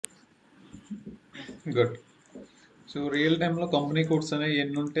Good. So real టైంలో company codes అనేవి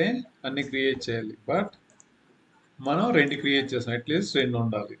ఎన్ని ఉంటే అన్ని క్రియేట్ చేయాలి. బట్ మనం 2 క్రియేట్ చేసాం. అట్లీస్ట్ 2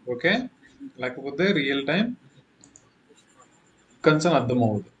 ఉండాలి. ఓకే. లేకపోతే రియల్ టైం కన్సర్న్ అర్థం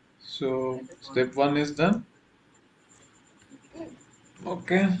అవ్వదు. So step 1 is done.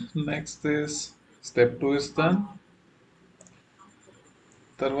 Okay. Next is step 2 is done.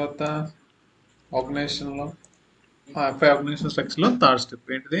 తర్వాత ఆర్గనైజేషన్లో ఆర్గనైజేషన్ స్ట్రక్చర్లో థర్డ్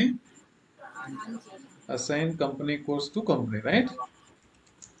స్టెప్ ఏంటిది? Assign company codes to company, right?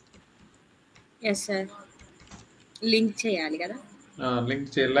 Yes sir. Link చేయాలి కదా? లింక్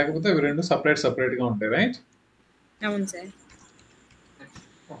చేయాలి. లేకపోతే అవి 2 సపరేట్గా ఉంటాయి, రైట్? అవును సార్.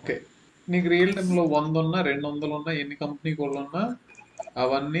 ఓకే. నీకు రియల్ టైంలో 100 ఉన్నా 200 ఉన్నా ఎన్ని కంపెనీ కోడ్లు ఉన్నా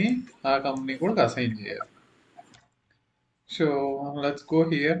అవన్నీ ఆ కంపెనీ కోడ్కి అసైన్ చేయాలి. So let's go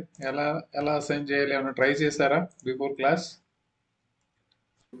here. ఎలా ఎలా అసైన్ చేయాలి ఏమైనా ట్రై చేశారా before class?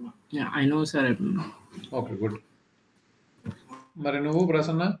 Yeah, I know, sir. Okay, good. మరి నువ్వు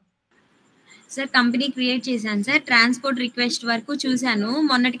ప్రసన్న? సార్ కంపెనీ క్రియేట్ చేశాను సార్. ట్రాన్స్పోర్ట్ రిక్వెస్ట్ వరకు చూశాను.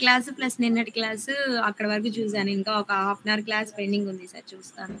 మొన్నటి క్లాసు ప్లస్ నిన్నటి క్లాసు అక్కడ వరకు చూశాను. ఇంకా ఒక half an hour class pending ఉంది సార్,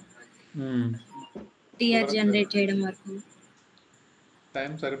 చూస్తాను. టీఆర్ జనరేట్ చేయడం వరకు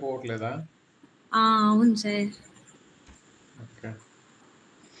టైం సరిపోవట్లేదా? అవును sir. Okay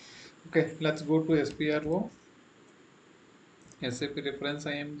okay, let's go to SPRO, SAP reference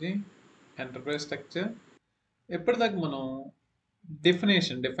IMG, enterprise structure. ఎప్పటిదాకా మనం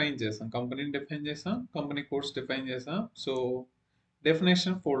డిఫైన్ చేసాం, కంపెనీని డిఫైన్ చేసాం, కంపెనీ కోడ్స్ డిఫైన్ చేసాం. సో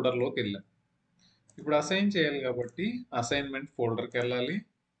డెఫినేషన్ ఫోల్డర్లోకి వెళ్ళాం. ఇప్పుడు అసైన్ చేయాలి కాబట్టి అసైన్మెంట్ ఫోల్డర్కి వెళ్ళాలి.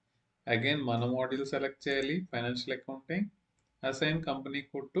 అగైన్ మన మాడ్యూల్ సెలెక్ట్ చేయాలి, financial accounting, assign company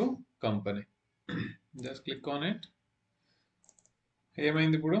code to company. Just click on it.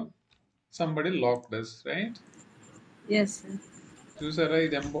 ఏమైంది ఇప్పుడు? Somebody locked us, right? Yes sir. చూసారా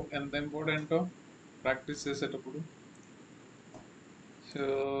ఇది ఎంత ఇంపార్టెంటో ప్రాక్టీస్ చేసేటప్పుడు. So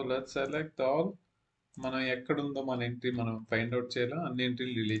let's select all. మనం ఎక్కడుందో మన ఎంట్రీ మనం ఫైండ్ అవుట్ చేయాలి, అన్ని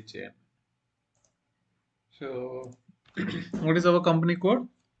ఎంట్రీలు డిలీట్ చేయాలి. So what is our company code?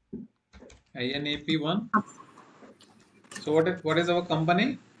 INAP1. So what is our company?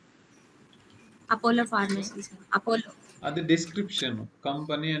 Apollo pharmacy sir. Apollo అది డిస్క్రిప్షన్.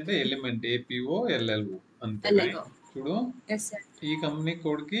 కంపెనీ అంటే ఎలిమెంట్, APO LLO అంతే. చూడు, ఈ కంపెనీ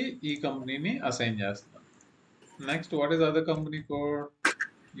కోడ్ కి ఈ కంపెనీని అసైన్ చేస్తాం. Next what is other company code?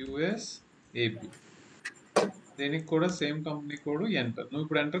 USAP. దీనికి కూడా సేమ్ కంపెనీ కోడ్ ఎంటర్. నువ్వు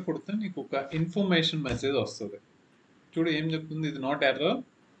ఇప్పుడు ఎంటర్ కొడితే నీకు ఒక ఇన్ఫర్మేషన్ మెసేజ్ వస్తుంది. చూడు ఏం చెప్తుంది, ఇది నాట్ ఎర్రర్.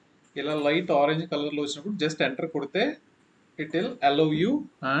 ఇలా లైట్ ఆరెంజ్ కలర్లో వచ్చినప్పుడు జస్ట్ ఎంటర్ కొడితే it will allow you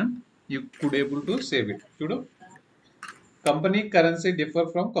and you could able to save it. చూడు, company currency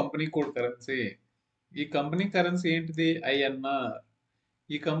differ from company code currency. ఈ కంపెనీ కరెన్సీ ఏంటిది? INR.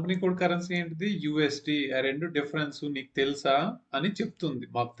 ఈ కంపెనీ కోడ్ కరెన్సీ ఏంటిది? USD. ఆ రెండు డిఫరెన్స్ నీకు తెలుసా అని చెప్తుంది.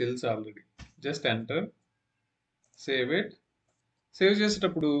 మాకు తెలుసు already. Just enter, save it. Save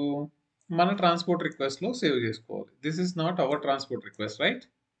చేసేటప్పుడు మన ట్రాన్స్పోర్ట్ రిక్వెస్ట్లో సేవ్ చేసుకోవాలి. This is not our transport request, right?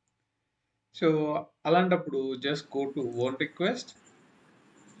 So అలాంటప్పుడు just go to own request.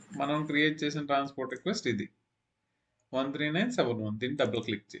 మనం క్రియేట్ చేసిన ట్రాన్స్పోర్ట్ రిక్వెస్ట్ ఇది 13971. దీన్ని డబుల్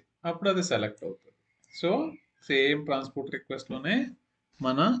క్లిక్ చేయి, అప్పుడు అది సెలెక్ట్ అవుతుంది. సో సేమ్ ట్రాన్స్పోర్ట్ రిక్వెస్ట్లోనే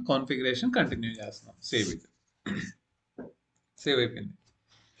మన కాన్ఫిగరేషన్ కంటిన్యూ చేస్తున్నాం. Save it. సేవ్ అయిపోయింది.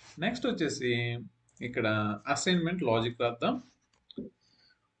 నెక్స్ట్ వచ్చేసి ఇక్కడ అసైన్మెంట్ లాజిక్ రాద్దాం.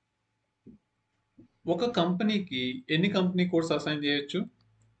 ఒక కంపెనీకి ఎన్ని కంపెనీ కోడ్స్ అసైన్ చేయొచ్చు?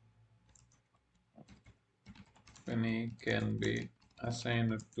 Can be assign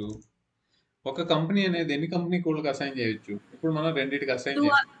to. ఒక కంపెనీ అనేది ఎన్ని కంపెనీ కోడ్లకు అసైన్ చేయొచ్చు? ఇప్పుడు మనం రెండింటికి అసైన్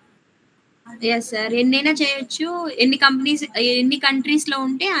చేయాలి. ఎస్ సార్, ఎన్నైనా చేయొచ్చు. ఎన్ని కంట్రీస్ లో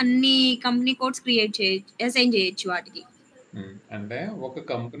ఉంటే అన్ని కంపెనీ కోడ్స్ క్రియేట్ చేయొచ్చు, అసైన్ చేయొచ్చు వాటికి. అంటే ఒక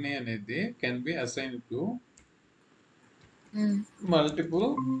కంపెనీ అనేది can be assign to multiple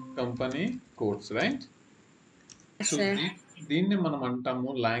company codes, right? So దీన్ని మనం అంటాము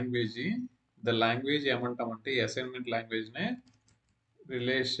లాంగ్వేజ్. ద లాంగ్వేజ్ ఏమంటామంటే ఈ అసైన్మెంట్ లాంగ్వేజ్ నే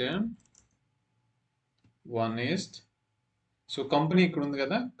రిలేషన్ 1:. సో కంపెనీ ఇక్కడ ఉంది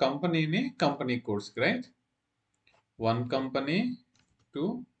కదా, కంపెనీని company codes, right? 1 company to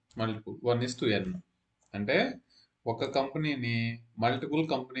multiple 1:n. అంటే ఒక కంపెనీని మల్టిపుల్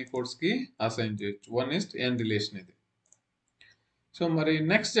కంపెనీ కోడ్స్కి అసైన్ చేయొచ్చు. 1:n రిలేషన్ ఇది. సో మరి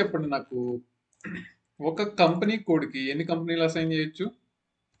నెక్స్ట్ చెప్పండి నాకు, ఒక కంపెనీ కోడ్కి ఎన్ని కంపెనీలు అసైన్ చేయొచ్చు?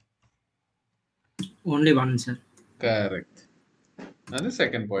 Only 1 sir. కరెక్ట్. అది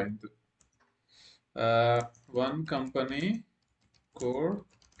second point. 1 company code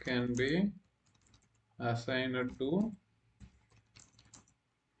can be assigned to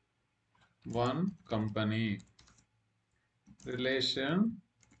one company relation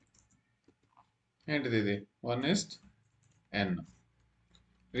ఏంటిది ఇది 1:n.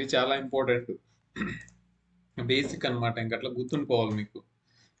 ఇవి చాలా ఇంపార్టెంట్, బేసిక్ అన్నమాట. ఇంకట్లా గుర్తుండిపోవాలి మీకు.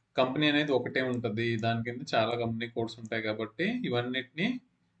 కంపెనీ అనేది ఒకటే ఉంటుంది, దాని కింద చాలా కంపెనీ కోడ్స్ ఉంటాయి కాబట్టి ఇవన్నిటిని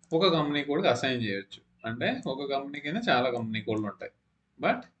ఒక కంపెనీ కోడ్కి అసైన్ చేయొచ్చు. అంటే ఒక కంపెనీ కింద చాలా కంపెనీ కోడ్లు ఉంటాయి.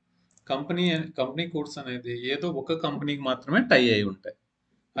 బట్ కంపెనీ కోడ్స్ అనేది ఏదో ఒక కంపెనీకి మాత్రమే టై అయి ఉంటాయి.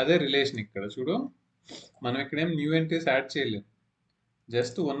 అదే రిలేషన్. ఇక్కడ చూడు, మనం ఇక్కడేం న్యూ ఎంట్రీస్ యాడ్ చేయలేము.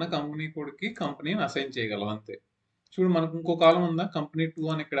 జస్ట్ ఉన్న కంపెనీ కోడ్కి కంపెనీని అసైన్ చేయగలం అంతే. చూడు, మనకు ఇంకో కాలం ఉందా? కంపెనీ 2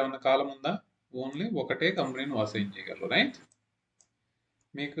 అని ఇక్కడ ఉన్న కాలం ఉందా? ఓన్లీ ఒకటే కంపెనీని అసైన్ చేయగలరు, రైట్?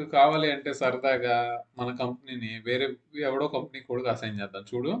 మీకు కావాలి అంటే సరదాగా మన కంపెనీని వేరే ఎవడో కంపెనీ కోడ్కి అసైన్ చేద్దాం.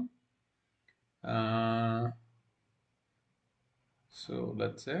 చూడు, సో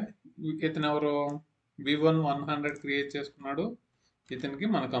లెట్స్ సే ఇతను ఎవరు V1 100 క్రియేట్ చేసుకున్నాడు. ఇతనికి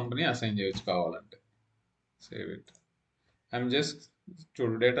మన కంపెనీ అసైన్ చేయొచ్చు కావాలంటే. Save it. ఐఎమ్ జస్ట్,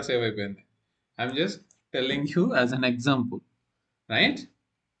 చూడు డేటా సేవ్ అయిపోయింది. I'm just telling you as an example, right?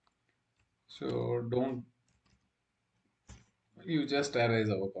 So don't, you just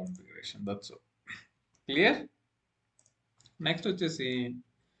erase our configuration, that's all. Clear? Next వచ్చేసి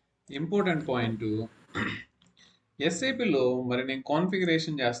ఇంపార్టెంట్ పాయింట్, ఎస్ఏపిలో మరి నేను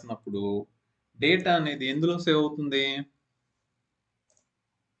కాన్ఫిగరేషన్ చేస్తున్నప్పుడు డేటా అనేది ఎందులో సేవ్ అవుతుంది?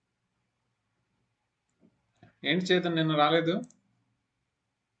 ఏంటి చేతన్ నిన్న రాలేదు?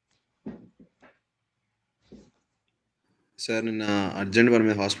 సార్ నిన్న అర్జెంట్ పని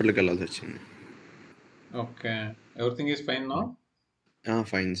మీద హాస్పిటల్కి వెళ్ళాల్సి వచ్చింది. Okay, everything is fine now?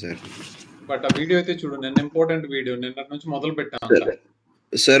 Fine sir. But ఆ వీడియో అయితే చూడు, నిన్న ఇంపార్టెంట్ వీడియో, నిన్నటి నుంచి మొదలు పెట్టాను.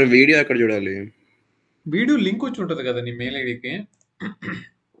 సార్ వీడియో ఎక్కడ చూడాలి? వీడియో లింక్ వచ్చి ఉంటుంది కదా నీ మెయిల్ ఐడికి.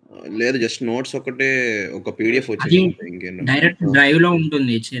 లేదు, జస్ట్ నోట్స్ ఒకటే, ఒక పీడిఎఫ్ వచ్చింది. డైరెక్ట్ డ్రైవ్ లో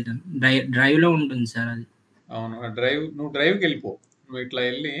ఉంటుంది చేతన్, డ్రైవ్ లో ఉంటుంది సార్ అది. అవును, నువ్వు డ్రైవ్కి వెళ్ళిపో. నువ్వు ఇట్లా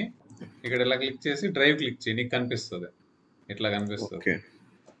వెళ్ళి ఇక్కడ ఇలా క్లిక్ చేసి డ్రైవ్ క్లిక్ చేయి, నీకు కనిపిస్తుంది. ఇట్లా కనిపిస్తుంది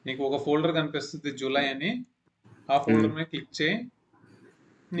నీకు, ఒక ఫోల్డర్ కనిపిస్తుంది జూలై అని. ఆ ఫోల్డర్ మీద క్లిక్ చేయి,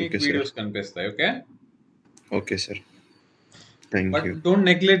 నీకు వీడియోస్ కనిపిస్తాయి. Okay? Okay sir, but don't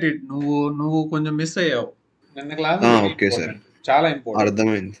neglect it. నువ్వు కొంచెం మిస్ అయ్యావు నిన్న క్లాస్. ఓకే సార్, చాలా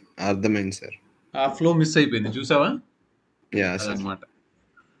ఇంపార్టెంట్. అర్థమైంది సార్. ఆ ఫ్లో మిస్ అయిపోయింది, చూసావా? అన్నమాట.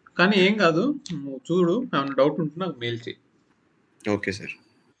 కానీ ఏం కాదు, నువ్వు చూడు, ఏమైనా డౌట్ ఉంటే నాకు మెయిల్ చేయి. Okay sir.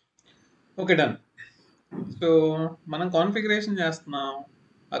 Okay, done. So మనం కాన్ఫిగరేషన్ చేస్తున్నాం.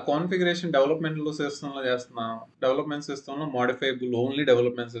 ఆ కాన్ఫిగరేషన్ డెవలప్మెంట్ సిస్టంలో చేస్తున్నాం. డెవలప్మెంట్ సిస్టంలో మోడిఫైబుల్, ఓన్లీ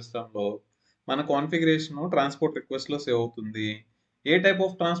డెవలప్మెంట్ సిస్టంలో మన కాన్ఫిగరేషన్ ట్రాన్స్పోర్ట్ రిక్వెస్ట్లో సేవ్ అవుతుంది. ఏ టైప్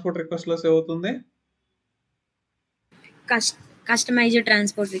ఆఫ్ ట్రాన్స్పోర్ట్ రిక్వెస్ట్లో సేవ్ అవుతుంది? Customized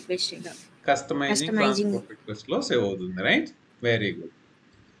transport request. Customising transport రిక్వెస్ట్లో save అవుతుంది, రైట్? Very good.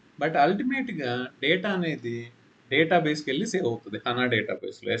 బట్ అల్టిమేట్గా డేటా అనేది డేటాబేస్కి వెళ్ళి సేవ్ అవుతుంది, HANA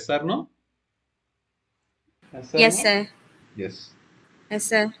డేటాబేస్లో. Yes are no? ఎస్.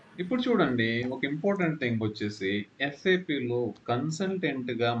 ఇప్పుడు చూడండి, ఒక ఇంపార్టెంట్ థింగ్ వచ్చేసి ఎస్ఏపిలో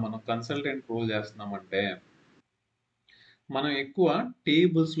కన్సల్టెంట్గా మనం కన్సల్టెంట్ రోల్ చేస్తున్నామంటే మనం ఎక్కువ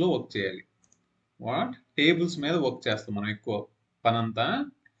టేబుల్స్లో వర్క్ చేయాలి. టేబుల్స్ మీద వర్క్ చేస్తాం మనం ఎక్కువ పనంతా.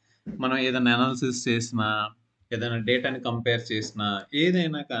 మనం ఏదైనా అనాలిసిస్ చేసినా, ఏదైనా డేటాని కంపేర్ చేసినా,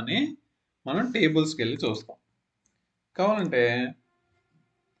 ఏదైనా కానీ మనం టేబుల్స్కి వెళ్ళి చూస్తాం. కావాలంటే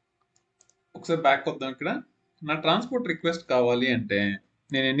ఒకసారి బ్యాక్ వద్దాం. ఇక్కడ నా ట్రాన్స్పోర్ట్ రిక్వెస్ట్ కావాలి అంటే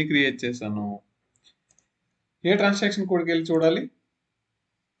నేను ఎన్ని క్రియేట్ చేశాను? ఏ ట్రాన్సాక్షన్ కోడ్కి వెళ్ళి చూడాలి?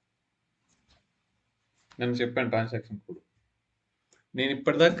 నేను చెప్పాను ట్రాన్సాక్షన్ కోడ్. నేను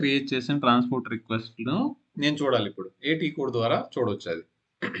ఇప్పటిదాకా క్రియేట్ చేసిన ట్రాన్స్పోర్ట్ రిక్వెస్ట్ను నేను చూడాలి. ఇప్పుడు ఏటీ కోడ్ ద్వారా చూడవచ్చు. అది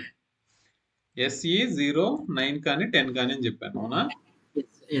SE09 కానీ 10 కానీ అని చెప్పాను, అవునా?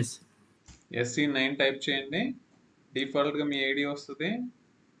 SE9 టైప్ చేయండి, డిఫాల్ట్గా మీ ఐడి వస్తుంది.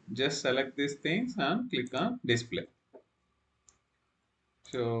 Just select these things and click on display.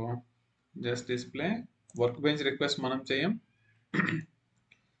 So just display. Work bench request మనం చేయం,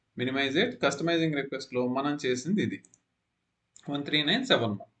 మినిమైజ్ ఇట్. కస్టమైజింగ్ రిక్వెస్ట్లో మనం చేసింది ఇది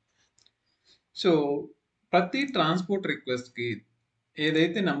 13971. సో ప్రతి ట్రాన్స్పోర్ట్ రిక్వెస్ట్కి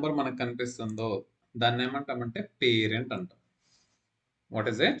ఏదైతే నెంబర్ మనకు కనిపిస్తుందో దాన్ని ఏమంటామంటే పేరెంట్ అంటాం. What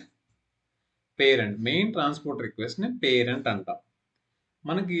is it? Parent. Main transport రిక్వెస్ట్ని parent అంటాం.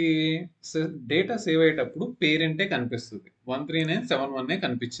 మనకి డేటా సేవ్ అయ్యేటప్పుడు పేరెంటే కనిపిస్తుంది, 13971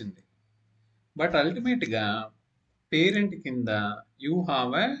 కనిపించింది. బట్ అల్టిమేట్గా పేరెంట్ కింద యూ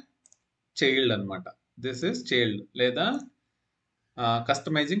హ్యావ్ ఎ చైల్డ్ అనమాట. దిస్ ఇస్ చైల్డ్ లేదా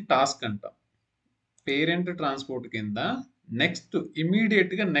కస్టమైజింగ్ టాస్క్ అంటాం. పేరెంట్ ట్రాన్స్పోర్ట్ కింద నెక్స్ట్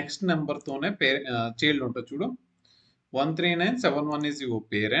ఇమీడియట్గా నెక్స్ట్ నెంబర్తోనే చైల్డ్ ఉంటుంది. చూడు, 13971 is your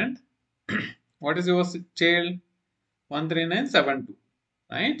parent. What is your child 13972,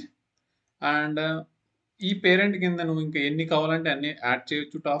 right? And ఈ పేరెంట్ కింద నువ్వు ఇంకా ఎన్ని కావాలంటే అన్ని యాడ్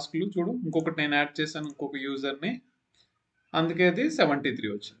చేయొచ్చు టాస్క్లు. చూడు, ఇంకొకటి నేను యాడ్ చేశాను, ఇంకొక యూజర్ని, అందుకే అది 73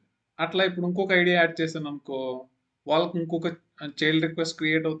 వచ్చింది. అట్లా ఇప్పుడు ఇంకొక ఐడియా యాడ్ చేశాను అనుకో, వాళ్ళకి ఇంకొక చైల్డ్ రిక్వెస్ట్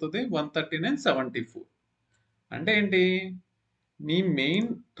క్రియేట్ అవుతుంది 13974. అంటే ఏంటి, నీ మెయిన్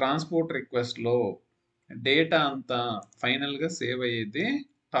ట్రాన్స్పోర్ట్ రిక్వెస్ట్లో డేటా అంతా ఫైనల్గా సేవ్ అయ్యేది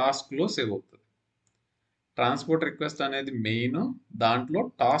టాస్క్లో సేవ్ అవుతుంది. ట్రాన్స్పోర్ట్ రిక్వెస్ట్ అనేది మెయిన్, దాంట్లో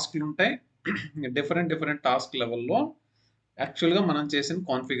టాస్క్లు ఉంటాయి, డిఫరెంట్ టాస్క్ లెవెల్లో యాక్చువల్గా మనం చేసిన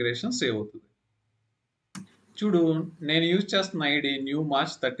కాన్ఫిగరేషన్ సేవ్ అవుతుంది. చూడు, నేను యూజ్ చేస్తున్న ఐడి న్యూ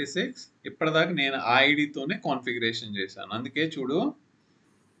మార్చ్ 36. ఇప్పటిదాకా నేను ఆ ఐడితోనే కాన్ఫిగరేషన్ చేశాను. అందుకే చూడు,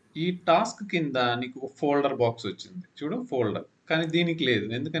 ఈ టాస్క్ కింద నీకు ఒక ఫోల్డర్ బాక్స్ వచ్చింది, చూడు ఫోల్డర్, కానీ దీనికి లేదు.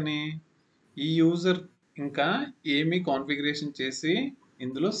 ఎందుకని? ఈ యూజర్ ఇంకా ఏమీ కాన్ఫిగరేషన్ చేసి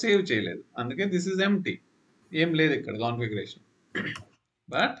ఇందులో సేవ్ చేయలేదు, అందుకే దిస్ ఈజ్ ఎంటీ, ఏం లేదు ఇక్కడ కాన్ఫిగరేషన్.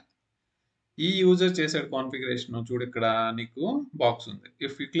 బట్ ఈ యూజర్ చేసాడు కాన్ఫిగరేషన్. చూడు, ఇక్కడ నీకు బాక్స్ ఉంది.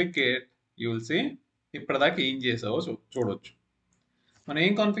 If you click it you will see ఇప్పటిదాకా ఏం చేసావో చూడొచ్చు. మనం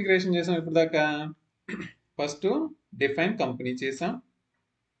ఏం కాన్ఫిగరేషన్ చేసాం ఇప్పటిదాకా? ఫస్ట్ డిఫైన్ కంపెనీ చేసాం,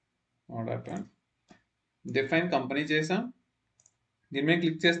 డిఫైన్ కంపెనీ చేసాం. దీని మీద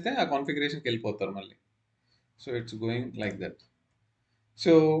క్లిక్ చేస్తే ఆ కాన్ఫిగరేషన్కి వెళ్ళిపోతారు మళ్ళీ. So it's going like that.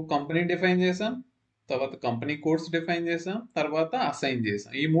 So company define చేసాం, తర్వాత కంపెనీ కోడ్స్ డిఫైన్ చేసాం, తర్వాత అసైన్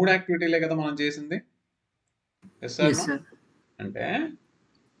చేసాం. ఈ 3 యాక్టివిటీలే కదా మనం చేసింది. Yes sir? అంటే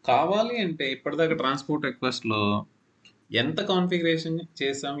కావాలి అంటే ఇప్పటిదాకా ట్రాన్స్పోర్ట్ రిక్వెస్ట్లో ఎంత కాన్ఫిగరేషన్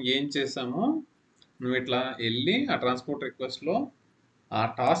చేసాం, ఏం చేసామో నువ్వు ఇట్లా వెళ్ళి ఆ ట్రాన్స్పోర్ట్ రిక్వెస్ట్లో ఆ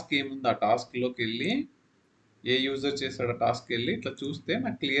టాస్క్ ఏముంది ఆ టాస్క్లోకి వెళ్ళి, ఏ యూజర్ చేశాడో టాస్క్ వెళ్ళి ఇట్లా చూస్తే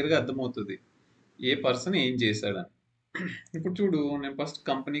నాకు క్లియర్గా అర్థమవుతుంది ఏ పర్సన్ ఏం చేశాడని. ఇప్పుడు చూడు, నేను ఫస్ట్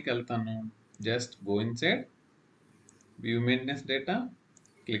కంపెనీకి వెళ్తాను. Just go inside view maintenance data,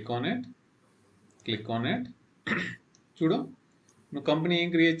 click on it. చూడు, నువ్వు కంపెనీ ఏం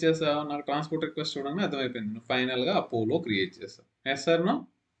క్రియేట్ చేసావు, నాకు ట్రాన్స్పోర్ట్ రిక్వెస్ట్ చూడగానే అర్థమైపోయింది. నువ్వు ఫైనల్గా అపోలో క్రియేట్ చేసావు. Yes sir? No,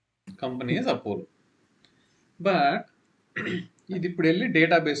 company is Apollo. But ఇది ఇప్పుడు వెళ్ళి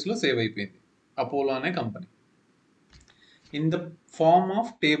డేటాబేస్లో సేవ్ అయిపోయింది, అపోలో అనే company. In the form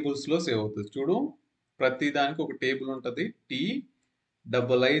of టేబుల్స్లో save అవుతుంది. చూడు, ప్రతి దానికి ఒక టేబుల్ ఉంటుంది,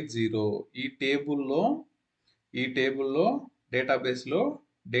 T850. ఈ టేబుల్లో డేటాబేస్లో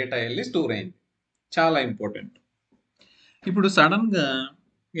డేటా వెళ్ళి స్టోర్ అయింది. చాలా ఇంపార్టెంట్. ఇప్పుడు సడన్గా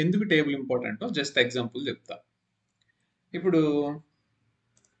ఎందుకు టేబుల్ ఇంపార్టెంటో జస్ట్ ఎగ్జాంపుల్ చెప్తా. ఇప్పుడు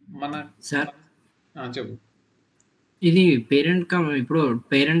మన చెప్పు. ఇది ఇప్పుడు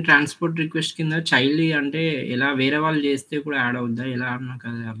పేరెంట్ ట్రాన్స్పోర్ట్ రిక్వెస్ట్ కింద చైల్డ్ అంటే ఎలా వేరే వాళ్ళు చేస్తే కూడా యాడ్ అవుద్దా? ఎలా నాకు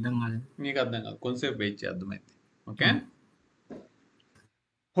అది అర్థం కాలేదు. నీకు అర్థం కాదు, కొంచెంసేపు వెయిట్ చేయి, అర్థమైంది.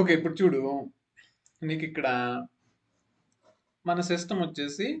 ఓకే, ఇప్పుడు చూడు, నీకు ఇక్కడ మన సిస్టమ్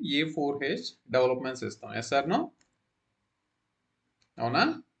వచ్చేసి A4H development system. Yes are no? అవునా?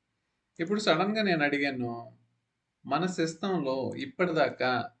 ఇప్పుడు సడన్గా నేను అడిగాను, మన సిస్టంలో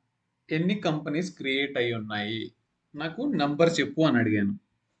ఇప్పటిదాకా ఎన్ని కంపెనీస్ క్రియేట్ అయి ఉన్నాయి, నాకు నంబర్ చెప్పు అని అడిగాను.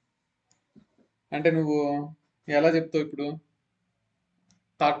 అంటే నువ్వు ఎలా చెప్తావు? ఇప్పుడు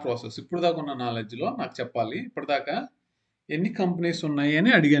థాట్ ప్రాసెస్, ఇప్పుడు దాకా ఉన్న నాలెడ్జ్లో నాకు చెప్పాలి ఇప్పటిదాకా ఎన్ని కంపెనీస్ ఉన్నాయి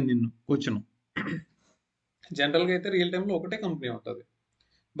అని అడిగాను నిన్ను క్వశ్చన్. జనరల్గా అయితే రియల్ టైంలో ఒకటే కంపెనీ ఉంటుంది,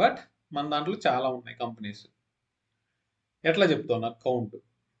 బట్ మన దాంట్లో చాలా ఉన్నాయి కంపెనీస్. ఎట్లా చెప్తావు నాకు కౌంట్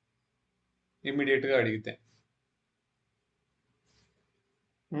ఇమ్మీడియట్గా అడిగితే?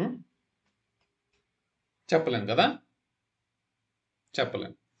 చెప్పలేం కదా,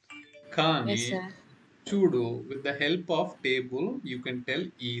 చెప్పలేం. కానీ చూడు, with the help of table you can tell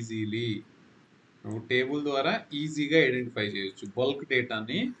easily. నువ్వు టేబుల్ ద్వారా ఈజీగా ఐడెంటిఫై చేయొచ్చు బల్క్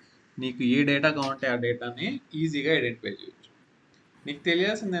డేటాని. నీకు ఏ డేటా కావాలంటే ఆ డేటాని ఈజీగా ఐడెంటిఫై చేయొచ్చు. నీకు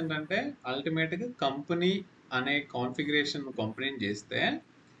తెలియాల్సింది ఏంటంటే అల్టిమేట్గా కంపెనీ అనే కాన్ఫిగరేషన్ కంపెనీని చేస్తే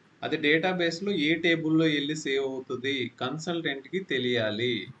అది డేటాబేస్లో ఏ టేబుల్లో వెళ్ళి సేవ్ అవుతుంది కన్సల్టెంట్కి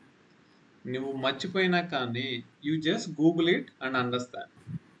తెలియాలి. నువ్వు మర్చిపోయినా కానీ you just Google it and understand.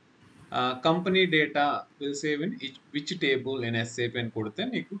 Company data will save in which table in SAP అని కొడితే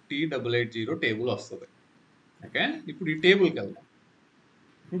నీకు T880 టేబుల్ వస్తుంది. ఓకే, ఇప్పుడు ఈ టేబుల్కి వెళ్దాం.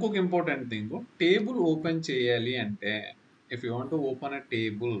 ఇంకొక ఇంపార్టెంట్ థింగ్, టేబుల్ ఓపెన్ చేయాలి అంటే if you want to open a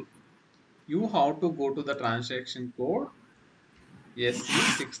table you have to go to the transaction code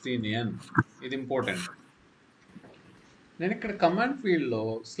SE16N. ఇది ఇంపార్టెంట్. నేను ఇక్కడ కమాండ్ ఫీల్డ్లో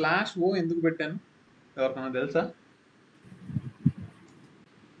 /O ఎందుకు పెట్టాను ఎవరికైనా తెలుసా?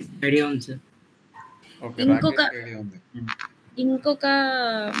 ఐడియా ఉంది సార్. ఓకే, ఐడియా ఉంది. ఇంకొక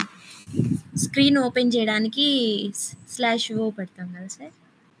స్క్రీన్ ఓపెన్ చేయడానికి /O పెడతాం కదా సార్.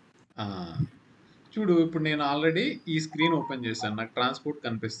 ఆ! చూడు ఇప్పుడు నేను ఆల్రెడీ ఈ స్క్రీన్ ఓపెన్ చేశాను. నాకు ట్రాన్స్‌పోర్ట్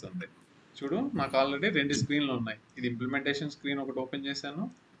కనిపిస్తుంది. చూడు నాకు ఆల్రెడీ 2 స్క్రీన్‌లు ఉన్నాయి. ఇది ఇంప్లిమెంటేషన్ స్క్రీన్ ఒకటి ఓపెన్ చేశాను.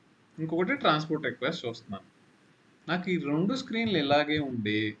 ఇంకొకటి ట్రాన్స్‌పోర్ట్ రిక్వెస్ట్ చూస్తున్నాను. నాకు ఈ 2 స్క్రీన్‌లు ఇలాగే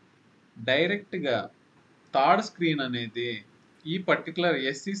ఉండి డైరెక్ట్‌గా థర్డ్ స్క్రీన్ అనేది ఈ పర్టిక్యులర్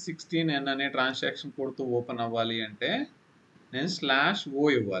SC16N అనే ట్రాన్సాక్షన్ కోడ్‌తో ఓపెన్ అవ్వాలి అంటే నేను /O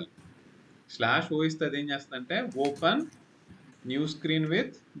ఇవ్వాలి. /O ఇస్తే అదేం చేస్తదంటే open new screen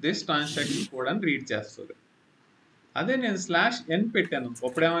with this transaction code అని రీడ్ చేస్తది. అదే నేను /N పెట్టాను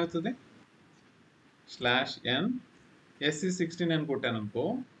అప్పుడు ఏమవుతుంది? /N SC16N కొట్టాననుకో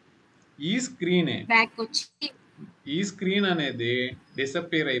ఈ స్క్రీనే బ్యాక్ వచ్చి ఈ స్క్రీన్ అనేది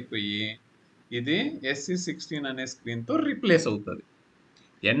డిసపియర్ అయిపోయి ఇది SC16 అనే స్క్రీన్‌తో రీప్లేస్ అవుతది.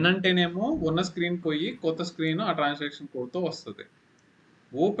 N అంటేనేమో ఉన్న స్క్రీన్ పోయి కొత్త స్క్రీన్ ఆ ట్రాన్సాక్షన్ కోడ్‌తో వస్తది.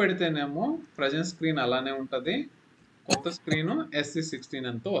 O పెడితేనేమో ప్రెజెంట్ స్క్రీన్ అలానే ఉంటది. కొత్త స్క్రీన్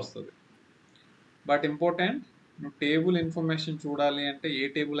SC16Nతో వస్తది. బట్ ఇంపార్టెంట్ నువ్వు టేబుల్ ఇన్ఫర్మేషన్ చూడాలి అంటే ఏ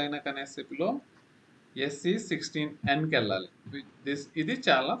టేబుల్ అయినా కానీ SAPలో SC16Nకి వెళ్ళాలి. ఇది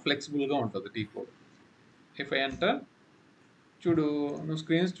చాలా ఫ్లెక్సిబుల్గా ఉంటుంది T code. If I enter చూడు నువ్వు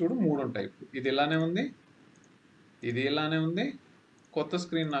స్క్రీన్స్ చూడు 3 ఉంటాయి. ఇది ఇలానే ఉంది, ఇది ఇలానే ఉంది. కొత్త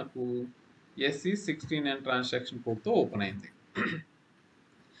స్క్రీన్ నాకు SC16N ట్రాన్సాక్షన్ కోడ్తో ఓపెన్ అయింది.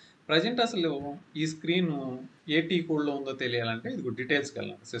 ప్రజెంట్ అసలు ఈ స్క్రీన్ ఏ టీ కోడ్లో ఉందో తెలియాలంటే ఇది డీటెయిల్స్కి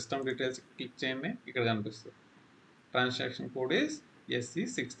వెళ్ళండి. సిస్టమ్ డీటెయిల్స్ క్లిక్ చేయండి, ఇక్కడ కనిపిస్తుంది. Transaction code is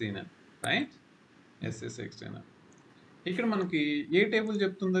SC16N, right? SC16N. ఇక్కడ మనకి ఏ టేబుల్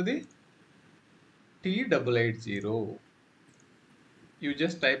చెప్తుంది అది? T880. You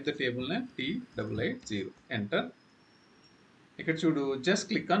just type the table name T880. Enter. ఇక్కడ చూడు just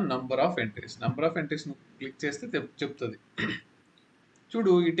click on number of entries. Number of entries click చేస్తే చెప్తుంది.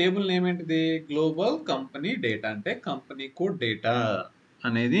 చూడు ఈ టేబుల్ నేమ్ ఏంటిది? గ్లోబల్ కంపెనీ డేటా అంటే కంపెనీ కోడ్ డేటా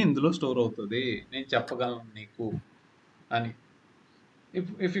అనేది ఇందులో స్టోర్ అవుతుంది. నేను చెప్పగలను నీకు అని.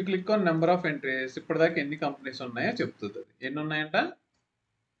 If you click on number of entries ఇప్పటిదాకా ఎన్ని కంపెనీస్ ఉన్నాయో చెప్తుంది. అది ఎన్ని ఉన్నాయంట?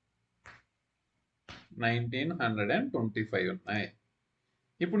 1925 ఉన్నాయి.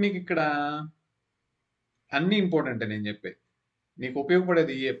 ఇప్పుడు నీకు ఇక్కడ అన్ని ఇంపార్టెంట్ నేను చెప్పే. నీకు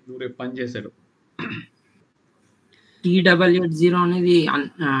ఉపయోగపడేది నువ్వు రేపు పని చేసేటప్పుడు. T880 అనేది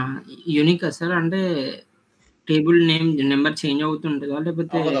యూనిక్ సార్? అంటే టేబుల్ నేమ్ నెంబర్ చేంజ్ అవుతుంటుందా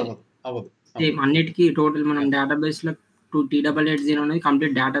లేకపోతే అవ్వదు. సేమ్ అన్నిటికీ టోటల్ మనం డేటాబేస్లో T880 అనేది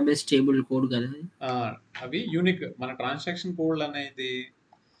కంప్లీట్ డేటాబేస్ టేబుల్ కోడ్ కదా? అవి యూనిక్. మన ట్రాన్సాక్షన్ కోడ్ అనేది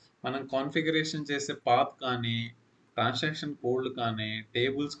మనం కాన్ఫిగరేషన్ చేసే పాత్ కానీ ట్రాన్సాక్షన్ కోడ్లు కానీ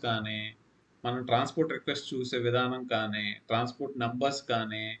టేబుల్స్ కానీ మనం ట్రాన్స్పోర్ట్ రిక్వెస్ట్ చూసే విధానం కానీ ట్రాన్స్పోర్ట్ నంబర్స్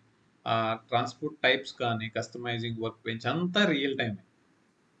కానీ ట్రాన్స్పోర్ట్ టైప్స్ కానీ కస్టమైజింగ్ వర్క్ బెంచ్ అంతా రియల్ టైమే.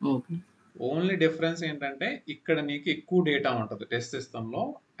 ఓకే. ఓన్లీ డిఫరెన్స్ ఏంటంటే ఇక్కడ నీకు ఎక్కువ డేటా ఉంటుంది. టెస్ట్ సిస్టంలో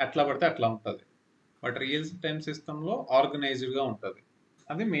ఎట్లా పడితే అట్లా ఉంటుంది. బట్ రియల్ టైమ్ సిస్టంలో ఆర్గనైజ్డ్గా ఉంటుంది.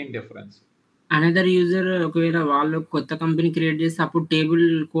 అది మెయిన్ డిఫరెన్స్. అనదర్ యూజర్ ఒకవేళ వాళ్ళు కొత్త కంపెనీ క్రియేట్ చేస్తే అప్పుడు టేబుల్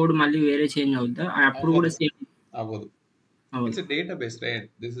కోడ్ మళ్ళీ వేరే చేంజ్ అవుద్దా? అప్పుడు కూడా సేమ్ అవ్వదు. It's database, right?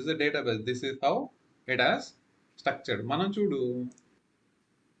 This is a database. This is how it has structured. మనం చూడు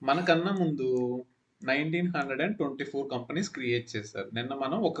మనకన్నా ముందు 1924 కంపెనీస్ క్రియేట్ చేశారు. నిన్న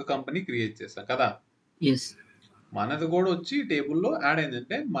మనం ఒక కంపెనీ క్రియేట్ చేసాం కదా. మనది కూడా వచ్చి టేబుల్లో యాడ్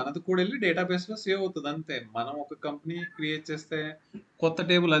అయిందంటే మనది కూడా వెళ్ళి డేటాబేస్లో సేవ్ అవుతుంది అంతే. మనం ఒక కంపెనీ క్రియేట్ చేస్తే కొత్త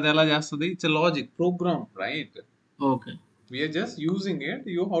టేబుల్ అది ఎలా చేస్తుంది? It's a logic program, right? Okay. We are just using it.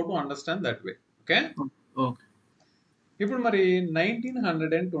 You how to understand that way. Okay. Okay. ఇప్పుడు మరి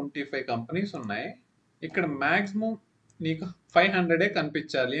 1925 కంపెనీస్ ఉన్నాయి. ఇక్కడ మ్యాక్సిమం నీకు 500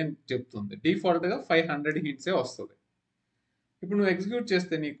 కనిపించాలి అని చెప్తుంది. డిఫాల్ట్గా 500 హిట్సే వస్తుంది. ఇప్పుడు నువ్వు ఎగ్జిక్యూట్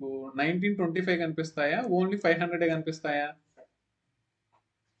చేస్తే నీకు 1925 కనిపిస్తాయా? ఓన్లీ 500 కనిపిస్తాయా?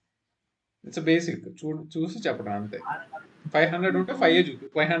 It's basic. చూసి చెప్పడం అంతే. 500 ఉంటే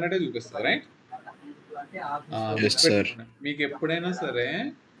 500 చూపిస్తుంది, రైట్? మీకు ఎప్పుడైనా సరే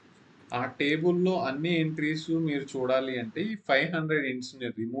ఆ టేబుల్లో అన్ని ఎంట్రీస్ మీరు చూడాలి అంటే ఈ 500 ఇంట్స్ని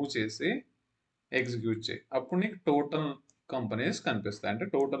రిమూవ్ చేసి ఎగ్జిక్యూట్ చేయి. అప్పుడు నీకు టోటల్ కంపెనీస్ కనిపిస్తాయి. అంటే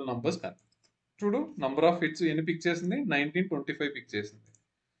టోటల్ నంబర్స్ కనిపిస్తాయి. చూడు నంబర్ ఆఫ్ హిట్స్ ఎన్ని పిక్ చేసింది? 1925 పిక్ చేసింది.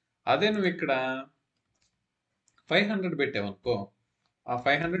 అదే నువ్వు ఇక్కడ 500 పెట్టావనుకో ఆ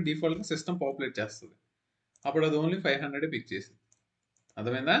 500 డిఫాల్ట్గా సిస్టమ్ పాపులేట్ చేస్తుంది. అప్పుడు అది ఓన్లీ 500 పిక్ చేసింది.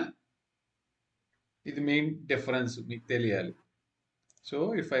 అర్థమైందా? ఇది మెయిన్ డిఫరెన్స్ మీకు తెలియాలి. So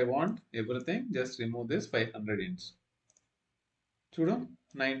if I want everything just remove this 500 ఇంట్స్. చూడు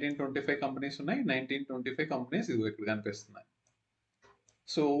 1925 కంపెనీస్ ఉన్నాయి. 1925 కంపెనీస్ ఇది ఇక్కడ కనిపిస్తున్నాయి.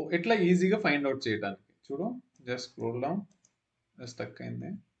 సో ఇట్లా ఈజీగా ఫైండ్ అవుట్ చేయడానికి చూడు జస్ట్ స్క్రోల్ డౌన్. స్టక్ అయింది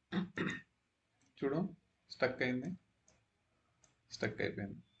చూడు, స్టక్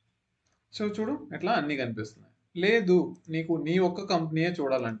అయిపోయింది. సో చూడు ఎట్లా అన్ని కనిపిస్తున్నాయి. లేదు నీకు నీ ఒక్క కంపెనీయే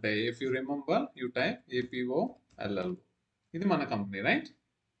చూడాలంటే if you remember you type APO LL, ఇది మన కంపెనీ రైట్.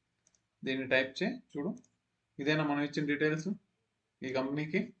 దీన్ని టైప్ చేయి చూడు, ఇదేనా మనం ఇచ్చిన డీటెయిల్స్ ఈ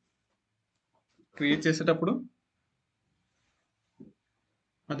కంపెనీకి క్రియేట్ చేసేటప్పుడు.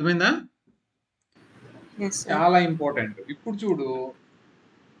 అర్థమైందా? చాలా ఇంపార్టెంట్. ఇప్పుడు చూడు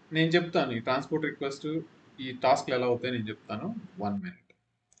నేను చెప్తాను ఈ ట్రాన్స్పోర్ట్ రిక్వెస్ట్ ఈ టాస్క్లు ఎలా అవుతాయి నేను చెప్తాను. 1 minute.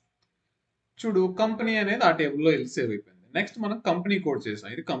 చూడు కంపెనీ అనేది ఆ టేబుల్లో వెళ్ళి సేవ్ అయిపోయింది. నెక్స్ట్ మనం కంపెనీ కోడ్ చేసాం,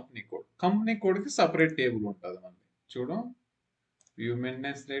 ఇది company code. Company కోడ్కి separate table ఉంటుంది మనకి. చూడు వ్యూ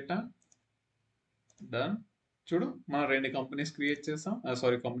మెయింటెనెన్స్ డేటా డన్. చూడు మనం 2 కంపెనీస్ క్రియేట్ చేసాం,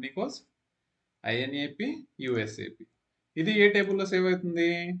 సారీ కంపెనీ కోడ్స్ ఐఎన్ఏపి యుఎస్ఏపి. ఇది ఏ టేబుల్లో సేవ్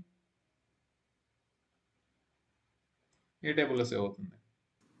అవుతుంది? ఏ టేబుల్లో సేవ్ అవుతుంది?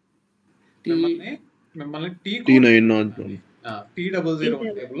 మిమ్మల్ని టీ కోడ్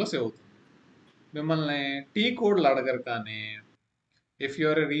T001 టేబుల్లో సేవ్ అవుతుంది. మిమ్మల్ని టీ కోడ్లు అడగరు, కానీ if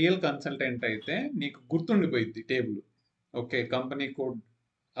you're a real consultant అయితే నీకు గుర్తుండిపోయింది table. Okay company code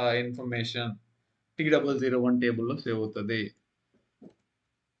information T001 టేబుల్లో సేవ్ అవుతుంది.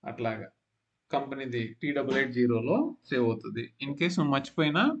 అట్లాగా కంపెనీది T880లో సేవ్ అవుతుంది. ఇన్ కేస్ నువ్వు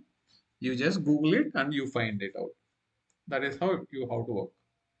మర్చిపోయినా you just Google it and you find it out. That is how to work.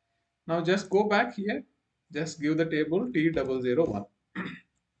 Now just go back here, just give the table T001.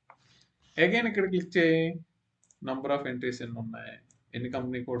 Again ఇక్కడ click చేయి, number of entries ఎన్ని ఉన్నాయి, ఎన్ని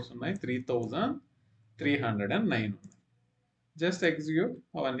company codes ఉన్నాయి, 3309 ఉన్నాయి. Just execute,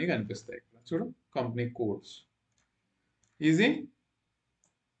 అవన్నీ కనిపిస్తాయి ఇక్కడ. చూడు కంపెనీ కోడ్స్. ఈజీ,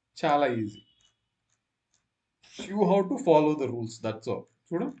 చాలా easy. You how to follow the rules, that's all.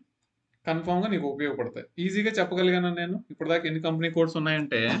 చూడు కన్ఫామ్గా నీకు ఉపయోగపడతాయి. ఈజీగా చెప్పగలిగాను నేను. ఇప్పటిదాకా ఎన్ని కంపెనీ కోడ్స్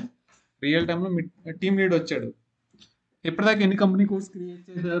ఉన్నాయంటే రియల్ టైంలో మీ టీమ్ లీడ్ వచ్చాడు, ఇప్పటిదాకా ఎన్ని కంపెనీ కోడ్స్ క్రియేట్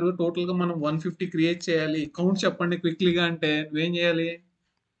చేశారు, టోటల్గా మనం 150 క్రియేట్ చేయాలి, కౌంట్ చెప్పండి క్విక్లీగా అంటే నువ్వేం చేయాలి?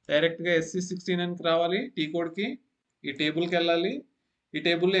 డైరెక్ట్గా SC16 రావాలి, టీ కోడ్కి ఈ టేబుల్కి వెళ్ళాలి, ఈ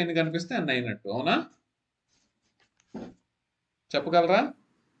టేబుల్లో ఎన్ని కనిపిస్తే అన్ని అయినట్టు. అవునా? చెప్పగలరా?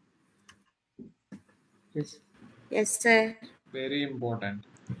 Very important.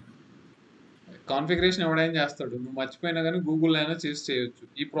 కాన్ఫిగరేషన్ ఎవడైనా చేస్తాడు, నువ్వు మర్చిపోయినా కానీ గూగుల్ అయినా చేసి చేయొచ్చు.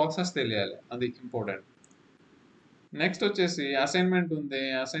 ఈ ప్రాసెస్ తెలియాలి, అది ఇంపార్టెంట్. నెక్స్ట్ వచ్చేసి అసైన్మెంట్ ఉంది,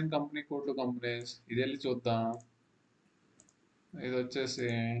 assign company code to companies. ఇది వెళ్ళి చూద్దాం. ఇది వచ్చేసి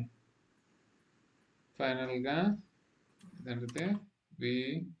ఫైనల్గా ఇదంటే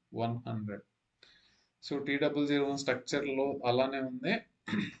V100. సో T001 స్ట్రక్చర్లో అలానే ఉంది.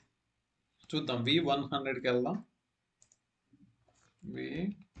 చూద్దాం V100కి వెళ్దాం.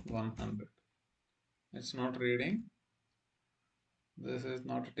 V100. It's not reading. This is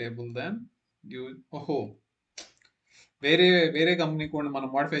not a table then. ఓహో వేరే కంపెనీ కోడ్ మనం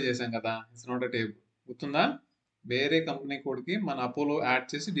మోడిఫై చేసాం కదా, ఇట్స్ నాట్ ఎ టేబుల్. గుర్తుందా? వేరే కంపెనీ కోడ్కి మన అపోలో యాడ్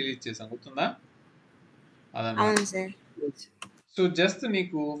చేసి డిలీట్ చేసాం, గుర్తుందా? అదన్నమాట. సో జస్ట్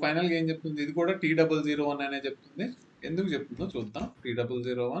నీకు ఫైనల్గా ఏం చెప్తుంది, ఇది కూడా T001 అనే చెప్తుంది. ఎందుకు చెప్తుందో చూద్దాం.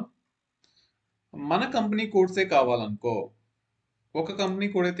 T001 మన కంపెనీ కోడ్సే కావాలనుకో, ఒక కంపెనీ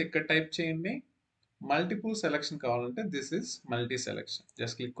కోడ్ అయితే ఇక్కడ టైప్ చేయండి. మల్టిపుల్ సెలెక్షన్ కావాలంటే this is multi selection.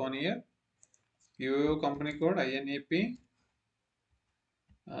 Just click on here, యుఏఓ company code INAP,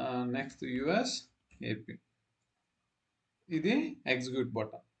 next USAP. ఇది ఎగ్జిక్యూట్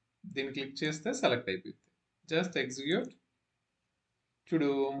బటన్, దీన్ని క్లిక్ చేస్తే సెలెక్ట్ అయిపోయింది. Just execute. చూడు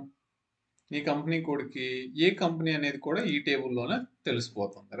నీ కంపెనీ కోడ్కి ఏ కంపెనీ అనేది కూడా ఈ టేబుల్లోనే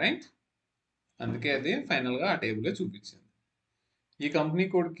తెలిసిపోతుంది రైట్. అందుకే అది ఫైనల్గా ఆ టేబులే చూపించింది. ఈ కంపెనీ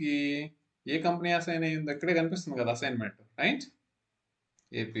కోడ్కి ఏ కంపెనీ అసైన్ అయ్యిందో ఇక్కడే కనిపిస్తుంది కదా అసైన్మెంట్ రైట్,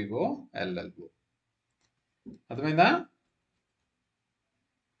 ఏపీఓ ఎల్ఎల్ఓ. అర్థమైందా?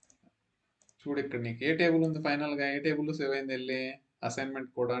 చూడు ఇక్కడ నీకు ఏ టేబుల్ ఉంది, ఫైనల్గా ఏ టేబుల్ సేవ్ అయింది వెళ్ళి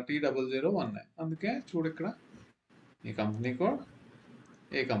అసైన్మెంట్ కూడా T001. అందుకే చూడు ఇక్కడ నీ కంపెనీ కోడ్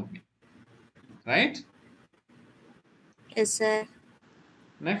ఏ కంపెనీ రైట్.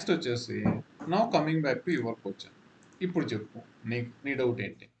 నెక్స్ట్ వచ్చేసి now coming back to your question. ఇప్పుడు చెప్పు నీ డౌట్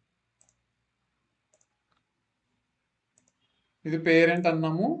ఏంటి? ఇది పేరెంట్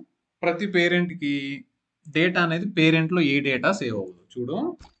అన్నాము. ప్రతి పేరెంట్కి డేటా అనేది పేరెంట్లో ఏ డేటా సేవ్ అవ్వదు. చూడు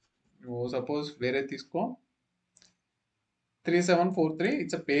నువ్వు సపోజ్ వేరే తీసుకో, 3743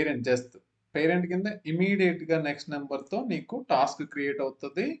 it's a parent. Just parent కింద ఇమీడియట్గా నెక్స్ట్ నెంబర్తో నీకు టాస్క్ క్రియేట్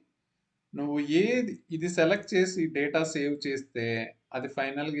అవుతుంది. నువ్వు ఇది సెలెక్ట్ చేసి డేటా సేవ్ చేస్తే అది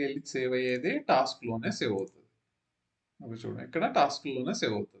ఫైనల్గా వెళ్ళి సేవ్ అయ్యేది టాస్క్లోనే సేవ్ అవుతుంది. చూడు ఇక్కడ టాస్క్లోనే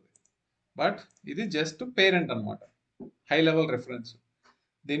సేవ్ అవుతుంది. బట్ ఇది జస్ట్ పేరెంట్ అనమాట, హై లెవెల్ రెఫరెన్స్.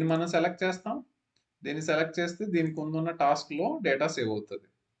 దీన్ని మనం సెలెక్ట్ చేస్తాం, దీన్ని సెలెక్ట్ చేస్తే దీనికి ముందున్న టాస్క్లో డేటా సేవ్ అవుతుంది.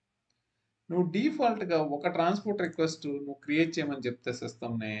 నువ్వు డిఫాల్ట్‌గా ఒక ట్రాన్స్‌పోర్ట్ రిక్వెస్ట్ నువ్వు క్రియేట్ చేయమని చెప్తే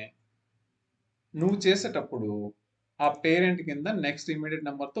సిస్టమ్‌ని, నువ్వు చేసేటప్పుడు ఆ పేరెంట్ కింద నెక్స్ట్ ఇమ్మీడియేట్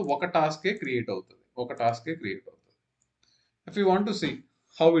నెంబర్‌తో ఒక టాస్కే క్రియేట్ అవుతది. ఒక టాస్కే క్రియేట్ అవుతది. If you want to see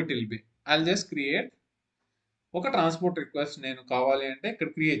how it will be, I'll just create ఒక ట్రాన్స్‌పోర్ట్ రిక్వెస్ట్ నేను కావాలి అంటే ఇక్కడ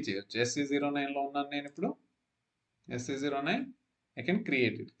క్రియేట్ చేయొచ్చు. SC09లో ఉన్నాను నేను ఇప్పుడు. SC09 I can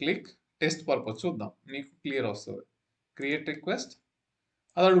create it. Click test purpose చూద్దాం. నీకు క్లియర్ వస్తది. క్రియేట్ రిక్వెస్ట్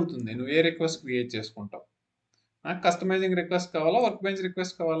అది అడుగుతుంది. నువ్వు ఏ రిక్వెస్ట్ క్రియేట్ చేసుకుంటావు. నాకు కస్టమైజింగ్ రిక్వెస్ట్ కావాలా, వర్క్ బెంచ్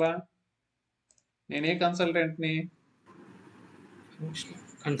రిక్వెస్ట్ కావాలా? నేను ఏ కన్సల్టెంట్‌ని?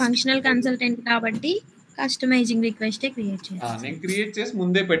 ఫంక్షనల్ కన్సల్టెంట్ కాబట్టి కస్టమైజింగ్ రిక్వెస్టే క్రియేట్ చేస్తాను. నేను క్రియేట్ చేసి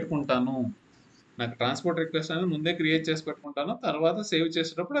ముందే పెట్టుకుంటాను. నాకు ట్రాన్స్‌పోర్ట్ రిక్వెస్ట్ అనేది ముందే క్రియేట్ చేసి పెట్టుకుంటాను. తర్వాత సేవ్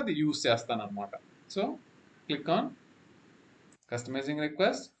చేసేటప్పుడు అది use చేస్తానన్నమాట. So click on customising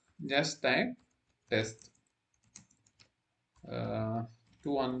request, just type test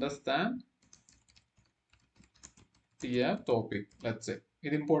to understand TR topic, let's say.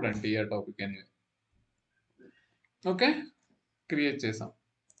 ఇది important TR topic anyway. Okay, create చేసాం.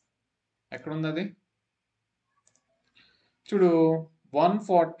 ఎక్కడుంది అది? చూడు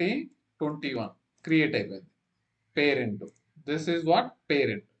 14021 క్రియేట్ అయిపోయింది. Parent, this is what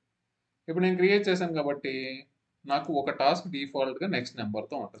parent. ఇప్పుడు నేను క్రియేట్ చేశాను కాబట్టి నాకు ఒక టాస్క్ డిఫాల్ట్గా నెక్స్ట్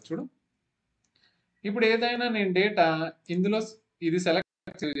నెంబర్తో ఉంటుంది. చూడు, ఇప్పుడు ఏదైనా నేను డేటా ఇందులో ఇది సెలెక్ట్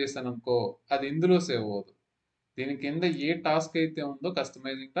సేవ్ చేశాను అనుకో, అది ఇందులో సేవ్ అవ్వదు. దీని కింద ఏ టాస్క్ అయితే ఉందో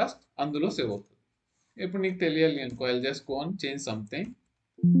కస్టమైజింగ్ టాస్క్ అందులో సేవ్ అవుతుంది. ఇప్పుడు నీకు తెలియాలి అనుకో, I'll just go and change something.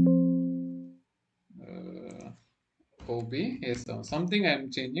 OB something I am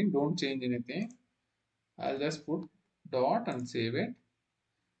changing, don't change anything. I'll just put dot and save it.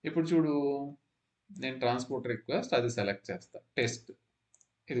 ఇప్పుడు చూడు, నేను ట్రాన్స్‌పోర్ట్ రిక్వెస్ట్ అది సెలెక్ట్ చేస్తా. టెస్ట్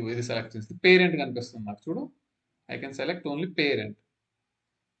ఇది సెలెక్ట్ చేస్తే పేరెంట్ కనిపిస్తుంది నాకు. చూడు, I can select only parent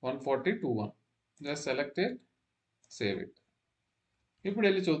 14021. Just select it, save it. ఇప్పుడు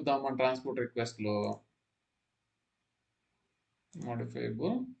వెళ్ళి చూద్దాం మన ట్రాన్స్‌పోర్ట్ రిక్వెస్ట్లో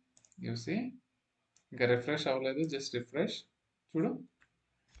మోడిఫైబుల్ యూసీ ఇంకా రిఫ్రెష్ అవ్వలేదు. Just refresh. చూడు,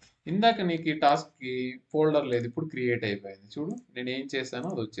 ఇందాక నీకు ఈ టాస్క్కి ఫోల్డర్ లేదు, ఇప్పుడు క్రియేట్ అయిపోయింది. చూడు, నేను ఏం చేశానో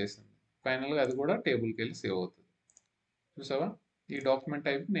అది వచ్చేసింది. ఫైనల్గా అది కూడా టేబుల్కి వెళ్ళి సేవ్ అవుతుంది. చూసావా, ఈ డాక్యుమెంట్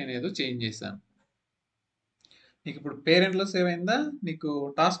టైప్ నేను ఏదో చేంజ్ చేశాను. నీకు ఇప్పుడు పేరెంట్లో సేవ్ అయిందా, నీకు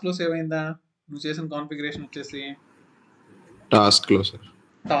టాస్క్లో సేవ్ అయిందా? నువ్వు చేసిన కాన్ఫిగరేషన్ వచ్చేసి టాస్క్లో సార్,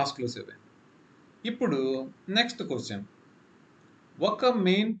 టాస్క్లో సేవ్ అయింది. ఇప్పుడు నెక్స్ట్ క్వశ్చన్, ఒక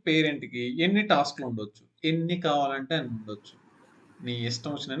మెయిన్ పేరెంట్కి ఎన్ని టాస్క్లు ఉండొచ్చు? ఎన్ని కావాలంటే అన్ని ఉండొచ్చు. నీ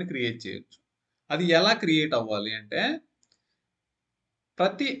ఇష్టం వచ్చినని క్రియేట్ చేయొచ్చు. అది ఎలా క్రియేట్ అవ్వాలి అంటే,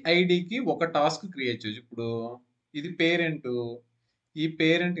 ప్రతి ఐడికి ఒక టాస్క్ క్రియేట్ చేయొచ్చు. ఇప్పుడు ఇది పేరెంట్, ఈ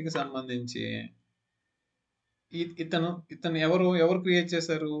పేరెంట్కి సంబంధించి ఇతను ఎవరు క్రియేట్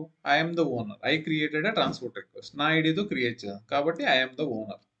చేశారు? I'm the owner. I created a transport request. నా ఐడితో క్రియేట్ చేశాను కాబట్టి I'm the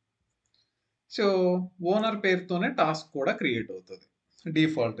owner. So owner పేరుతోనే టాస్క్ కూడా క్రియేట్ అవుతుంది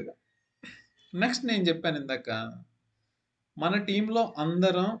డిఫాల్ట్గా. నెక్స్ట్ నేను చెప్పాను ఇందాక, మన టీంలో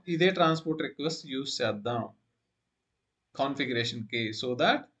అందరం ఇదే ట్రాన్స్‌పోర్ట్ రిక్వెస్ట్ యూజ్ చేద్దాం కాన్ఫిగరేషన్కి, సో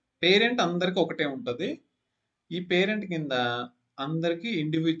దాట్ పేరెంట్ అందరికి ఒకటే ఉంటుంది. ఈ పేరెంట్ కింద అందరికి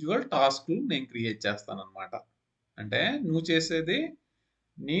ఇండివిజువల్ టాస్క్లు నేను క్రియేట్ చేస్తాను అనమాట. అంటే నువ్వు చేసేది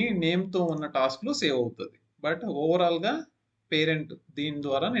నీ నేమ్తో ఉన్న టాస్క్లు సేవ్ అవుతుంది, బట్ ఓవరాల్గా పేరెంట్ దీని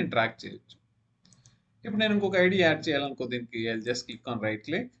ద్వారా నేను ట్రాక్ చేయొచ్చు. ఇప్పుడు నేను ఇంకొక ఐడి యాడ్ చేయాలనుకో, దీనికి I just click on right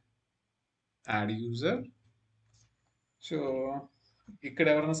click, add user. So ఇక్కడ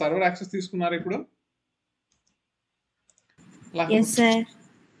ఎవరైనా సర్వర్ యాక్సెస్ తీసుకున్నారు ఇప్పుడు?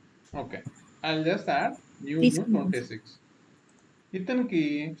 Okay, I just add new 26. ఇతనికి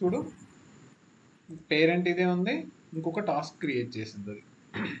చూడు, పేరెంట్ ఇదే ఉంది, ఇంకొక టాస్క్ క్రియేట్ చేసింది అది.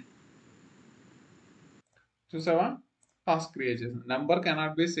 చూసావా, టాస్క్ క్రియేట్ చేసింది. Number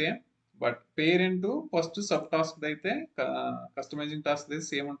cannot be same, but parent first sub task అయితే కస్టమైజింగ్ టాస్క్ అయితే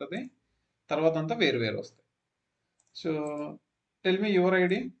సేమ్ ఉంటుంది, తర్వాత అంతా వేరు వేరు వస్తాయి. So tell me your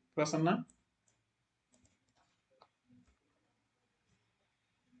ID Prasanna.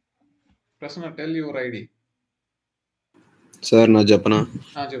 Prasanna, tell your ID. Sir నా చెప్పనా?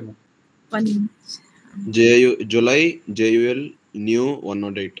 చెప్పు. July JUL new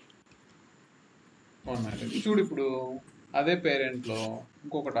 108. చూడు, ఇప్పుడు అదే పేరెంట్లో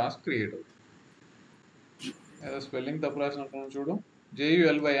ఇంకొక టాస్క్ క్రియేట్ అవుతుంది. ఏదో స్పెల్లింగ్ తప్పు రాసినట్టు చూడు.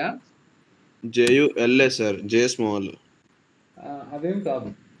 JULY JULA sir, J small. అదేం కాదు,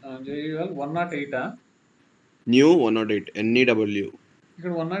 JUL 108 న్యూ 108 NEW.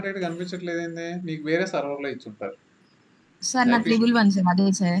 ఇక్కడ 108 కనిపించట్లేదు ఏంది? నీకు వేరే సర్వర్లో ఇచ్చుంటారు సార్. నా ట్రిబుల్ 1 సార్, అదే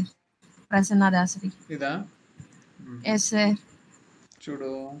సార్, ప్రసన్న దాసరి. ఇదా? Yes sir. చూడు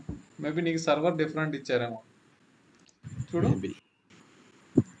మేబీ నీకు సర్వర్ డిఫరెంట్ ఇచ్చారేమో. చూడు మేబీ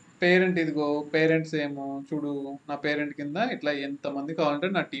పేరెంట్ ఇదిగో పేరెంట్స్ ఏమో చూడు నా పేరెంట్ కింద ఇట్లా ఎంతమంది కావాలంటే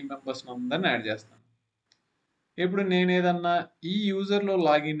నా టీం మెంబర్స్ అందరిని యాడ్ చేస్తాను. ఇప్పుడు నేను ఏదన్నా ఈ యూజర్లో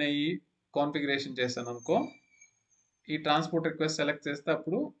లాగిన్ అయ్యి కాన్ఫిగరేషన్ చేశాను అనుకో, ఈ ట్రాన్స్పోర్ట్ రిక్వెస్ట్ సెలెక్ట్ చేస్తే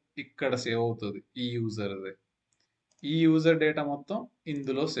అప్పుడు ఇక్కడ సేవ్ అవుతుంది ఈ యూజర్ది. ఈ యూజర్ డేటా మొత్తం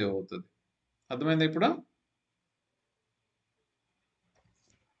ఇందులో సేవ్ అవుతుంది. అర్థమైందా ఇప్పుడు?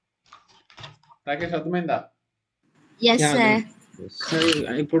 రాకేష్ అర్థమైందా? Yes Yeah, sir.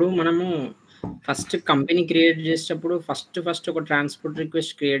 సార్ ఇప్పుడు మనము ఫస్ట్ కంపెనీ క్రియేట్ చేసేటప్పుడు ఫస్ట్ ఒక ట్రాన్స్పోర్ట్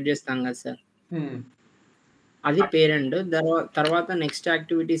రిక్వెస్ట్ క్రియేట్ చేస్తాం కదా సార్, అది పేరెంట్. తర్వాత నెక్స్ట్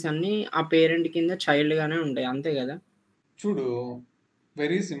యాక్టివిటీస్ అన్ని ఆ పేరెంట్ కింద చైల్డ్ గానే ఉంటాయి, అంతే కదా? చూడు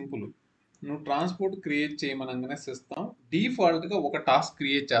వెరీ సింపుల్. నువ్వు ట్రాన్స్పోర్ట్ క్రియేట్ చేయమనగానే సిస్టమ్ డిఫాల్ట్గా ఒక టాస్క్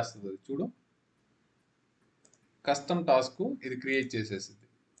క్రియేట్ చేస్తుంది. అది చూడు కస్టమ్ టాస్క్ ఇది క్రియేట్ చేసేసింది.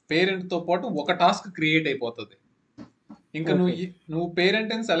 పేరెంట్తో పాటు ఒక టాస్క్ క్రియేట్ అయిపోతుంది. ఇంకా నువ్వు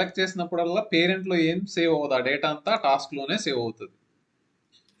పేరెంట్ అని సెలెక్ట్ చేసినప్పుడల్లా పేరెంట్లో ఏం సేవ్ అవ్వదు, ఆ డేటా అంతా టాస్క్లోనే సేవ్ అవుతుంది.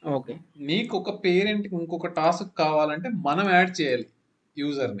 ఓకే. నీకు ఒక పేరెంట్కి ఇంకొక టాస్క్ కావాలంటే మనం యాడ్ చేయాలి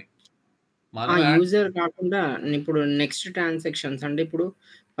యూజర్ని. యూజర్ కాకుండా ఇప్పుడు నెక్స్ట్ ట్రాన్సాక్షన్స్ అంటే ఇప్పుడు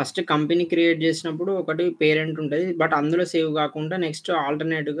ఫస్ట్ కంపెనీ క్రియేట్ చేసినప్పుడు ఒకటి పేరెంట్ ఉంటుంది, బట్ అందులో సేవ్ కాకుండా నెక్స్ట్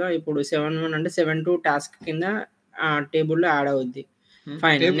ఆల్టర్నేటివ్గా ఇప్పుడు 7-1 అంటే 7-2 టాస్క్ కింద టేబుల్లో యాడ్ అవుద్ది.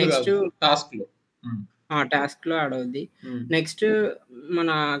 ఫైన్. నెక్స్ట్ టాస్క్లో యాడ్ అవుద్ది. నెక్స్ట్ మన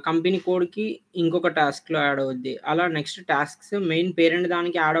కంపెనీ కోడ్కి ఇంకొక టాస్క్లో యాడ్ అవుద్ది. అలా నెక్స్ట్ టాస్క్స్ మెయిన్ పేరెంట్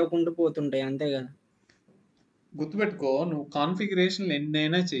దానికి యాడ్ అవ్వకుండా పోతుంటాయి, అంతే కదా? గుర్తుపెట్టుకో, నువ్వు కాన్ఫిగరేషన్లు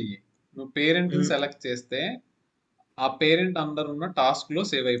ఎన్నైనా చెయ్యి, నువ్వు పేరెంట్ని సెలెక్ట్ చేస్తే ఆ పేరెంట్ అండర్ ఉన్న టాస్క్లో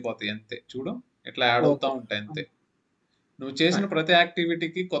సేవ్ అయిపోతాయి అంతే. చూడు ఇట్లా యాడ్ అవుతా ఉంటాయి అంతే. నువ్వు చేసిన ప్రతి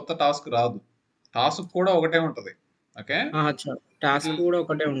యాక్టివిటీకి కొత్త టాస్క్ రాదు, టాస్క్ కూడా ఒకటే ఉంటుంది. ఓకే, టాస్క్ కూడా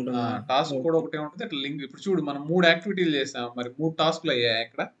ఒకటే ఉంటుంది. టాస్క్ కూడా ఒకటే ఉంటుంది. ఇట్లా లింక్ ఇప్పుడు చూడు మనం 3 యాక్టివిటీలు చేసాం, మరి 3 టాస్క్లు అయ్యాయి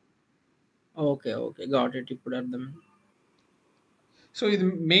ఇక్కడ. ఓకే ఓకే, గాట్ ఇట్, ఇప్పుడు అర్థమైంది. సో ఇది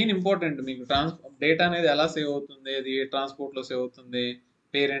మెయిన్ ఇంపార్టెంట్. మీకు డేటా అనేది ఎలా సేవ్ అవుతుంది, అది ఏ ట్రాన్స్పోర్ట్లో సేవ్ అవుతుంది,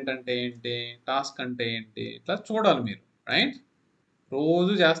 పేరెంట్ అంటే ఏంటి, టాస్క్ అంటే ఏంటి, ఇట్లా చూడాలి మీరు. రైట్,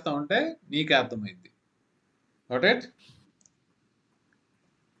 రోజు చేస్తా ఉంటే నీకే అర్థమైంది. Got it?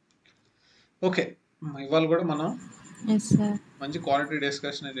 ఓకే, ఇవాళ కూడా మనం మంచి క్వాలిటీ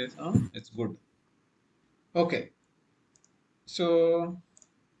డిస్కషన్ చేసాం. It's good. ఓకే, సో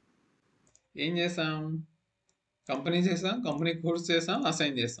ఏం చేసాం? కంపెనీ చేసాం, కంపెనీ కోర్స్ చేసాం,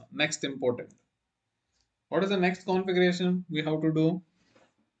 అసైన్ చేసాం. Next important, what is the next configuration we have to do?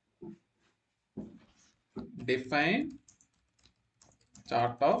 Define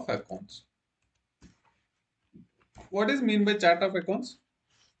chart of accounts. What is mean by chart of accounts?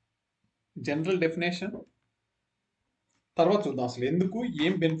 General definition తర్వాత చూద్దాం. అసలు ఎందుకు,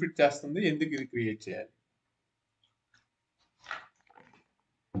 ఏం బెనిఫిట్ చేస్తుంది, ఎందుకు ఇది క్రియేట్ చేయాలి.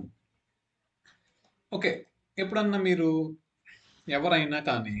 ఓకే, ఎప్పుడన్నా మీరు ఎవరైనా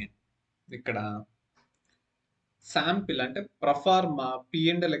కానీ ఇక్కడ శాంపిల్ అంటే ప్రఫార్మా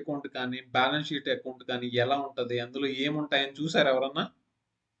P&L అకౌంట్ కానీ బ్యాలెన్స్ షీట్ అకౌంట్ కానీ ఎలా ఉంటుంది, అందులో ఏముంటాయని చూసారు ఎవరన్నా?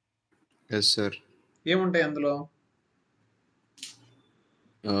 Yes sir. ఏముంటాయి అందులో?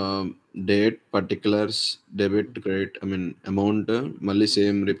 Date, particulars, debit, credit, I mean amount మళ్ళీ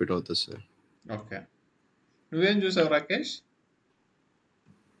సేమ్ రిపీట్ అవుతుంది సార్. ఓకే, నువ్వేం చూసావు రాకేష్?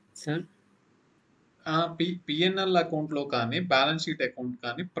 సార్ P&L అకౌంట్లో కానీ బ్యాలెన్స్ షీట్ అకౌంట్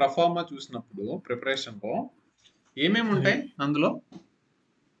కానీ ప్రఫార్మా చూసినప్పుడు ప్రిపరేషన్లో ఏమేమి ఉంటాయి అందులో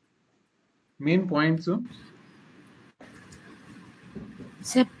మెయిన్ పాయింట్స్?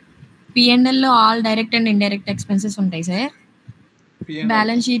 సార్ P&L లో all direct and indirect expenses ఉంటాయి సార్.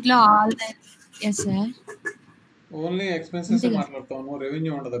 బ్యాలెన్స్ షీట్ లో all yes sir. Only expenses మాట్లాడతాను,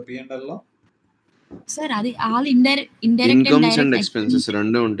 రెవెన్యూ ఉండదా P&L లో? సార్ అది all indirect and incomes and direct expenses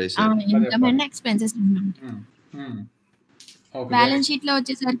రెండు ఉంటాయి సార్. ఇన్కమ్ అండ్ ఎక్స్పెన్సెస్ ఉంటాయి. బ్యాలెన్స్ షీట్ లో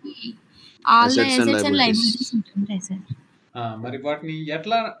వచ్చేసరికి ఆల్ అసెట్స్ అండ్ లయబిలిటీస్ ఉంటాయి సార్. మరి వాటిని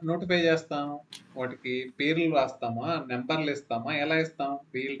ఎట్లా నోటిఫై చేస్తాం? వాటికి పేర్లు రాస్తామా, నెంబర్లు ఇస్తామా, ఎలా ఇస్తాం?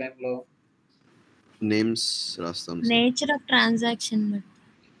 రియల్ టైంలో నేమ్స్ రాస్తాం. Nature of transaction,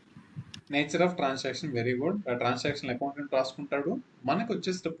 nature of transaction, very good. ఆ ట్రాన్సాక్షన్ అకౌంటెంట్ రాసుకుంటాడు. మనకు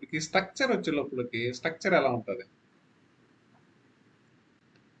వచ్చేటప్పటికి స్ట్రక్చర్ వచ్చేటప్పటికి స్ట్రక్చర్ ఎలా ఉంటుంది?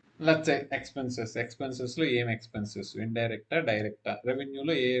 లెట్స్ సే ఎక్స్పెన్సెస్లో ఏం ఎక్స్పెన్సెస్, ఇండైరెక్టా డైరెక్టా,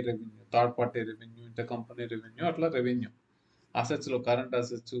 రెవెన్యూలో ఏ revenue, third party revenue, inter company revenue, అట్లా రెవెన్యూ. అసెట్స్లో current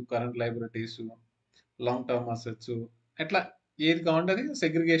assets, current liabilities, long term assets, ఎట్లా ఏది కావాలంటే అది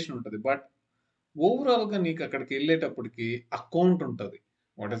సెగ్రిగేషన్ ఉంటుంది. బట్ ఓవరాల్గా నీకు అక్కడికి వెళ్ళేటప్పటికి అకౌంట్ ఉంటుంది.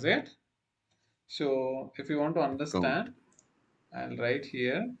 What is it? So if you want to understand I'll write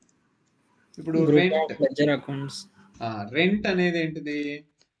here. ఇప్పుడు group rent of ledger accounts. Rent అనేది ఏంటిది?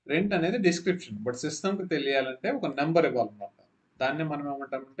 రెంట్ అనేది డిస్క్రిప్షన్, బట్ సిస్టమ్కి తెలియాలంటే ఒక నెంబర్ ఇవ్వాలన్నమాట. దాన్ని మనం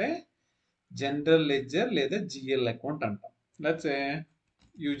ఏమంటామంటే జనరల్ లెడ్జర్ లేదా జిఎల్ అకౌంట్ అంటాం. లెట్స్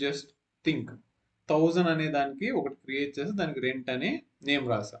యూ జస్ట్ థింక్ 1000 అనే దానికి ఒకటి క్రియేట్ చేసి దానికి రెంట్ అని నేమ్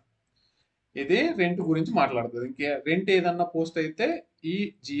రాసాం. ఇదే రెంట్ గురించి మాట్లాడుతుంది. ఇంకే రెంట్ ఏదన్నా పోస్ట్ అయితే ఈ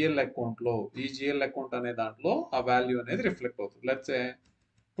జిఎల్ అకౌంట్లో, ఈ జిఎల్ అకౌంట్ అనే దాంట్లో ఆ వాల్యూ అనేది రిఫ్లెక్ట్ అవుతుంది. లెట్స్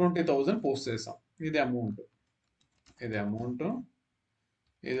 20,000 పోస్ట్ చేసాం. ఇది అమౌంట్, ఇది అమౌంట్,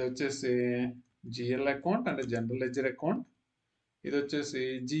 ఇది వచ్చేసి జిఎల్ అకౌంట్ అంటే జనరల్ లెడ్జర్ అకౌంట్, ఇది వచ్చేసి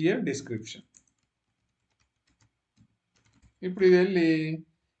జిఎల్ డిస్క్రిప్షన్. ఇప్పుడు ఇది వెళ్ళి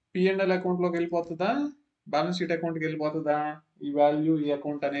పిఎండ్ఎల్ అకౌంట్లోకి వెళ్ళిపోతుందా, బ్యాలెన్స్ షీట్ అకౌంట్కి వెళ్ళిపోతుందా? ఈ వాల్యూ, ఈ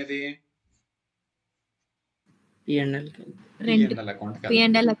అకౌంట్ అనేది పిఎండ్ఎల్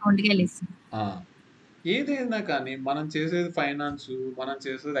అకౌంట్కి వెళ్ళిస్తుంది. ఏదైనా కానీ మనం చేసేది ఫైనాన్స్, మనం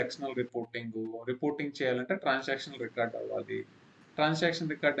చేసేది ఎక్స్టర్నల్ రిపోర్టింగ్ చేయాలంటే ట్రాన్సాక్షన్ రికార్డ్ అవ్వాలి.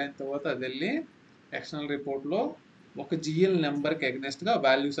 ట్రాన్సాక్షన్ రికార్డ్ అయిన తర్వాత అది వెళ్ళి ఎక్స్టర్నల్ రిపోర్ట్లో ఒక జిఎల్ నెంబర్కి అగెనెస్ట్గా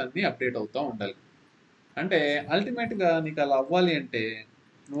వాల్యూస్ అన్నీ అప్డేట్ అవుతూ ఉండాలి. అంటే అల్టిమేట్గా నీకు అలా అవ్వాలి అంటే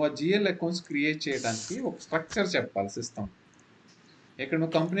నువ్వు ఆ జిఎల్ అకౌంట్స్ క్రియేట్ చేయడానికి ఒక స్ట్రక్చర్ చెప్పాలి సిస్టమ్. ఇక్కడ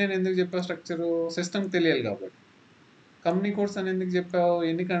నువ్వు కంపెనీ అని ఎందుకు చెప్పావు? స్ట్రక్చరు సిస్టమ్కి తెలియాలి కాబట్టి. కంపెనీ కోడ్స్ అని ఎందుకు చెప్పావు?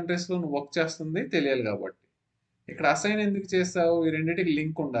 ఎన్ని కంట్రీస్లో నువ్వు వర్క్ చేస్తుంది తెలియాలి కాబట్టి. ఇక్కడ అసైన్ ఎందుకు చేస్తావు? ఈ రెండింటికి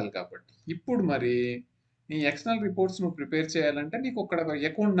లింక్ ఉండాలి కాబట్టి. ఇప్పుడు మరి నీ ఎక్స్టర్నల్ రిపోర్ట్స్ నువ్వు ప్రిపేర్ చేయాలంటే నీకు ఒక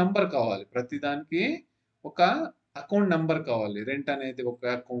అకౌంట్ నెంబర్ కావాలి. ప్రతిదానికి ఒక అకౌంట్ నెంబర్ కావాలి. రెంట్ అనేది ఒక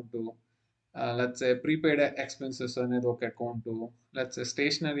అకౌంట్, లెట్స్ ప్రీపెయిడ్ ఎక్స్పెన్సెస్ అనేది ఒక అకౌంట్, లెట్స్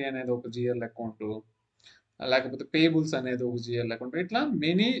స్టేషనరీ అనేది ఒక జిఎల్ అకౌంట్, లేకపోతే పేబుల్స్ అనేది ఒక జిఎల్ అకౌంట్. ఇట్లా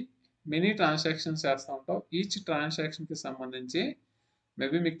మెనీ ట్రాన్సాక్షన్స్ చేస్తూ ఉంటాం. ఈచ్ ట్రాన్సాక్షన్కి సంబంధించి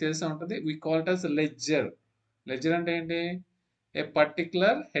మేబీ మీకు తెలిసే ఉంటుంది, we call it as ledger. Ledger అంటే ఏంటి? ఏ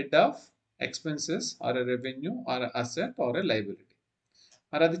particular head of expenses are a revenue are asset are a liability.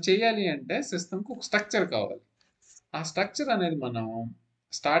 మరి అది చేయాలి అంటే సిస్టమ్కి ఒక స్ట్రక్చర్ కావాలి. ఆ స్ట్రక్చర్ అనేది మనం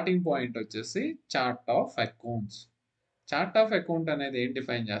స్టార్టింగ్ పాయింట్ వచ్చేసి chart of accounts. Chart of account అనేది ఏం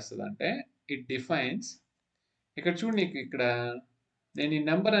డిఫైన్ చేస్తుంది అంటే ఇట్ డిఫైన్స్, ఇక్కడ చూడు నీకు ఇక్కడ నేను ఈ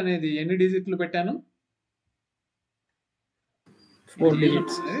నెంబర్ అనేది ఎన్ని డిజిట్లు పెట్టాను? 4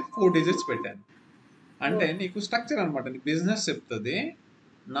 digits. 4 digits పెట్టాను. అంటే నీకు స్ట్రక్చర్ అనమాట. నీ బిజినెస్ చెప్తుంది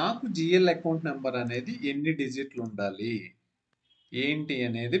నాకు జిఎల్ అకౌంట్ నెంబర్ అనేది ఎన్ని డిజిట్లు ఉండాలి ఏంటి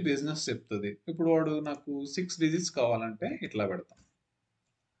అనేది బిజినెస్ చెప్తుంది. ఇప్పుడు వాడు నాకు 6 digits కావాలంటే ఇట్లా పెడతాం.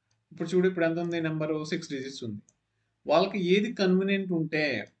 ఇప్పుడు చూడు, ఇప్పుడు ఎంత ఉంది నెంబరు? 6 digits ఉంది. వాళ్ళకి ఏది కన్వీనియంట్ ఉంటే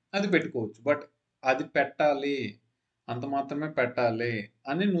అది పెట్టుకోవచ్చు. బట్ అది పెట్టాలి, అంత మాత్రమే పెట్టాలి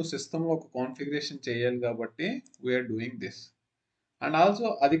అని నువ్వు సిస్టంలో ఒక కాన్ఫిగరేషన్ చేయాలి కాబట్టి we are doing this. And also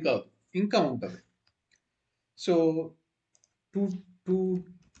అది కాదు, ఇంకా ఉంటుంది. So to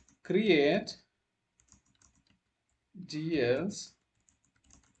create GLs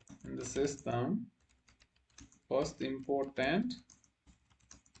in the system, first important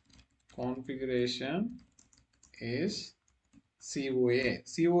configuration is COA.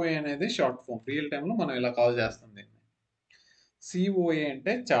 COA అనేది షార్ట్ ఫామ్. రియల్ టైంలో మనం ఇలా కాల్ చేస్తాం దీన్ని. COA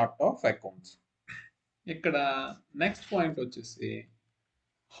అంటే చార్ట్ ఆఫ్ అకౌంట్స్. ఇక్కడ నెక్స్ట్ పాయింట్ వచ్చేసి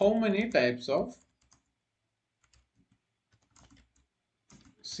how many types of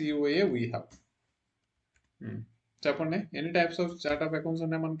COA we have. చెప్పండి, ఎన్ని types of chart of accounts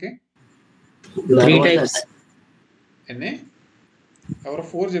ఉన్నాయి మనకి? 3 types. ఎన్ని? ఎవరు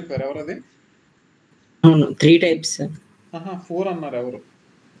 4 చెప్పారు? ఎవరది? 3 types. 4 అన్నారు.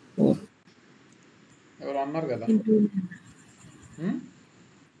 ఎవరు అన్నారు కదా?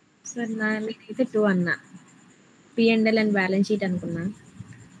 సార్ నేనైతే 2 అన్నా. పిఎండ్ఎల్ అండ్ బ్యాలెన్స్ షీట్ అనుకున్నా.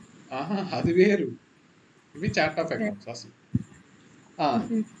 అది వేరు, ఇవి చార్ట్ ఆఫ్ అకౌంట్స్. అసలు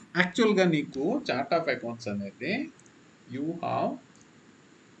యాక్చువల్గా నీకు చార్ట్ ఆఫ్ అకౌంట్స్ అనేది యూ హ్యావ్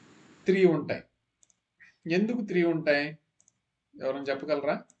 3 ఉంటాయి. ఎందుకు 3 ఉంటాయి? ఎవరైనా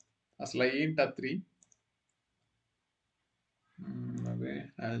చెప్పగలరా? అసలు ఏంటి ఆ 3? అదే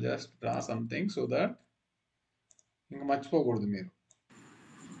I just draw something so that ఇంకా మర్చిపోకూడదు మీరు.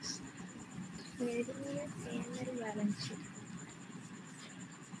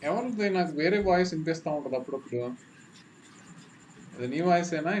 ఎవరిది? నాకు వేరే వాయిస్ వినిపిస్తూ ఉంటుంది అప్పుడప్పుడు. అది నీ వాయిస్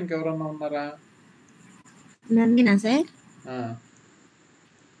ఏనా? ఇంకెవరన్నా ఉన్నారా? నందినా సార్?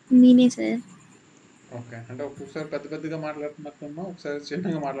 నేనే సార్. ఓకే, అంటే ఒక్కొక్కసారి పెద్ద పెద్దగా మాట్లాడుతున్నట్లున్నా, ఒకసారి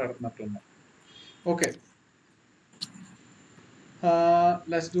చిన్నగా మాట్లాడుతున్నట్లున్నా. Okay,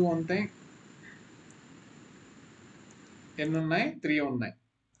 let's do one thing. ఎన్ని ఉన్నాయి? 3 ఉన్నాయి.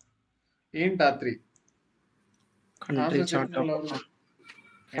 ఏంటా 3? Country chart of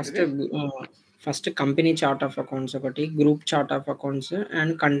first first company chart of accounts ఒకటి, group chart of accounts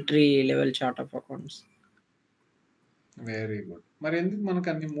and country level chart of accounts. Very good. మరి ఎందుకు మనకు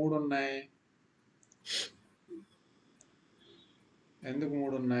అన్ని 3 ఉన్నాయి? ఎందుకు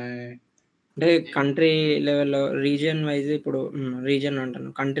 3 ఉన్నాయి? అంటే కంట్రీ లెవెల్‌లో రీజియన్ వైస్ ఇప్పుడు రీజియన్ అంటాను.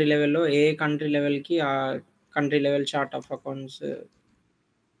 కంట్రీ లెవెల్‌లో ఏ కంట్రీ లెవెల్‌కి ఆ country level chart of accounts.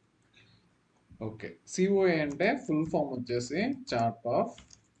 Okay. COA అంటే ఫుల్ ఫామ్ వచ్చేసి చార్ట్ ఆఫ్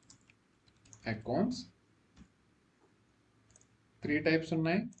అకౌంట్స్. 3 టైప్స్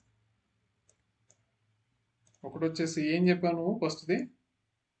ఉన్నాయి. ఒకటి వచ్చేసి ఏం చెప్పావు నువ్వు ఫస్ట్‌ది?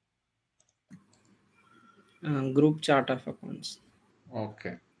 Group chart of accounts.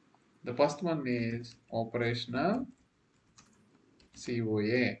 Okay. The first one is operational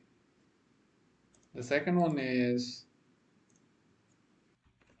COA. The second one is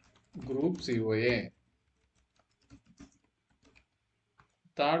group COA.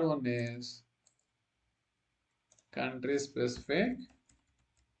 Third one is country specific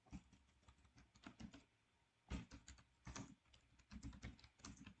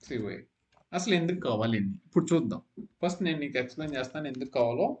COA. అసలు ఎందుకు కావాలి ఇప్పుడు చూద్దాం. ఫస్ట్ నేను నీకు ఎక్స్ప్లెయిన్ చేస్తాను ఎందుకు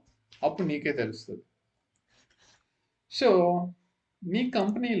కావాలో, అప్పుడు నీకే తెలుస్తుంది. సో మీ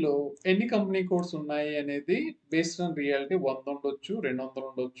కంపెనీలో ఎన్ని కంపెనీ కోడ్స్ ఉన్నాయి అనేది బేస్డ్ ఆన్ రియాలిటీ 100 ఉండొచ్చు, 200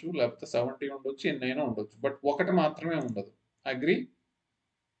 ఉండొచ్చు, లేకపోతే 70 ఉండొచ్చు, ఎన్నైనా ఉండొచ్చు. బట్ ఒకటి మాత్రమే ఉండదు. అగ్రి?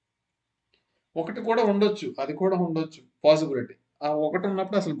 ఒకటి కూడా ఉండొచ్చు, అది కూడా ఉండొచ్చు, పాసిబిలిటీ. ఆ ఒకటి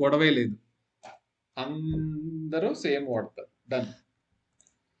ఉన్నప్పుడు అసలు గొడవే లేదు, అందరూ సేమ్ వాడతారు. డన్.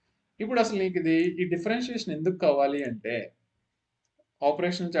 ఇప్పుడు అసలు నీకు ఇది ఈ డిఫరెన్షియేషన్ ఎందుకు కావాలి అంటే,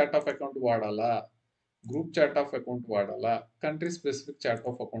 ఆపరేషనల్ చార్ట్ ఆఫ్ అకౌంట్ వాడాలా, గ్రూప్ చార్ట్ ఆఫ్ అకౌంట్ వాడాలా, country specific chart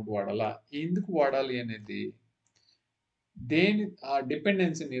of account వాడాలా, ఎందుకు వాడాలి అనేది దేని ఆ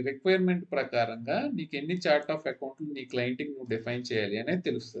డిపెండెన్సీని రిక్వైర్మెంట్ ప్రకారంగా నీకు ఎన్ని చార్ట్ ఆఫ్ అకౌంట్లు నీ క్లయింట్కి నువ్వు డిఫైన్ చేయాలి అనేది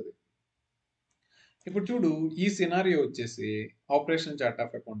తెలుస్తుంది. ఇప్పుడు చూడు, ఈ సినారియో వచ్చేసి ఆపరేషన్ చార్ట్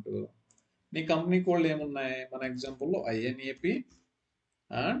ఆఫ్ అకౌంట్. నీ కంపెనీ కోడ్లు ఏమున్నాయి? మన ఎగ్జాంపుల్లో ఐఎన్ఏపి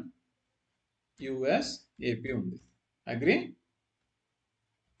అండ్ యుఎస్ఏపి ఉంది. అగ్రి?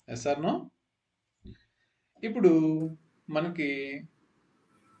 Yes are no? ఇప్పుడు మనకి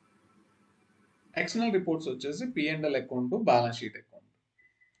ఎక్స్టర్నల్ రిపోర్ట్స్ వచ్చేసి P&L account, balance sheet account,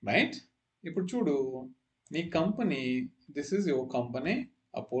 right? ఇప్పుడు చూడు, నీ company, this is your company,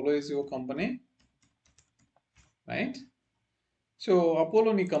 Apollo is your company, right? So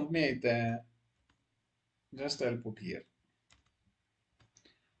Apollo నీ కంపెనీ అయితే జస్ట్ ఐల్ పుట్ హియర్.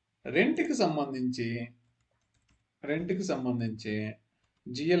 రెంట్కి సంబంధించి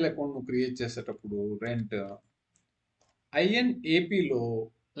జిఎల్ అకౌంట్ నువ్వు క్రియేట్ చేసేటప్పుడు rent ఐఎన్ఏపిలో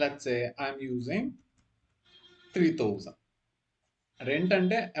let's say I'm using 3000. Rent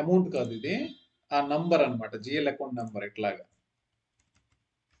అంటే అమౌంట్ కాదు, ఇది ఆ నంబర్ అనమాట, జిఎల్ అకౌంట్ నెంబర్. ఇట్లాగా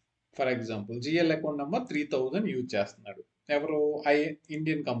for example GL account number 3000 use చేస్తున్నాడు ఎవరు?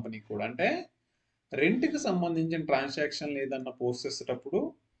 ఇండియన్ కంపెనీ కూడా. అంటే రెంట్కి సంబంధించిన ట్రాన్సాక్షన్ ఏదన్నా పోస్ట్ చేసేటప్పుడు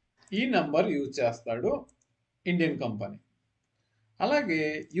ఈ నెంబర్ యూజ్ చేస్తాడు ఇండియన్ కంపెనీ. అలాగే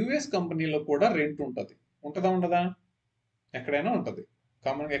యుఎస్ కంపెనీలో కూడా రెంట్ ఉంటుంది. ఉంటుందా ఉండదా? ఎక్కడైనా ఉంటుంది.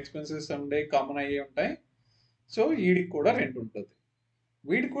 కామన్గా ఎక్స్పెన్సెస్ ఉండే కామన్ అయ్యే ఉంటాయి. సో వీడికి కూడా రెంట్ ఉంటుంది.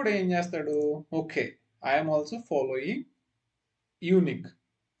 వీడు కూడా ఏం చేస్తాడు? Okay, I'm also following unique,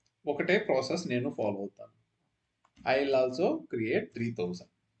 ఒకటే ప్రాసెస్ నేను ఫాలో అవుతాను. I will also create 3000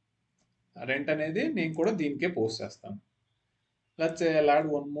 rent అనేది నేను కూడా దీనికే పోస్ట్ చేస్తాను. Let's say I'll add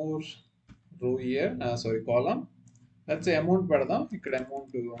one more రో here, sorry column. Let's say amount పెడదాం. ఇక్కడ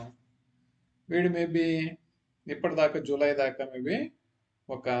అమౌంట్ వీడు మేబీ ఇప్పటిదాకా జూలై దాకా మేబీ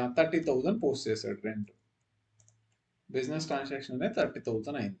ఒక 30,000 పోస్ట్ చేశాడు రెంట్. బిజినెస్ ట్రాన్సాక్షన్ అనేది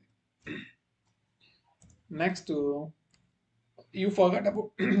 30,000 అయింది. Next you forgot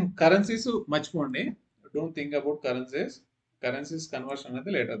about currencies. మర్చిపోండి, don't think about currencies conversion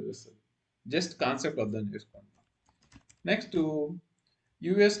అనేది లేటర్ చేస్తుంది. జస్ట్ కాన్సెప్ట్ అర్థం చేసుకోండి. నెక్స్ట్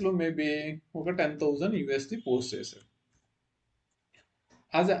యుఎస్లో మేబీ ఒక 10,000 యుఎస్ది పోస్ట్ చేశాడు.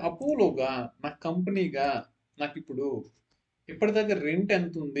 యాజ్ ఎ అపోలోగా, నా కంపెనీగా, నాకు ఇప్పుడు ఇప్పటిదాకా రెంట్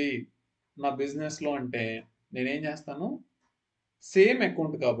ఎంత ఉంది నా బిజినెస్లో అంటే నేనేం చేస్తాను? సేమ్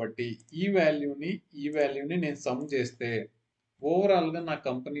అకౌంట్ కాబట్టి ఈ వాల్యూని నేను సమ్ చేస్తే ఓవరాల్గా నా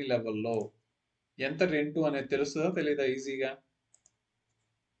కంపెనీ లెవెల్లో ఎంత రెంట్ అనేది తెలుస్తుందా తెలీదా? ఈజీగా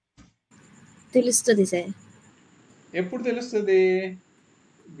తెలుస్తుంది సార్. ఎప్పుడు తెలుస్తుంది?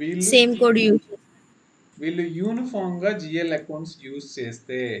 సేమ్ కోడ్ వీళ్ళు యూనిఫామ్ గా జిఎల్ అకౌంట్స్ యూజ్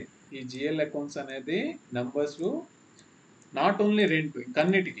చేస్తే, ఈ జిఎల్ అకౌంట్స్ అనేది numbers not only rent,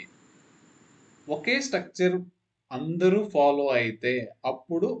 ఇంకన్నిటికీ okay structure అందరూ ఫాలో అయితే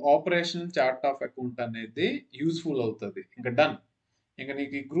అప్పుడు ఆపరేషనల్ చార్ట్ ఆఫ్ అకౌంట్ అనేది యూజ్ఫుల్ అవుతుంది. ఇంకా డన్. ఇంకా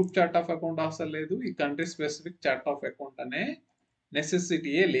నీకు ఈ గ్రూప్ చార్ట్ ఆఫ్ అకౌంట్ అవసరం లేదు, ఈ country specific chart of account అనే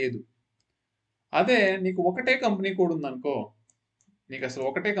నెసెసిటీయే లేదు. అదే నీకు ఒకటే కంపెనీ కోడ్ ఉందనుకో, నీకు అసలు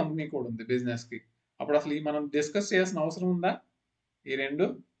ఒకటే కంపెనీ కోడ్ ఉంది బిజినెస్కి, అప్పుడు అసలు ఈ మనం డిస్కస్ చేయాల్సిన అవసరం ఉందా ఈ రెండు?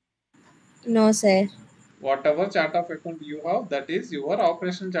 No sir. Whatever chart of account you have, that is your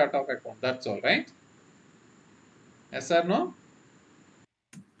operational chart of account. That's all, right? Yes or no?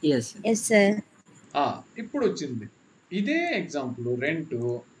 Yes. Yes sir. ఇప్పుడు వచ్చింది ఇదే ఎగ్జాంపుల్. రెంట్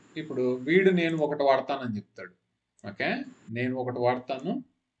ఇప్పుడు వీడు నేను ఒకటి వాడతానని చెప్తాడు. ఓకే, నేను ఒకటి వాడతాను,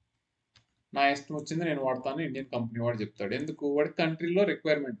 నా ఇష్టం వచ్చింది నేను వాడతాను, ఇండియన్ కంపెనీ వాడు చెప్తాడు. ఎందుకు? వాడి కంట్రీలో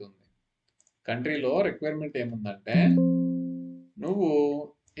రిక్వైర్మెంట్ ఉంది. కంట్రీలో రిక్వైర్మెంట్ ఏముందంటే, నువ్వు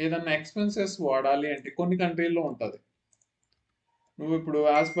ఏదన్నా ఎక్స్పెన్సెస్ వాడాలి అంటే కొన్ని కంట్రీల్లో ఉంటుంది. నువ్వు ఇప్పుడు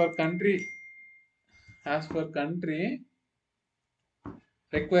యాజ్ పర్ కంట్రీ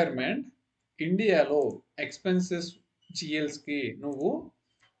రిక్వైర్మెంట్ ఇండియాలో ఎక్స్పెన్సెస్ జిఎల్స్కి నువ్వు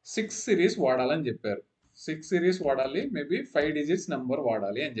 6 సిరీస్ వాడాలని చెప్పారు. 6 సిరీస్ వాడాలి, మేబీ 5 డిజిట్స్ నెంబర్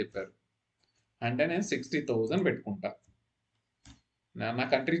వాడాలి అని చెప్పారు. అంటే నేను 60,000 పెట్టుకుంటా. నా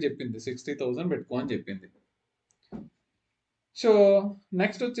కంట్రీ చెప్పింది 60,000 పెట్టుకో అని చెప్పింది. సో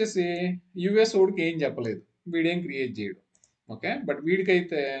నెక్స్ట్ వచ్చేసి యుఎస్ ఓడికి ఏం చెప్పలేదు, వీడేం క్రియేట్ చేయడు. Okay, but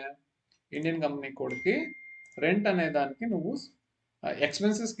వీడికైతే Indian company కోడ్కి rent అనే దానికి నువ్వు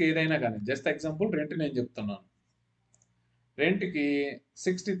ఎక్స్పెన్సెస్కి ఏదైనా కానీ, జస్ట్ ఎగ్జాంపుల్ రెంట్ నేను చెప్తున్నాను, రెంట్కి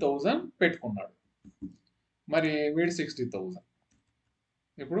 60,000 పెట్టుకున్నాడు. మరి వీడు 60,000,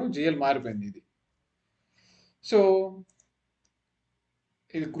 ఇప్పుడు జిఎల్ మారిపోయింది ఇది. సో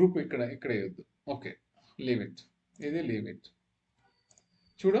ఇది గ్రూప్ ఇక్కడ వేయొద్దు. ఓకే, లీవ్ ఇట్, ఇది లీవ్ ఇట్.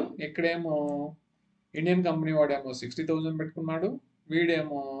 చూడు ఇక్కడేమో ఇండియన్ కంపెనీ వాడేమో 60,000 పెట్టుకున్నాడు,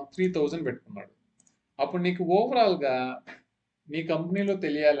 వీడేమో 3,000 పెట్టుకున్నాడు. అప్పుడు నీకు ఓవరాల్గా నీ కంపెనీలో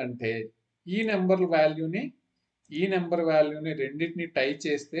తెలియాలంటే ఈ నెంబర్ వాల్యూని రెండింటిని టై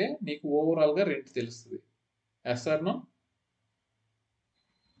చేస్తే నీకు ఓవరాల్గా రెంట్ తెలుస్తుంది. Yes are no?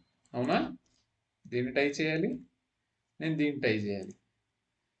 అవునా? దీన్ని టై చేయాలి, నేను దీన్ని టై చేయాలి.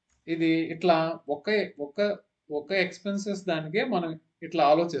 ఇది ఇట్లా ఒక ఎక్స్పెన్సెస్ దానికే మనం ఇట్లా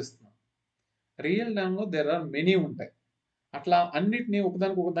ఆలోచిస్తున్నాం. రియల్ టైంలో దెర్ ఆర్ మెనీ ఉంటాయి. అట్లా అన్నిటినీ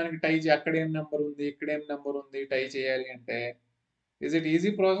ఒకదానికి టై చేయి, అక్కడేం నెంబర్ ఉంది, ఇక్కడేం నెంబర్ ఉంది, టై చేయాలి అంటే is it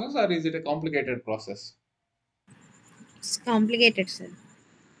easy process are is it a complicated process? It's complicated sir.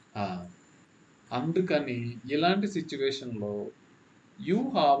 అందుకని ఇలాంటి సిచ్యువేషన్లో you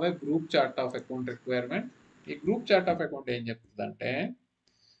have a group chart of account requirement. ఈ గ్రూప్ చార్ట్ ఆఫ్ అకౌంట్ ఏం చెప్తుందంటే,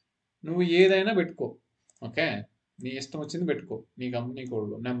 నువ్వు ఏదైనా పెట్టుకో, ఓకే, నీ ఇష్టం వచ్చింది పెట్టుకో, నీ company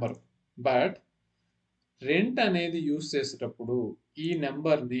code number, but rent అనేది యూజ్ చేసేటప్పుడు ఈ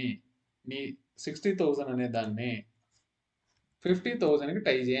నెంబర్ని నీ 60,000 అనే దాన్ని 50,000కి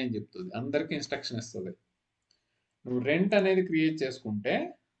టై చేయని చెప్తుంది. అందరికీ ఇన్స్ట్రక్షన్ ఇస్తుంది. నువ్వు రెంట్ అనేది క్రియేట్ చేసుకుంటే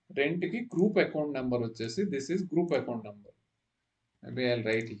రెంట్కి గ్రూప్ అకౌంట్ నెంబర్ వచ్చేసి this is group account number. Maybe I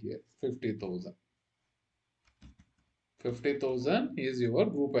right here 50,000. 50,000 is your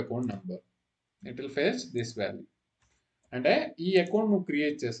group account number. It will fetch this value. అంటే ఈ అకౌంట్ నువ్వు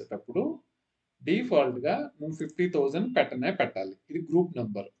క్రియేట్ చేసేటప్పుడు డిఫాల్ట్గా నువ్వు 50,000 పెట్టాలి. ఇది గ్రూప్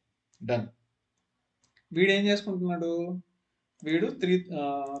నెంబర్. డన్. వీడు ఏం చేసుకుంటున్నాడు, వీడు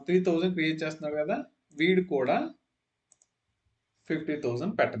 3,000 క్రియేట్ చేస్తున్నాడు కదా, వీడు కూడా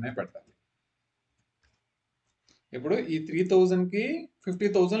 50,000 పెట్టాలి. ఇప్పుడు ఈ 3,000కి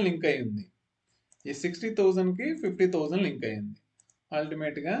 50,000 లింక్ అయి ఉంది, ఈ 60,000కి 50,000 లింక్ అయింది.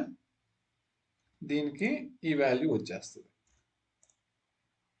 అల్టిమేట్గా దీనికి ఈ వాల్యూ వచ్చేస్తుంది.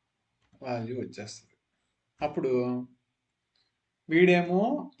 అప్పుడు వీడేమో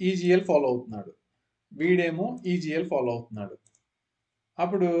ఈజీఎల్ ఫాలో అవుతున్నాడు, వీడేమో ఈజీఎల్ ఫాలో అవుతున్నాడు.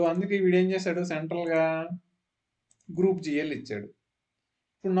 అప్పుడు అందుకే వీడేం చేశాడు, సెంట్రల్గా గ్రూప్ జిఎల్ ఇచ్చాడు.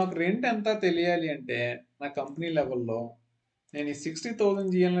 ఇప్పుడు నాకు రెంట్ ఎంత తెలియాలి అంటే నా కంపెనీ లెవెల్లో నేను ఈ 60,000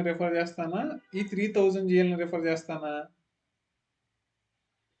 జిఎల్ని రిఫర్ చేస్తానా, ఈ 3,000 జిఎల్ని రిఫర్ చేస్తానా?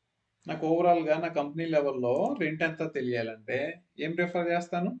 నాకు ఓవరాల్గా నా కంపెనీ లెవెల్లో రెంట్ ఎంత తెలియాలంటే ఏం రిఫర్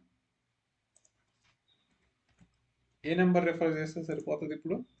చేస్తాను, ఏ నెంబర్ రిఫర్ చేస్తే సరిపోతుంది?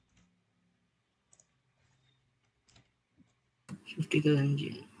 ఇప్పుడు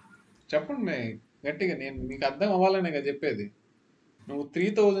 50,000 చెప్పండి గట్టిగా, నేను మీకు అర్థం అవ్వాలనే కదా చెప్పేది. నువ్వు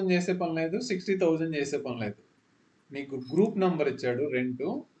 3,000 చేసే పని లేదు, 60,000 చేసే పని లేదు. నీకు గ్రూప్ నెంబర్ ఇచ్చాడు, రెంట్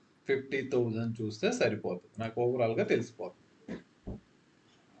 50,000 చూస్తే సరిపోతుంది, నాకు ఓవరాల్గా తెలిసిపోతుంది.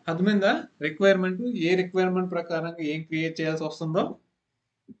 అర్థమైందా? రిక్వైర్మెంట్, ఏ రిక్వైర్మెంట్ ప్రకారంగా ఏం క్రియేట్ చేయాల్సి వస్తుందో.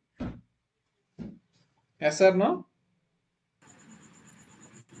 Yes sir no?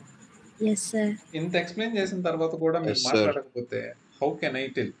 Yes sir. ఇంత ఎక్స్ప్లెయిన్ చేసిన తర్వాత కూడా మీరు Yes, sir. మాట్లాడకపోతే హౌ కెన్ ఐ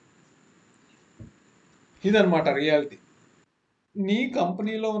టెల్? ఇదన్నమాట రియాలిటీ. నీ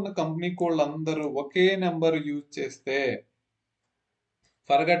కంపెనీలో ఉన్న కంపెనీ కోళ్ళు అందరూ ఒకే నెంబర్ యూజ్ చేస్తే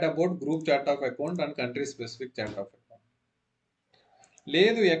forget about group chart of account and country specific chart of account.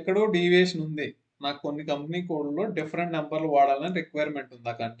 లేదు ఎక్కడో డీవియేషన్ ఉంది, నాకు కొన్ని కంపెనీ కోడ్లో డిఫరెంట్ నెంబర్లు వాడాలని రిక్వైర్మెంట్ ఉంది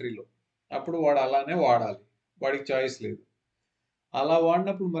ఆ కంట్రీలో, అప్పుడు వాడు అలానే వాడాలి, వాడికి చాయిస్ లేదు. అలా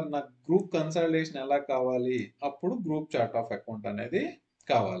వాడినప్పుడు మరి నాకు గ్రూప్ కన్సల్టేషన్ ఎలా కావాలి, అప్పుడు గ్రూప్ చార్ట్ ఆఫ్ అకౌంట్ అనేది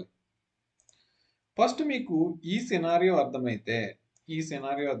కావాలి. ఫస్ట్ మీకు ఈ సినారియో అర్థమైతే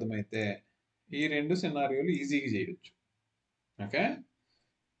ఈ రెండు సినారియోలు ఈజీగా చేయొచ్చు. ఓకే,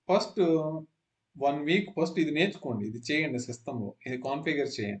 ఫస్ట్ 1 వీక్ ఫస్ట్ ఇది నేర్చుకోండి, ఇది చేయండి, సిస్టంలో ఇది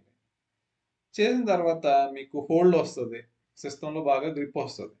కాన్ఫిగర్ చేయండి. చేసిన తర్వాత మీకు హోల్డ్ వస్తుంది, సిస్టంలో బాగా గ్రిప్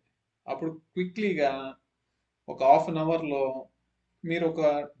వస్తుంది. అప్పుడు క్విక్లీగా ఒక హాఫ్ అన్ అవర్లో మీరు ఒక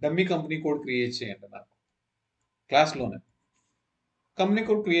డమ్మీ కంపెనీ కోడ్ క్రియేట్ చేయండి. నాకు క్లాస్లోనే కంపెనీ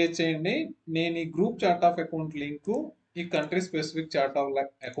కోడ్ క్రియేట్ చేయండి. నేను ఈ group chart of account link, ఈ country specific chart of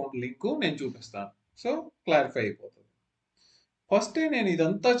account link నేను చూపిస్తాను. సో క్లారిఫై అయిపోతుంది. ఫస్టే నేను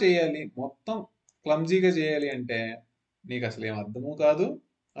ఇదంతా చేయాలి, మొత్తం క్లమ్జీగా చేయాలి అంటే నీకు అసలు ఏం అర్థము కాదు,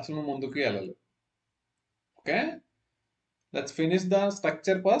 అసలు నువ్వు ముందుకు వెళ్ళలేదు. Okay, let's finish the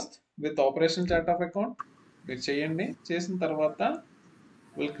structure first with operation chart of account. మీరు చేయండి, చేసిన తర్వాత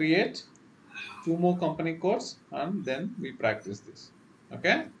will create 2 more company codes and then we practice this.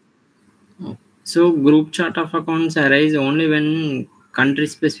 Okay, so group chart of accounts arise only when country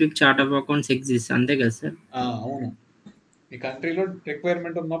specific chart of accounts exists, ante kada sir? అవును, ఈ కంట్రీలో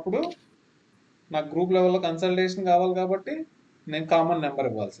requirement ఉన్నప్పుడు నాకు group లెవెల్లో కన్సల్టేషన్ కావాలి కాబట్టి నేను common number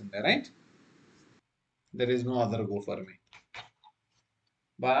ఇవ్వాల్సిందే, right? There is no other go for me.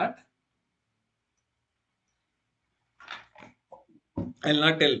 But I will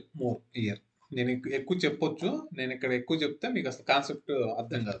not tell more here. నేను ఎక్కువ చెప్పొచ్చు, నేను ఇక్కడ ఎక్కువ చెప్తే మీకు అసలు కాన్సెప్ట్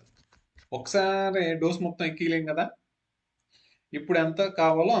అర్థం కాదు. ఒకసారి డోస్ మొత్తం ఎక్కిలేం కదా, ఇప్పుడు ఎంత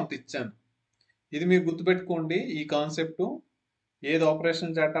కావాలో అంత ఇచ్చాను. ఇది మీరు గుర్తుపెట్టుకోండి, ఈ కాన్సెప్ట్. ఏది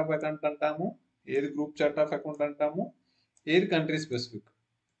ఆపరేషన్ చార్ట్ ఆఫ్ అకౌంట్ అంటాము, ఏది గ్రూప్ చార్ట్ ఆఫ్ అకౌంట్ అంటాము, ఏది కంట్రీ స్పెసిఫిక్,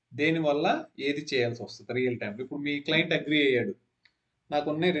 దేనివల్ల ఏది చేయాల్సి వస్తుంది రియల్ టైం. ఇప్పుడు మీ క్లయింట్ అగ్రీ అయ్యాడు,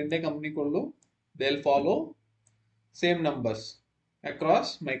 నాకున్న 2 కంపెనీ కోళ్ళు, they will follow same numbers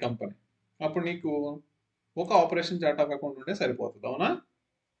across my company. అప్పుడు నీకు ఒక ఆపరేషన్ చార్ట్ ఆఫ్ అకౌంట్ ఉంటే సరిపోతుంది, అవునా?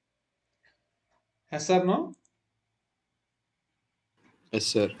 Yes sir, no? Yes,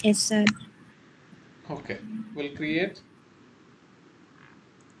 sir. Yes, sir. Okay, we'll create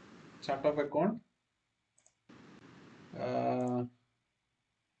chart of account.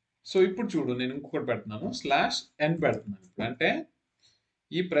 So ఇప్పుడు చూడు, నేను ఇంకొకటి పెడుతున్నాను, /n పెడుతున్నాను. అంటే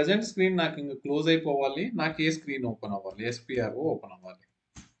ఈ ప్రజెంట్ స్క్రీన్ నాకు ఇంకా క్లోజ్ అయిపోవాలి, నాకు ఏ స్క్రీన్ ఓపెన్ అవ్వాలి, SPRO ఓపెన్ అవ్వాలి.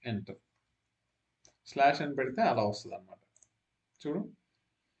 ఎంటర్ /n పెడితే అలా వస్తుంది అనమాట. చూడు,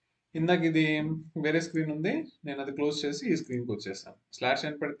 ఇందాక ఇది వేరే స్క్రీన్ ఉంది, నేను అది క్లోజ్ చేసి ఈ స్క్రీన్కి వచ్చేసాను.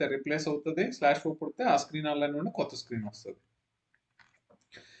 /n పెడితే రిప్లేస్ అవుతుంది, /4 పెడితే ఆ స్క్రీన్ ఆన్లైన్ నుండి కొత్త స్క్రీన్ వస్తుంది.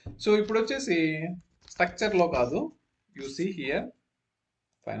 సో ఇప్పుడు వచ్చేసి స్ట్రక్చర్లో కాదు, you see here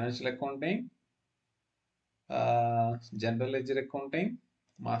financial accounting, general ledger accounting,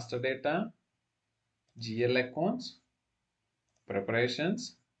 master data, GL accounts, preparations,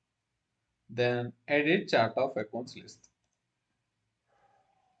 then edit chart of accounts list.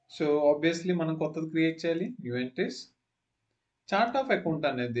 So obviously మనం కొత్తది క్రియేట్ చేయాలి, new entries. Chart of account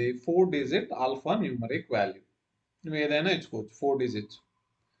అనేది 4 digit ఆల్ఫా న్యూమరిక్ వాల్యూ. నువ్వు ఏదైనా ఇచ్చుకోవచ్చు, 4 digits.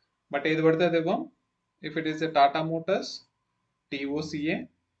 But ఏది పడితే అది ఇవ్వం. If it is a Tata Motors, TOCA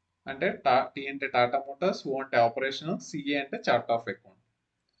అంటే T అంటే టాటా మోటార్స్, O అంటే ఆపరేషనల్, CA అంటే చార్ట్ ఆఫ్ అకౌంట్.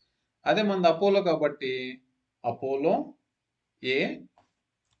 అదే మనది అపోలో కాబట్టి అపోలో A,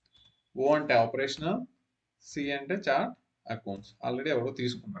 O అంటే ఆపరేషనల్, CA అంటే చార్ట్ అకౌంట్స్. ఆల్రెడీ ఎవరో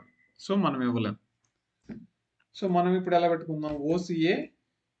తీసుకున్నాడు, సో మనం ఇవ్వలేం. సో మనం ఇప్పుడు ఎలా పెట్టుకుందాం, OCA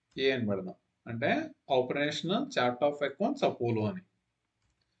A అని పెడదాం, అంటే operational chart of accounts Apollo అని.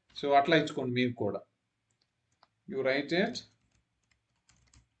 సో అట్లా ఇచ్చుకోండి మీరు కూడా. You right it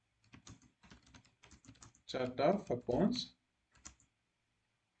chart of accounts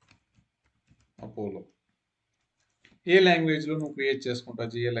Apollo. ఏ లాంగ్వేజ్లో నువ్వు క్రియేట్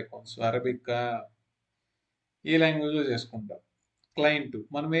చేసుకుంటావు GL అకౌంట్స్? అరబిక్, ఏ లాంగ్వేజ్లో చేసుకుంటావు? క్లయింట్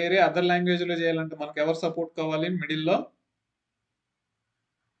మనం వేరే అదర్ లాంగ్వేజ్లో చేయాలంటే మనకు ఎవరు సపోర్ట్ కావాలి మిడిల్లో?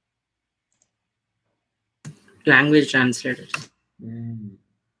 Language translator.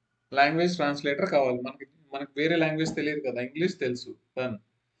 లాంగ్వేజ్ ట్రాన్స్లేటర్ కావాలి మనకి వేరే లాంగ్వేజ్ తెలియదు కదా, ఇంగ్లీష్ తెలుసు. డన్.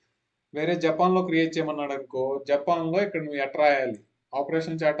 వేరే జపాన్లో క్రియేట్ చేయమన్నాడు అనుకో, జపాన్లో ఇక్కడ నువ్వు ఎట్లా రాయాలి,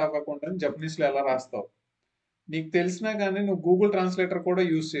 ఆపరేషన్ చార్ట్ ఆఫ్ అకౌంట్ అని జపనీస్లో ఎలా రాస్తావు నీకు తెలిసినా కానీ నువ్వు గూగుల్ ట్రాన్స్లేటర్ కూడా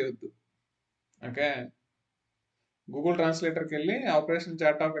యూజ్ చేయొద్దు. ఓకే, గూగుల్ ట్రాన్స్లేటర్కి వెళ్ళి ఆపరేషన్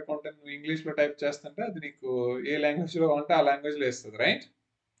చార్ట్ ఆఫ్ అకౌంట్ అని నువ్వు ఇంగ్లీష్లో టైప్ చేస్తుంటే అది నీకు ఏ లాంగ్వేజ్లో ఉంటే ఆ లాంగ్వేజ్లో వేస్తుంది, రైట్?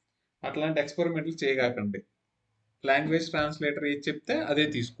 అట్లాంటి ఎక్స్పెరిమెంట్లు చేయగాకండి. లాంగ్వేజ్ ట్రాన్స్లేటర్ ఏది చెప్తే అదే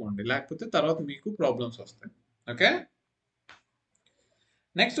తీసుకోండి, లేకపోతే తర్వాత మీకు ప్రాబ్లమ్స్ వస్తాయి. ఓకే,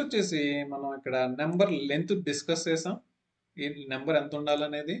 నెక్స్ట్ వచ్చేసి మనం ఇక్కడ నెంబర్ లెంత్ డిస్కస్ చేసాం. ఈ నెంబర్ ఎంత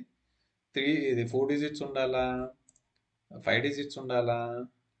ఉండాలనేది, 4 డిజిట్స్ ఉండాలా, 5 డిజిట్స్ ఉండాలా,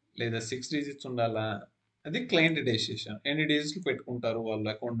 లేదా 6 డిజిట్స్ ఉండాలా, అది క్లయింట్ డెసిషన్. ఎన్ని డిజిట్స్ పెట్టుకుంటారు వాళ్ళ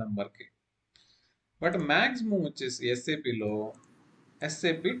అకౌంట్ నెంబర్కి. బట్ మ్యాక్సిమం వచ్చేసి ఎస్ఏపిలో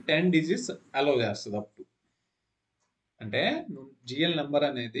ఎస్ఏపి 10 డిజిట్స్ అలో చేస్తుంది అప్ టు. అంటే జిఎల్ నెంబర్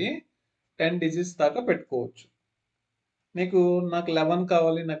అనేది 10 డిజిట్స్ దాకా పెట్టుకోవచ్చు. నాకు 11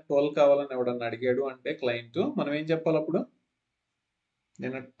 కావాలి, నాకు 12 కావాలని ఎవడన్నా అడిగాడు అంటే క్లయింట్, మనం ఏం చెప్పాలి అప్పుడు?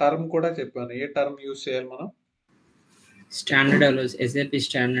 నేను టర్మ్ కూడా చెప్పాను. ఏ టర్మ్ యూజ్ చేయాలి మనం? Standard allows, SAP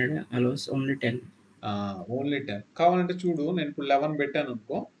standard allows only 10. Only 10 కావాలంటే చూడు, నేను ఇప్పుడు 11 పెట్టాను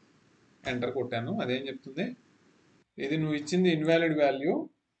అనుకో, ఎంటర్ కొట్టాను, అదేం చెప్తుంది? ఇది నువ్వు ఇచ్చింది ఇన్వాలిడ్ వాల్యూ,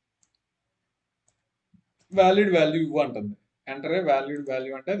 వ్యాలిడ్ వాల్యూ ఇవ్వు అంటుంది. ఎంటర్ వ్యాలిడ్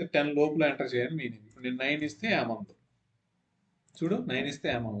వాల్యూ అంటే అది 10 లోపల ఎంటర్ చేయని మీనింగ్. ఇప్పుడు నేను 9 ఇస్తే ఏమందు, చూడు, 9 ఇస్తే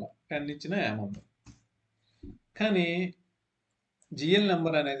ఏమన్నా, 10 ఇచ్చినా ఏమందు. కానీ జిఎల్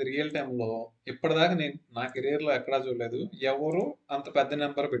నెంబర్ అనేది రియల్ టైంలో ఇప్పటిదాకా నేను నా కెరీర్లో ఎక్కడా చూడలేదు, ఎవరు అంత పెద్ద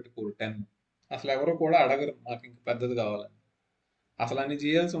నెంబర్ పెట్టుకోరు 10. అసలు ఎవరు కూడా అడగరు నాకు ఇంక పెద్దది కావాలని. అసలు అన్ని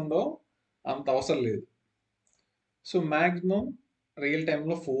జిఎల్స్ ఉండవు, అంత అవసరం లేదు. సో మ్యాక్సిమం రియల్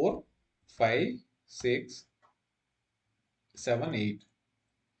టైంలో 4, 5, 6, 7, 8.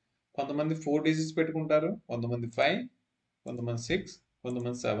 కొంతమంది 4 డిజిట్స్ పెట్టుకుంటారు, కొంతమంది 5, కొంతమంది 6,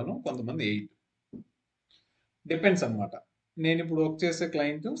 కొంతమంది 7, కొంతమంది 8. డిపెండ్స్ అనమాట. నేను ఇప్పుడు వర్క్ చేసే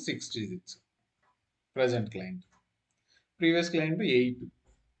client 6 digits, present client. Previous client 8,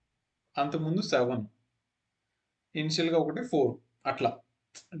 అంతకుముందు 7, ఇనిషియల్గా ఒకటి 4. అట్లా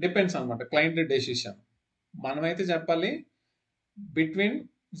డిపెండ్స్ అనమాట, క్లయింట్ డెసిషన్. మనమైతే చెప్పాలి బిట్వీన్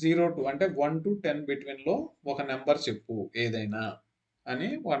 0 to అంటే 1 to 10 బిట్వీన్లో ఒక నెంబర్ చెప్పు ఏదైనా అని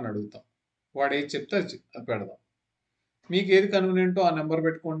వాడిని అడుగుతాం. వాడు ఏది చెప్తే అది పెడదాం. మీకు ఏది కన్వీనియంటో ఆ నెంబర్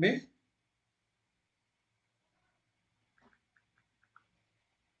పెట్టుకోండి.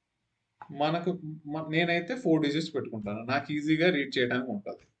 నేనైతే 4 డిజిట్స్ పెట్టుకుంటాను, నాకు ఈజీగా రీడ్ చేయడానికి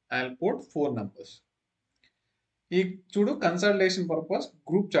ఉంటుంది. I will put 4 numbers. ఈ చూడు, consultation purpose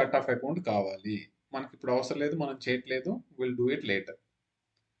group chart of account కావాలి మనకి, ఇప్పుడు అవసరం లేదు, మనం చేయట్లేదు, will do it later.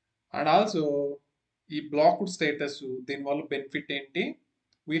 And also ఈ బ్లాక్డ్ స్టేటస్, దీనివల్ల బెనిఫిట్ ఏంటి?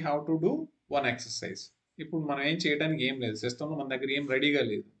 We have to do one exercise. ఇప్పుడు మనం ఏం చేయడానికి ఏం లేదు, సిస్టంలో మన దగ్గర ఏం రెడీగా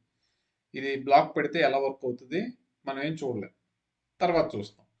లేదు. ఇది బ్లాక్ పెడితే ఎలా వర్క్ అవుతుంది మనం ఏం చూడలేదు, తర్వాత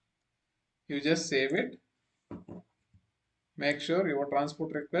చూస్తాం. You just save it, make sure your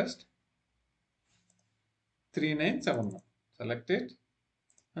transport request 3971, select it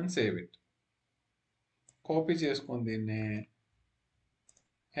and save it. Copy చేసుకొని దీన్ని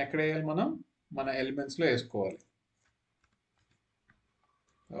ఎక్కడ వేయాలి? మనం మన ఎలిమెంట్స్లో వేసుకోవాలి.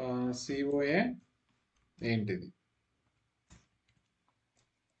 సిఓఏ ఏంటిది,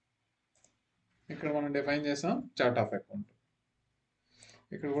 ఇక్కడ మనం డిఫైన్ చేసాం చార్ట్ ఆఫ్ అకౌంట్,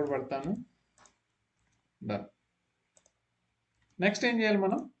 ఇక్కడ కూడా పెడతాను. డన్. నెక్స్ట్ ఏం చేయాలి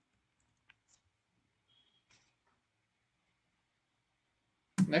మనం?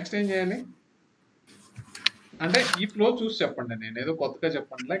 నెక్స్ట్ ఏం చేయాలి అంటే ఈ ఫ్లో చూసి చెప్పండి, నేను ఏదో కొత్తగా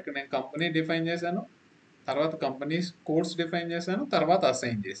చెప్పండి. ఇక్కడ నేను కంపెనీ డిఫైన్ చేశాను, తర్వాత కంపెనీ కోడ్స్ డిఫైన్ చేశాను, తర్వాత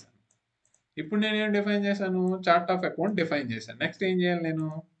అసైన్ చేశాను. ఇప్పుడు నేను ఏం డిఫైన్ చేశాను? చార్ట్ ఆఫ్ అకౌంట్ డిఫైన్ చేశాను. నెక్స్ట్ ఏం చేయాలి? నేను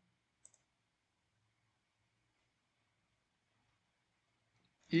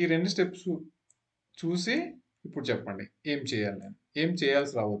ఈ 2 స్టెప్స్ చూసి ఇప్పుడు చెప్పండి ఏం చేయాలి, నేను ఏం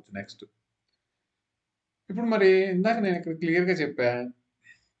చేయాల్సి రావచ్చు నెక్స్ట్. ఇప్పుడు మరి ఇందాక నేను ఇక్కడ క్లియర్గా చెప్పా,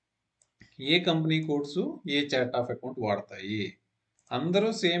 ఏ company codes A chart of account వాడతాయి. అందరూ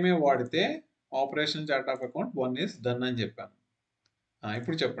సేమే వాడితే operation chart of account 1 is done అని చెప్పాను.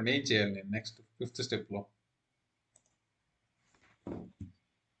 ఇప్పుడు చెప్పండి ఏం చేయాలి నేను నెక్స్ట్ 5th స్టెప్లో?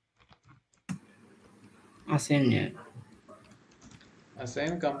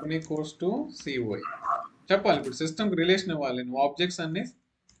 Assign company codes to COI చెప్పాలి. ఇప్పుడు సిస్టమ్కి రిలేషన్ ఇవ్వాలి. నువ్వు ఆబ్జెక్ట్స్ అన్ని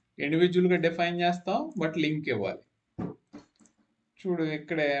ఇండివిజువల్గా డిఫైన్ చేస్తావు, బట్ లింక్ ఇవ్వాలి. చూడు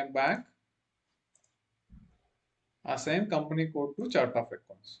ఇక్కడే back assign company code to chart of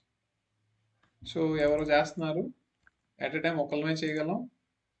accounts. So ఎవరు చేస్తున్నారు? ఎట్ ఎ టైం ఒకళ్ళమే చేయగలం.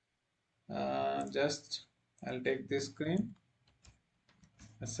 Just I will take this screen,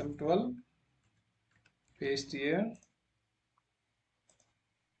 SM12, paste here,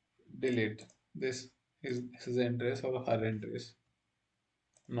 delete. This is his entries or her entries.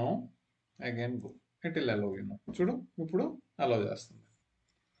 No, again go. It will allow you. చూడు ఇప్పుడు allow చేస్తుంది.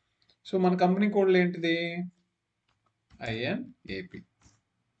 So మన company కోడ్లు ఏంటిది? INAP.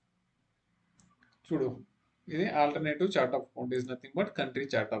 చూడు ఇది alternative chart of account is nothing but country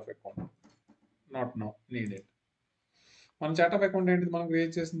chart of account, not no needed. మన chart of account ఏంటిది మనం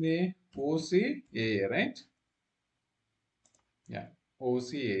క్రియేట్ చేసింది? OCAA, right? Yeah,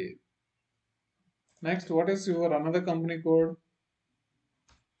 OCAA. Next what is your another company code?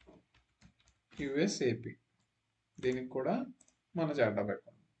 USAP. దీనికి కూడా మన chart of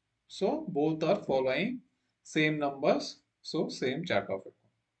account. So both are following same numbers, so same chart of account.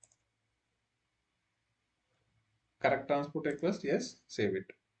 Correct transport request, yes, save it.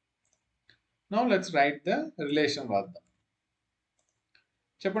 Now let's write the relation రాద్దాం.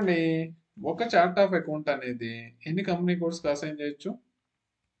 చెప్పండి, ఒక chart of account అనేది ఎన్ని company codes assign చేయొచ్చు?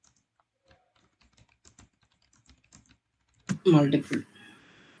 Multiple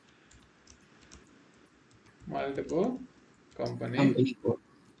company code.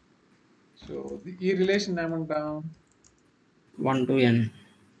 So ఈ relation ఏమంటాం? 1 to n.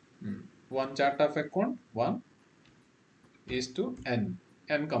 One chart of account 1 is to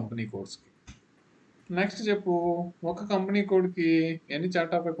n company codes. Next చెప్పు, ఒక కంపెనీ కోడ్కి ఎన్ని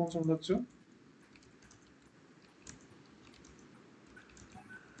చార్ట్ ఆఫ్ అకౌంట్స్ ఉండొచ్చు?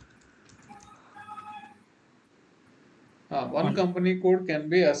 One company code can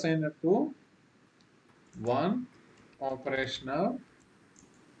be assigned to one operational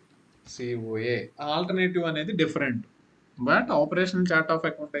COA. Alternative అనేది different, but operational chart of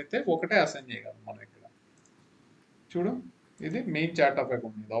account అయితే ఒకటే assign చేయగలం మనం ఇక్కడ. చూడు ఇది మెయిన్ చార్ట్ ఆఫ్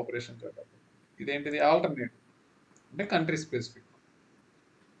అకౌంట్, ఇది ఆపరేషన్ చార్ట్ ఆఫ్ అకౌంట్. ఇదేంటిది? ఆల్టర్నేటివ్ అంటే కంట్రీ స్పెసిఫిక్.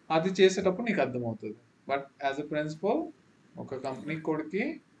 అది చేసేటప్పుడు నీకు అర్థమవుతుంది. బట్ యాజ్ ఎ ప్రిన్సిపల్ ఒక కంపెనీ కోడ్కి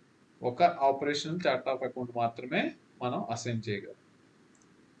ఒక ఆపరేషనల్ చార్ట్ ఆఫ్ అకౌంట్ మాత్రమే మనం అసైన్ చేయగలం.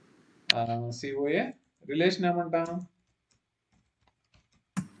 COA రిలేషన్ ఏమంటాం?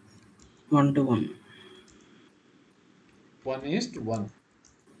 1 to 1. 1:1.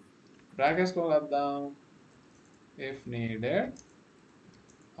 బ్రాకెట్స్ లో రాద్దాం. If needed,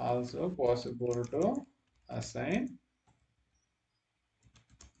 also possible to assign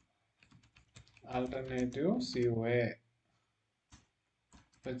alternative COA,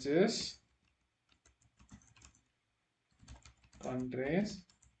 which is countries.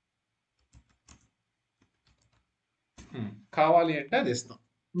 కావాలి అంటే అది ఇస్తాం.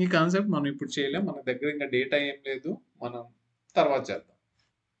 ఈ కాన్సెప్ట్ మనం ఇప్పుడు చేయలేం, మన దగ్గర ఇంకా డేటా ఏం లేదు, మనం తర్వాత చేద్దాం.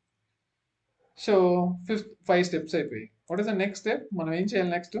 సో 5 స్టెప్స్ అయిపోయి. What is the next step? మనం ఏం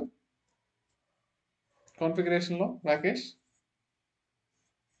చేయాలి నెక్స్ట్ కాన్ఫిగరేషన్లో? రాకేష్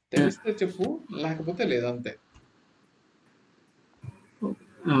తెలిస్తే చెప్పు, లేకపోతే లేదంతే.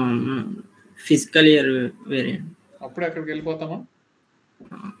 Physical year variant. అప్పుడు ఎక్కడికి వెళ్ళిపోతామా?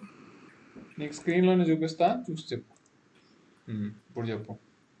 నీకు స్క్రీన్లోనే చూపిస్తా, చూసి చెప్పు. ఇప్పుడు చెప్పు.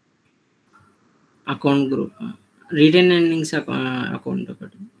 Account group, return earnings account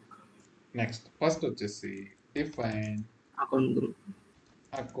ఒకటి. నెక్స్ట్ ఫస్ట్ వచ్చేసి డిఫైన్ అకౌంట్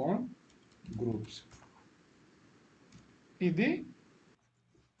గ్రూప్స్. ఇది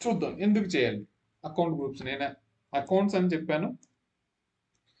చూద్దాం ఎందుకు చేయాలి అకౌంట్ గ్రూప్స్. నేను అకౌంట్స్ అని చెప్పాను,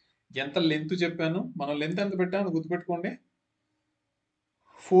 ఎంత లెంత్ చెప్పాను. మనం లెంత్ ఎంత పెట్టామో గుర్తుపెట్టుకోండి,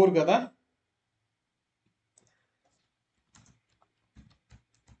 4 కదా.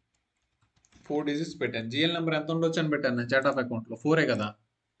 ఫోర్ డిజిట్స్ పెట్టాను. జిఎల్ నెంబర్ ఎంత ఉండొచ్చు అని పెట్టాను చార్ట్ ఆఫ్ అకౌంట్లో, 4 కదా.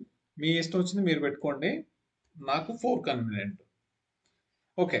 మీ ఇష్టం వచ్చింది మీరు పెట్టుకోండి, నాకు 4 convenient.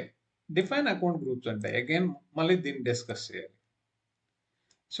 Okay, define account groups అంటే అగైన్ మళ్ళీ దీన్ని డిస్కస్ చేయాలి.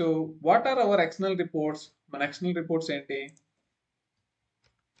 So what are our external reports? మన ఎక్స్టర్నల్ రిపోర్ట్స్ ఏంటి?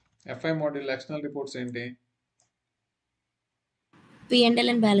 FI మాడ్యూల్ ఎక్స్టర్నల్ రిపోర్ట్స్ ఏంటి? P&L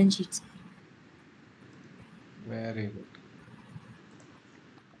and balance sheets. Very good.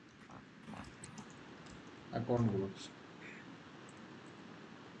 Account groups.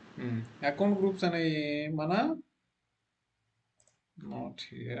 Account groups అనేవి మన not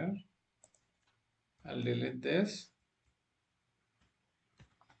here, I'll delete this.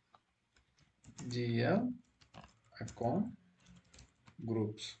 GL account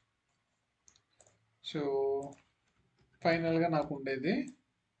groups. So ఫైనల్గా నాకు ఉండేది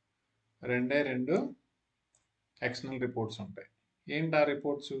 2 external reports ఉంటాయి. ఏంటి ఆ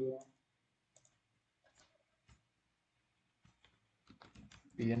reports?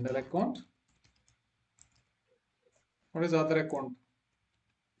 P&L account. What is other account?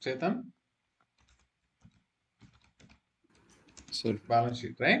 Chetan? Sir. Balance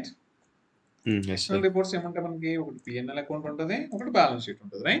sheet, right? Yes, external reports ఏమంటే మనకి ఒకటి P&L అకౌంట్ ఉంటుంది, ఒకటి బ్యాలెన్స్ షీట్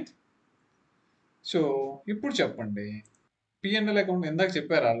ఉంటుంది, రైట్? సో ఇప్పుడు చెప్పండి, P&L అకౌంట్ ఇందాక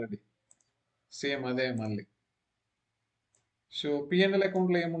చెప్పారు ఆల్రెడీ. సేమ్ అదే మళ్ళీ. సో P&L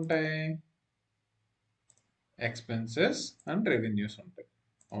అకౌంట్లో ఏముంటాయి? ఎక్స్పెన్సెస్ అండ్ రెవెన్యూస్ ఉంటాయి.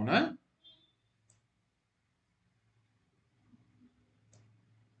 అవునా?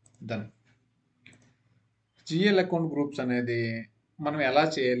 దన్ జిఎల్ అకౌంట్ గ్రూప్స్ అనేది మనం ఎలా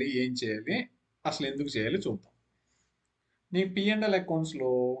చేయాలి, ఏం చేయాలి, అసలు ఎందుకు చేయాలి చూద్దాం. నీ P&L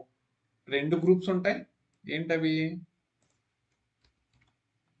అకౌంట్స్లో 2 గ్రూప్స్ ఉంటాయి. ఏంటవి?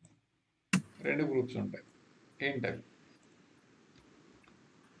 2 గ్రూప్స్ ఉంటాయి. ఏంటవి?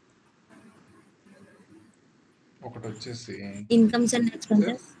 ఒకటి వచ్చేసి ఇన్కమ్స్ అండ్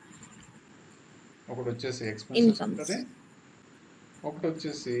ఎక్స్పెన్సెస్. ఒకటి వచ్చేసి ఎక్స్పెన్సెస్ ఉంటుంది, ఒకటి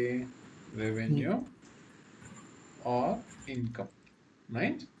వచ్చేసి రెవెన్యూ ఆర్ ఇన్కమ్.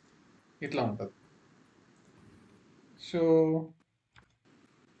 రైట్? ఇట్లా ఉంటుంది. సో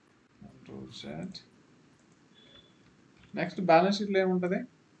నెక్స్ట్ బ్యాలెన్స్ షీట్లో ఏముంటుంది?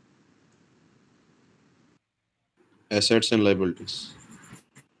 Assets and liabilities.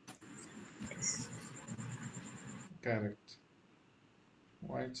 Correct.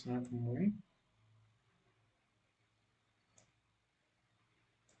 Why it's not moving?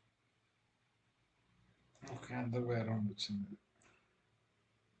 Okay, అందరు వే అరౌండ్ వచ్చింది.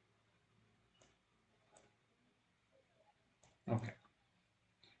 Okay,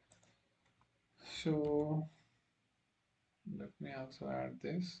 so let me also add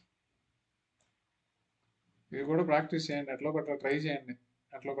this. ఇవి కూడా ప్రాక్టీస్ చేయండి, ఎట్లా ఒకటి ట్రై చేయండి,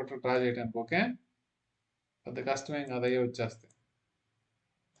 ఎట్లా ఒకటి ట్రై చేయడానికి. ఓకే, పెద్ద కష్టమేం కాదు, అయ్యే వచ్చేస్తాయి.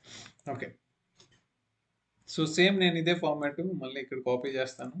 ఓకే, సో సేమ్ నేను ఇదే ఫార్మాట్ మళ్ళీ ఇక్కడ కాపీ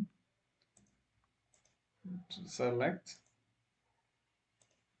చేస్తాను. Select,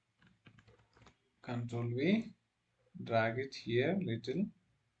 control V, drag it here little.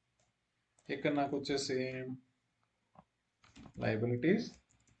 ఇక్కడ నాకు వచ్చేసి లయబిలిటీస్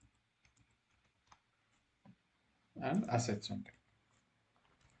అండ్ అసెట్స్ ఉంటాయి.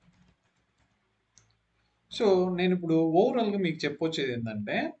 సో నేను ఇప్పుడు ఓవరాల్గా మీకు చెప్పొచ్చేది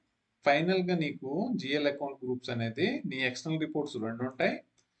ఏంటంటే, ఫైనల్గా నీకు జిఎల్ అకౌంట్ గ్రూప్స్ అనేది నీ ఎక్స్టర్నల్ రిపోర్ట్స్ 2 ఉంటాయి.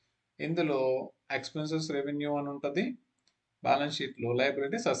 ఇందులో ఎక్స్పెన్సెస్, రెవెన్యూ అని ఉంటుంది, బ్యాలెన్స్ షీట్లో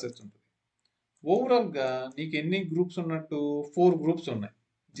లయబిలిటీస్, అసెట్స్ ఉంటుంది. ఓవరాల్గా నీకు ఎన్ని గ్రూప్స్ ఉన్నట్టు? 4 గ్రూప్స్ ఉన్నాయి.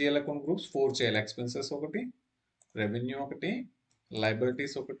 జిఎల్ అకౌంట్ గ్రూప్స్ 4 చేయాలి. ఎక్స్పెన్సెస్ ఒకటి, రెవెన్యూ ఒకటి,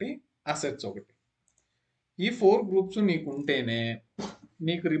 లయబిలిటీస్ ఒకటి, అసెట్స్ ఒకటి. ఈ 4 గ్రూప్స్ నీకు ఉంటేనే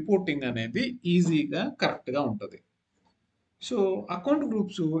నీకు రిపోర్టింగ్ అనేది ఈజీగా కరెక్ట్గా ఉంటుంది. సో అకౌంట్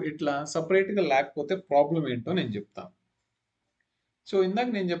గ్రూప్స్ ఇట్లా సపరేట్గా లేకపోతే ప్రాబ్లం ఏంటో నేను చెప్తాను. సో ఇందాక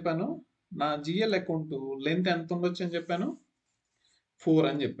నేను చెప్పాను నా జిఎల్ అకౌంట్ లెంత్ ఎంత ఉండొచ్చు అని చెప్పాను, 4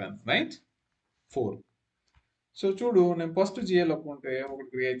 అని చెప్పాను. రైట్? 4. సో చూడు, నేను ఫస్ట్ జిఎల్ అకౌంట్ ఒకటి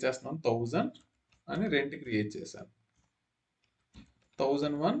క్రియేట్ చేస్తున్నాను, 1000 అని రెంట్ క్రియేట్ చేశాను.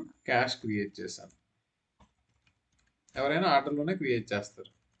 1001 క్యాష్ క్రియేట్ చేశాను. ఎవరైనా ఆర్డర్లోనే క్రియేట్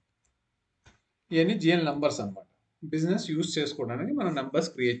చేస్తారు. ఇవన్నీ జిఎల్ నంబర్స్ అనమాట. బిజినెస్ యూజ్ చేసుకోవడానికి మనం నెంబర్స్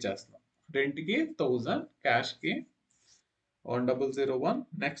క్రియేట్ చేస్తున్నాం. రెంట్కి 1000, క్యాష్కి 1001.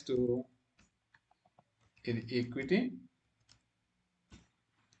 నెక్స్ట్ ఇది equity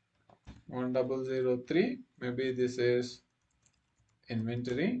 1003. Maybe this is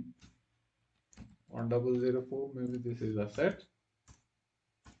inventory 1004. Maybe this is asset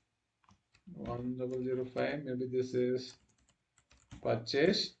 1005. Maybe this is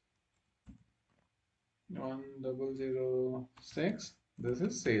purchase 1006. This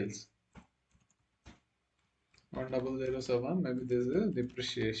is sales 1007. Maybe this is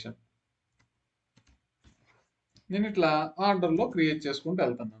depreciation. నేను ఇట్లా ఆర్డర్లో క్రియేట్ చేసుకుంటూ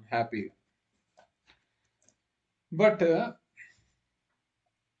వెళ్తున్నాను హ్యాపీగా. బట్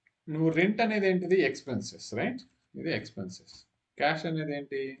నువ్వు రెంట్ అనేది ఏంటిది? ఎక్స్పెన్సెస్. రైట్? ఇది ఎక్స్పెన్సెస్. క్యాష్ అనేది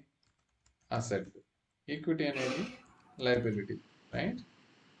ఏంటి? అసెట్. ఈక్విటీ అనేది లయబిలిటీ. రైట్?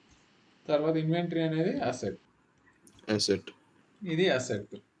 తర్వాత ఇన్వెంటరీ అనేది అసెట్. ఇది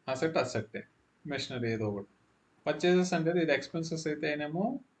అసెట్. అసెట్టే. మెషినరీ ఏదో ఒకటి. పర్చేసెస్ అంటే ఇది ఎక్స్పెన్సెస్ అయితే ఏమో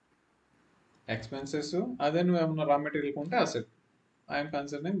ఎక్స్పెన్సెస్. అదే నువ్వు ఏమన్నా రా మెటీరియల్ కొంటే asset. I'm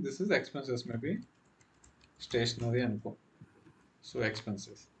considering this is expenses. Maybe stationery అనుకో. So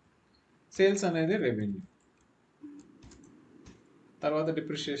expenses. సేల్స్ అనేది రెవెన్యూ. తర్వాత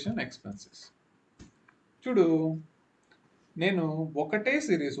డిప్రిషియేషన్, ఎక్స్పెన్సెస్. చూడు, నేను ఒకటే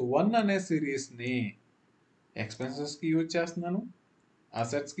సిరీస్ 1 అనే సిరీస్ని ఎక్స్పెన్సెస్కి యూజ్ చేస్తున్నాను,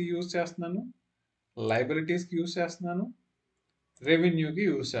 అసెట్స్కి యూజ్ చేస్తున్నాను, లయబిలిటీస్కి యూజ్ చేస్తున్నాను, రెవెన్యూకి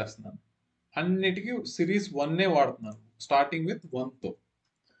యూజ్ చేస్తున్నాను. అన్నిటికీ సిరీస్ 1 వాడుతున్నాను, స్టార్టింగ్ విత్ 1తో.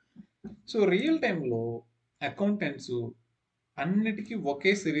 సో రియల్ టైంలో అకౌంటెంట్స్ అన్నిటికీ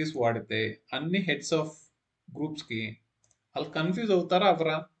ఒకే సిరీస్ వాడితే అన్ని హెడ్స్ ఆఫ్ గ్రూప్స్కి వాళ్ళు కన్ఫ్యూజ్ అవుతారా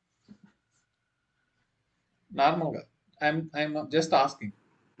అవరా? నార్మల్గా ఐఎమ్ జస్ట్ ఆస్కింగ్.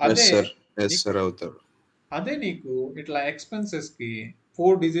 ఎస్ అదే సార్, ఎస్ నీకు సార్ అవుతాడు. అదే నీకు ఇట్లా ఎక్స్పెన్సెస్కి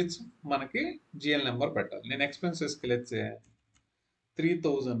 4 డిజిట్స్ మనకి జిఎల్ నెంబర్ పెట్టాలి. నేను ఎక్స్పెన్సెస్కి లెట్సే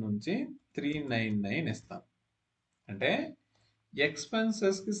 3000 నుంచి 399 ఇస్తాను. అంటే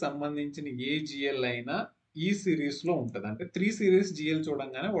ఎక్స్పెన్సెస్కి సంబంధించిన ఏ జిఎల్ అయినా ఈ సిరీస్లో ఉంటుంది. అంటే 3 సిరీస్ జిఎల్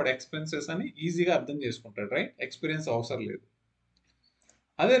చూడంగానే వాడు ఎక్స్పెన్సెస్ అని ఈజీగా అర్థం చేసుకుంటాడు, రైట్? ఎక్స్పీరియన్స్ అవసరం లేదు.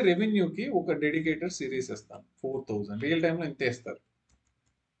 అదే రెవెన్యూకి ఒక డెడికేటెడ్ సిరీస్ ఇస్తాను 4000. రియల్ టైంలో ఇంతే ఇస్తారు.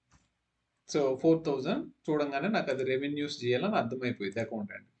 సో 4000 చూడంగానే నాకు అది రెవెన్యూస్ చేయాలని అర్థమైపోయింది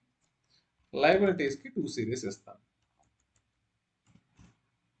అకౌంటెంట్. లయబిలిటీస్కి 2 సిరీస్ ఇస్తాను.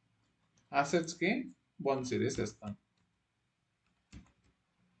 అసెట్స్కి 1 సిరీస్ ఇస్తాను.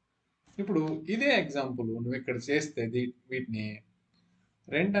 ఇప్పుడు ఇదే ఎగ్జాంపుల్ నువ్వు ఇక్కడ చేస్తే వీటిని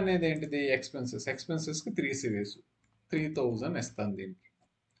రెంట్ అనేది ఏంటిది? ఎక్స్పెన్సెస్కి 3 సిరీస్ 3000 ఇస్తాను. దీనికి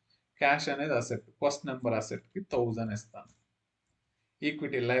క్యాష్ అనేది అసెట్, ఫస్ట్ నెంబర్ అసెట్కి 1000 ఇస్తాను.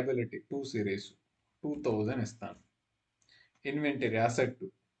 ఈక్విటీ లయబిలిటీ 2 సిరీస్ 2000 ఇస్తాను. ఇన్వెంటరీ అసెట్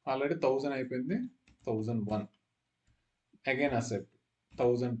ఆల్రెడీ 1000 అయిపోయింది, 1001. Again asset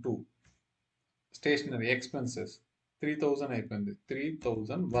 1002. స్టేషనరీ ఎక్స్పెన్సెస్ 3000 అయిపోయింది,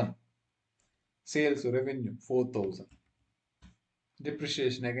 3001. Sales revenue 4000.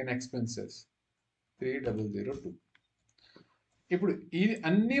 Depreciation again expenses 3002. ఇప్పుడు ఇది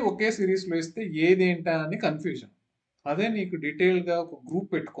అన్నీ ఒకే సిరీస్లో ఇస్తే ఏదేంటా అని కన్ఫ్యూజన్. అదే నీకు డీటెయిల్గా ఒక గ్రూప్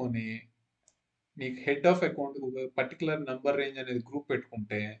పెట్టుకొని నీకు హెడ్ ఆఫ్ అకౌంట్ ఒక పర్టికులర్ నెంబర్ రేంజ్ అనేది గ్రూప్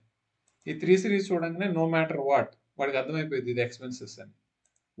పెట్టుకుంటే ఈ 3 సిరీస్ చూడంగానే నో మ్యాటర్ వాట్ వాడికి అర్థమైపోయింది ఇది ఎక్స్పెన్సెస్ అని.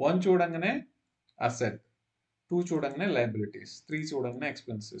 1 చూడంగానే అసెట్, 2 చూడంగానే లయబిలిటీస్, 3 చూడంగానే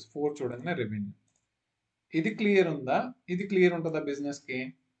ఎక్స్పెన్సెస్, 4 చూడంగానే రెవెన్యూ. ఇది క్లియర్ ఉందా? ఇది క్లియర్ ఉంటుందా బిజినెస్కి?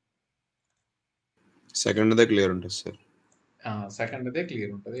 సెకండ్దే క్లియర్ ఉంటుంది సార్. సెకండ్దే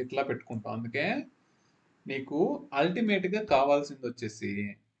క్లియర్ ఉంటుంది. ఇట్లా పెట్టుకుంటాం. అందుకే నీకు అల్టిమేట్గా కావాల్సింది వచ్చేసి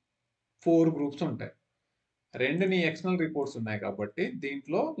 4 గ్రూప్స్ ఉంటాయి. 2 నీ ఎక్స్టర్నల్ రిపోర్ట్స్ ఉన్నాయి కాబట్టి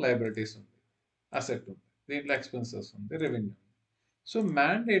దీంట్లో లయబిలిటీస్ ఉంది, అసెట్ ఉంది, దీంట్లో ఎక్స్పెన్సెస్ ఉంది, రెవెన్యూ ఉంది. So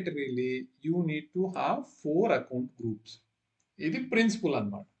మ్యాండేటరీలీ you need to have 4 account groups. ఇది ప్రిన్సిపల్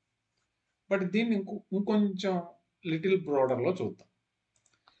అన్నమాట. బట్ దీన్ని ఇంకొంచెం లిటిల్ బ్రాడర్లో చూద్దాం.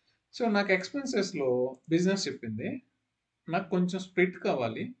 సో నాకు ఎక్స్పెన్సెస్లో బిజినెస్ చెప్పింది నాకు కొంచెం స్ప్లిట్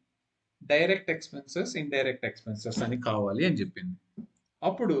కావాలి, డైరెక్ట్ ఎక్స్పెన్సెస్ ఇండైరెక్ట్ ఎక్స్పెన్సెస్ అని కావాలి అని చెప్పింది.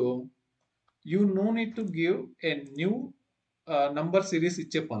 అప్పుడు you know need to give a new number series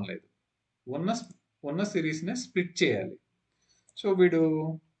ఇచ్చే పని లేదు. ఉన్న సిరీస్నే స్ప్లిట్ చేయాలి. సో వీడు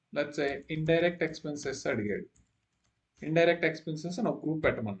లెట్స్ ఇండైరెక్ట్ ఎక్స్పెన్సెస్ అడిగాడు. ఇండైరెక్ట్ ఎక్స్పెన్సెస్ అని ఒక గ్రూప్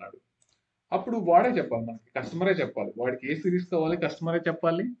పెట్టమన్నాడు. అప్పుడు వాడే చెప్పాలి, మనకి కస్టమరే చెప్పాలి. వాడికి ఏ సిరీస్ కావాలి కస్టమరే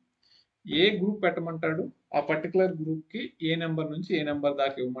చెప్పాలి. ఏ గ్రూప్ పెట్టమంటాడు, ఆ పర్టికులర్ గ్రూప్కి ఏ నెంబర్ నుంచి ఏ నెంబర్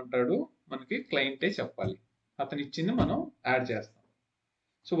దాకా ఇవ్వమంటాడు మనకి క్లయింటే చెప్పాలి. అతను ఇచ్చింది మనం యాడ్ చేస్తాం.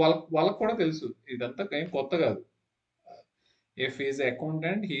 సో వాళ్ళకు కూడా తెలుసు ఇదంతా ఏం కొత్త కాదు. If is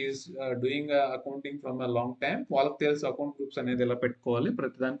accountant he's doing accounting from a long time, వాళ్ళకి తెలుసు అకౌంట్ గ్రూప్స్ అనేది ఎలా పెట్టుకోవాలి,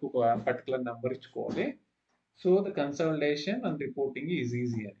 ప్రతిదానికి ఒక పర్టికులర్ నెంబర్ ఇచ్చుకోవాలి. So the consultation and reporting is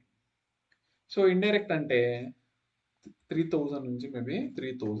easy అని. సో ఇండైరెక్ట్ అంటే 3000 నుంచి మేబీ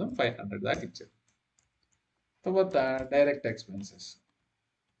 3500 దాకా ఇచ్చారు. తర్వాత డైరెక్ట్ ఎక్స్పెన్సెస్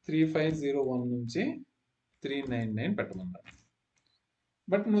 3501 నుంచి 399 పెట్టమన్నారు.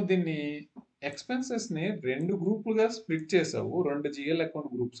 బట్ నువ్వు దీన్ని ఎక్స్పెన్సెస్ని 2 గ్రూపులుగా స్ప్లిట్ చేసావు, 2 జిఎల్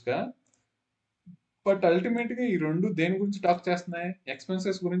అకౌంట్ గ్రూప్స్గా. బట్ అల్టిమేట్గా ఈ 2 దేని గురించి టాక్ చేస్తున్నాయి?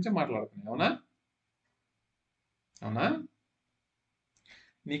 ఎక్స్పెన్సెస్ గురించే మాట్లాడుతున్నాయి. అవునా? అవునా?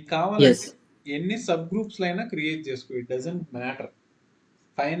 నీకు కావాలంటే ఎన్ని సబ్ గ్రూప్స్ అయినా క్రియేట్ చేసుకో, ఇట్ డజంట్ మ్యాటర్.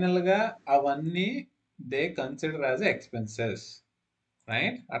 ఫైనల్గా అవన్నీ they consider as expenses,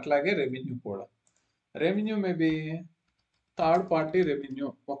 right? అట్లాగే రెవెన్యూ కూడా. Revenue maybe third party revenue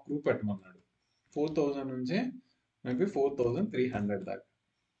ఒక గ్రూప్ పెట్టమన్నాడు. 4000 నుంచి మేబీ 4300 దాకా.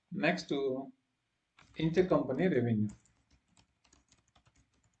 నెక్స్ట్ ఇంటర్ కంపెనీ రెవెన్యూ,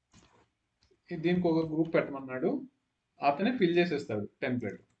 దీనికి ఒక గ్రూప్ పెట్టమన్నాడు. అతనే ఫిల్ చేసేస్తాడు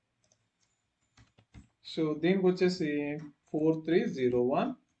టెంప్లెట్. సో దీనికి వచ్చేసి 4301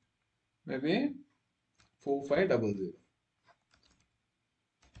 మేబీ 4500.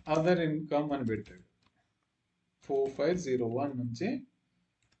 అదర్ ఇన్కమ్ అని పెట్టాడు. 4501 నుంచి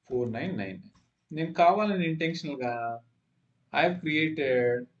 4999. నేను కావాలని ఇంటెన్షనల్గా I have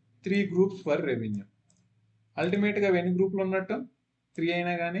created 3 groups for revenue. అల్టిమేట్గా ఎన్ని గ్రూపులు ఉన్నట్టు? 3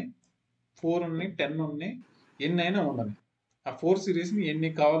 అయినా కానీ 4 ఉన్నాయి, 10 ఉన్నాయి, ఎన్ని అయినా ఉండని. ఆ 4 సిరీస్ని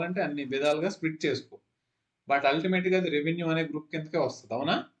ఎన్ని కావాలంటే అన్ని విధాలుగా స్ప్లిట్ చేసుకో. బట్ అల్టిమేట్గా అది రెవెన్యూ అనే గ్రూప్ కిందకే వస్తుంది.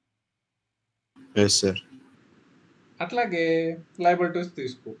 అవునా? Yes sir. అట్లాగే లయబిలిటీస్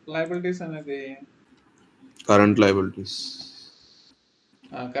తీసుకో. లయబిలిటీస్ అనేది కరెంట్ లయబిలిటీస్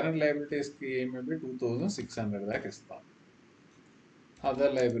కరెంట్ లయబిలిటీస్కి ఏమేమి 2600 దాకా ఇస్తాం.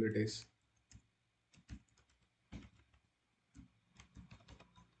 అదర్ లయబిలిటీస్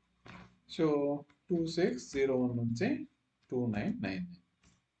సో 2601 నుంచి 2999.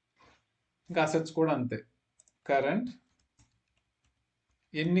 ఇంకా అసెట్స్ కూడా అంతే. కరెంట్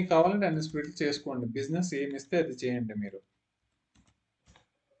ఎన్ని కావాలంటే అన్ని స్ప్లిట్ చేసుకోండి. బిజినెస్ ఏమి ఇస్తే అది చేయండి మీరు.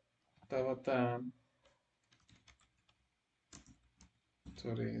 తర్వాత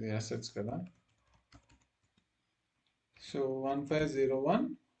సారీ ఇది అసెట్స్ కదా. సో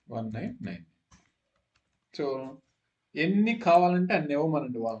 1501,199. సో ఎన్ని కావాలంటే అన్ని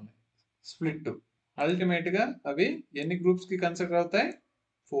ఇవ్వమనండి వాళ్ళని. స్ప్లిట్ అల్టిమేట్గా అవి ఎన్ని గ్రూప్స్కి కన్సిడర్ అవుతాయి?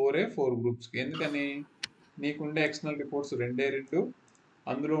 4 గ్రూప్స్కి. ఎందుకని? నీకుండే ఎక్స్టర్నల్ రిపోర్ట్స్ 2,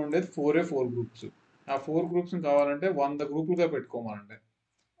 అందులో ఉండేది 4 గ్రూప్స్. ఆ 4 గ్రూప్స్ని కావాలంటే 100 గ్రూపులుగా పెట్టుకోమనండి.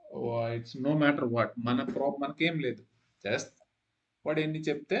 ఇట్స్ నో మ్యాటర్ వాట్, మనకేం లేదు, జస్ట్ వాడు ఎన్ని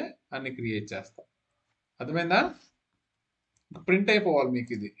చెప్తే అన్ని క్రియేట్ చేస్తాం. అర్థమైందా? ప్రింట్ అయిపోవాలి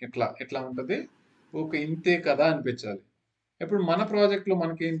మీకు ఇది. ఎట్లా ఉంటుంది, ఓకే ఇంతే కదా అనిపించాలి. ఇప్పుడు మన ప్రాజెక్ట్లో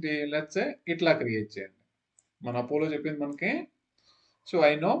మనకేంటి, లెట్స్ ఇట్లా క్రియేట్ చేయండి. మన అపోలో చెప్పింది మనకి. సో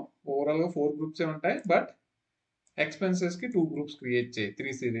ఐ నో ఓవరాల్గా 4 గ్రూప్సే ఉంటాయి, బట్ ఎక్స్పెన్సెస్కి 2 గ్రూప్స్ క్రియేట్ చేయి.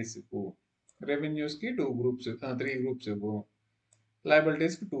 3 సిరీస్ ఇవ్వు. రెవెన్యూస్కి 2 గ్రూప్స్ 3 గ్రూప్స్ ఇవ్వు.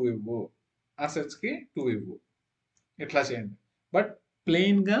 లయబిలిటీస్కి 2 ఇవ్వు. అసెట్స్కి 2 ఇవ్వు. ఇట్లా చేయండి. బట్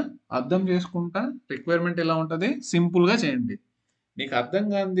ప్లెయిన్గా అర్థం చేసుకుంటా రిక్వైర్మెంట్ ఎలా ఉంటుంది సింపుల్గా చేయండి. నీకు అర్థం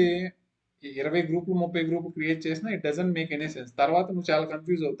కాంది 20 గ్రూపులు 30 గ్రూపులు క్రియేట్ చేసినా it doesn't make any sense. తర్వాత నువ్వు చాలా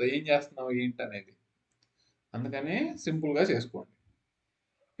కన్ఫ్యూజ్ అవుతావు ఏం చేస్తున్నావు ఏంటి అనేది. అందుకని సింపుల్గా చేసుకోండి.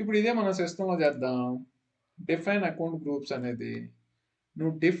 ఇప్పుడు ఇదే మన సిస్టంలో చేద్దాం. డిఫైన్ అకౌంట్ గ్రూప్స్ అనేది,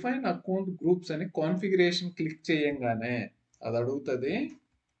 నువ్వు డిఫైన్ అకౌంట్ గ్రూప్స్ అని కాన్ఫిగరేషన్ క్లిక్ చేయంగానే అది అడుగుతుంది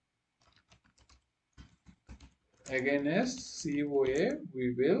against COA we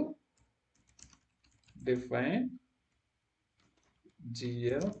will define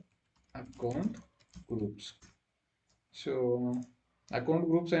GL account groups. So account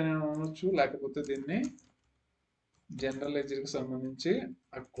groups అయినా అనొచ్చు, లేకపోతే దీన్ని జనరల్ లెడ్జర్కి సంబంధించి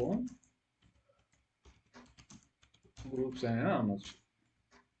అకౌంట్ గ్రూప్స్ అయినా అనొచ్చు.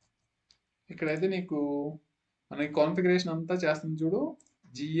 ఇక్కడైతే నీకు మనకి కాన్ఫిగరేషన్ అంతా చేస్తుంది చూడు,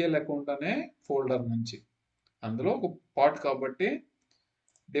 జిఎల్ అకౌంట్ అనే ఫోల్డర్ నుంచి. అందులో ఒక పార్ట్ కాబట్టి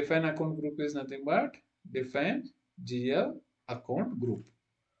define account group is nothing but define GL account group.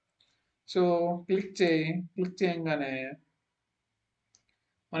 So click చేయంగానే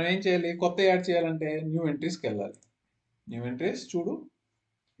మనం ఏం చేయాలి, కొత్త యాడ్ చేయాలంటే న్యూ ఎంట్రీస్కి వెళ్ళాలి. న్యూ ఎంట్రీస్ చూడు,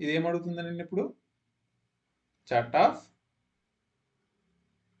 ఇది ఏమడుగుతుంది నేను ఇప్పుడు, చార్ట్ ఆఫ్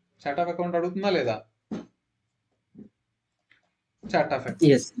అకౌంట్ అడుగుతుందా లేదా? Chart of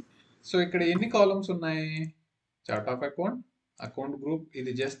account. సో ఇక్కడ ఎన్ని కాలమ్స్ ఉన్నాయి? చార్ట్ ఆఫ్ అకౌంట్ గ్రూప్,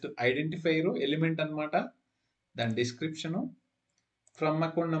 ఇది జస్ట్ ఐడెంటిఫైర్ ఎలిమెంట్ అన్నమాట. దాని description, from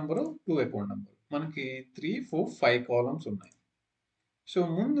account number to account number, మనకి 3, 4, 5 కాలమ్స్ ఉన్నాయి. సో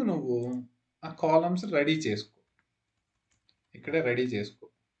ముందు నువ్వు ఆ కాలమ్స్ రెడీ చేసుకో, ఇక్కడే రెడీ చేసుకో.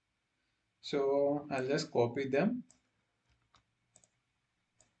 So I'll just copy them.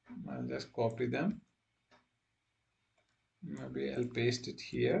 Maybe I'll paste it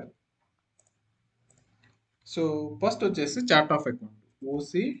here. So first వచ్చేసి చార్ట్ ఆఫ్ అకౌంట్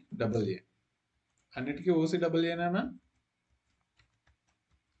OCAA. అన్నిటికీ OCAA.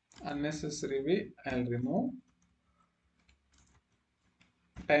 అన్నెసెసరీవి I'll remove,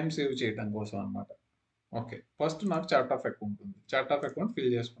 time save చేయడం కోసం అనమాట. ఓకే, ఫస్ట్ నాకు చార్ట్ ఆఫ్ అకౌంట్ ఉంది. చార్ట్ ఆఫ్ అకౌంట్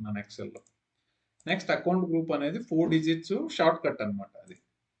ఫిల్ చేసుకున్నాను ఎక్సెల్లో. Next account group అనేది 4 digits short cut అనమాట అది.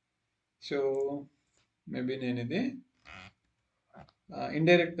 సో మేబీ నేను ఇది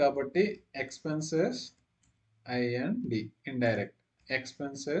ఇండైరెక్ట్ కాబట్టి expenses IND, indirect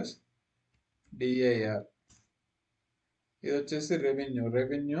expenses DIR. ఇది వచ్చేసి రెవెన్యూ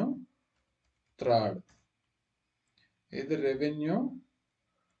థర్డ్. ఇది రెవెన్యూ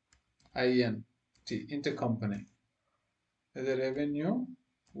INT, ఇంటర్ కంపెనీ. ఇది revenue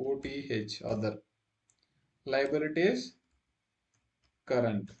OTH, other. Liabilities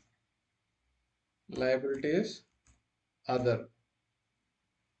current, liabilities other,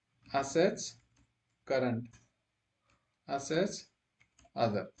 assets current, assets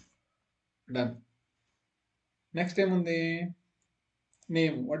other. Done. Next ఏముంది,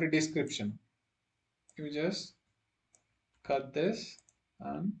 name, what description. You just cut this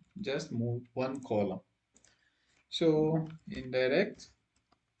and just move one column. So indirect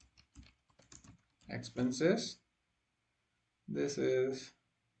expenses, this is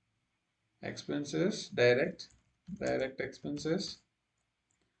expenses, direct expenses,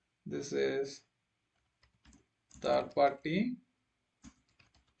 this is third party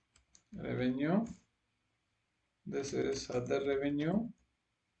revenue, this is other revenue,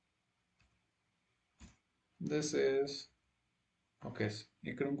 this is okay,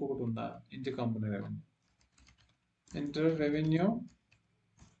 ఇక్కడ ఇంకొకటి ఉందా, intercompany revenue, inter revenue,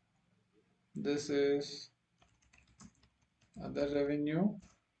 this is other revenue,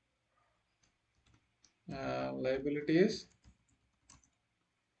 liabilities,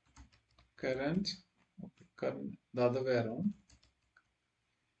 current, the other way around,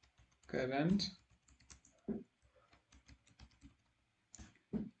 current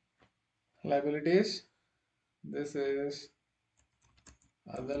liabilities, this is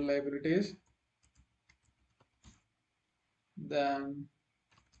other liabilities, then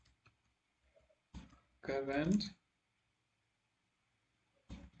current,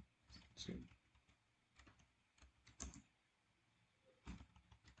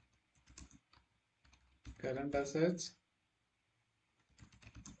 current assets,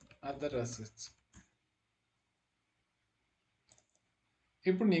 other assets.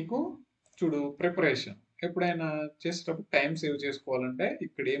 ఇప్పుడు నీకు చూడు preparation ఎప్పుడైనా చేసేటప్పుడు time save చేసుకోవాలంటే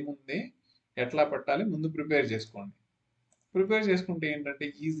ఇక్కడ ఏముంది, ఎట్లా పెట్టాలి, ముందు ప్రిపేర్ చేసుకోండి. ప్రిపేర్ చేసుకుంటే ఏంటంటే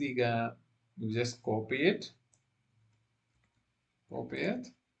ఈజీగా you just copy it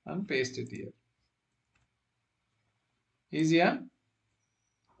and paste it here.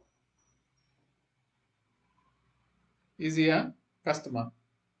 ఈజీయా కష్టమా?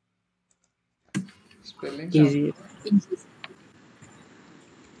 Spelling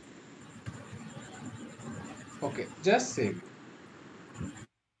okay, just save it.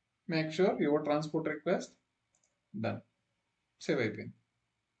 Make sure your transport request done. Save it.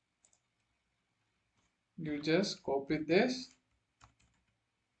 You just copy this,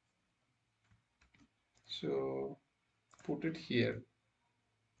 so put it here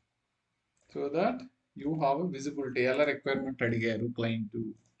so that you have a visibility. Alla requirement adigaru client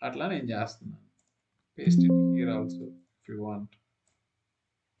atla nen chestunnanu. Paste it here also if you want.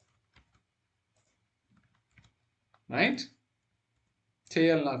 Right?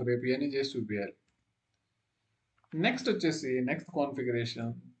 చేయాలి, నాకు రేపు ఇవన్నీ చేసి చూపించాలి. Next వచ్చేసి next configuration,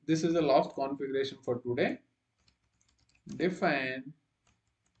 this is the last configuration for today. Define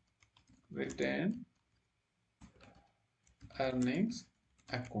return earnings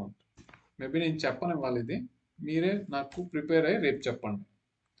account. Maybe నేను చెప్పను ఇవాళ, ఇది మీరే నాకు ప్రిపేర్ అయ్యి రేపు చెప్పండి.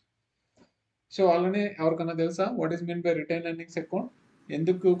 సో అలానే ఎవరికన్నా తెలుసా what is mean by return earnings account?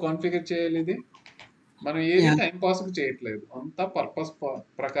 ఎందుకు కాన్ఫిగర్ చేయాలి ఇది? మనం ఏది టైం పాస్ కి చేయట్లేదు, అంతా పర్పస్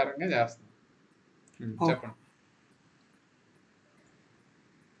ప్రకారంగా చేస్తాం. చెప్పండి,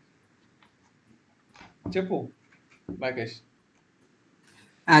 చెప్పు రాకేష్.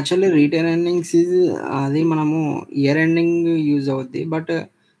 యాక్చువల్లీ రిటైన్ ఎర్నింగ్స్ అది మనము ఇయర్ ఎండింగ్ యూజ్ అవుద్ది. But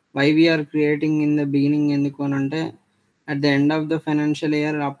why we are creating in the beginning ఎందుకు అని అంటే at the end of the financial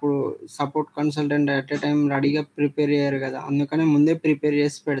year అప్పుడు support consultant at a time రెడీగా ప్రిపేర్ అయ్యారు కదా, అందుకనే ముందే ప్రిపేర్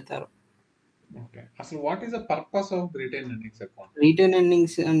చేసి పెడతారు. ఓకే, అసలు what is the purpose of retain earnings account? Retain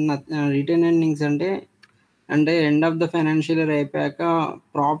earnings అంటే end of the financial year అయిపోయాక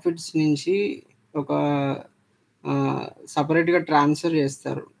ప్రాఫిట్స్ నుంచి ఒక సపరేట్గా ట్రాన్స్ఫర్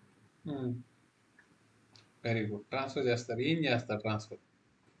చేస్తారు. Very good. ట్రాన్స్ఫర్ చేస్తారు. ఏం చేస్తారు ట్రాన్స్ఫర్?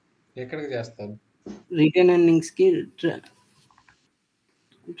 ఎక్కడికి చేస్తారు? రిటైన్ ఎర్నింగ్స్కి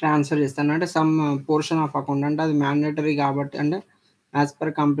ట్రాన్స్ఫర్ చేస్తాను. అంటే సమ్ పోర్షన్ ఆఫ్ అకౌంట్, అంటే అది మ్యాండేటరీ కాబట్టి, అంటే యాజ్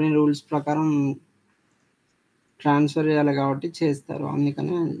పర్ కంపెనీ రూల్స్ ప్రకారం ట్రాన్స్ఫర్ చేయాలి కాబట్టి చేస్తారు.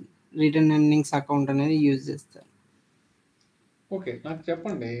 అందుకనే రిటర్న్ ఎర్నింగ్స్ అకౌంట్ అనేది యూజ్ చేస్తారు. ఓకే, నాకు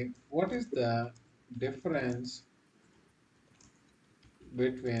చెప్పండి, what is the difference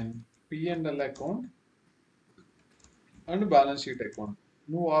between P&L account and balance sheet account?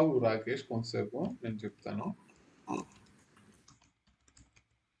 నువ్వు ఆగు రాకేష్, కొంతసేపు నేను చెప్తాను.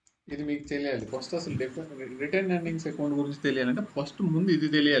 ఇది మీకు తెలియాలి ఫస్ట్. అసలు రిటర్న్ ఎర్నింగ్స్ అకౌంట్ గురించి తెలియాలంటే ఫస్ట్ ముందు ఇది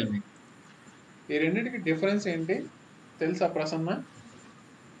తెలియాలి మీకు. ఈ రెండింటికి డిఫరెన్స్ ఏంటి తెలుసా ప్రసన్న?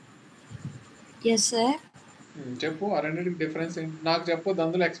 చెప్పు, ఆ రెండింటికి డిఫరెన్స్ ఏంటి? నాకు చెప్పొద్దు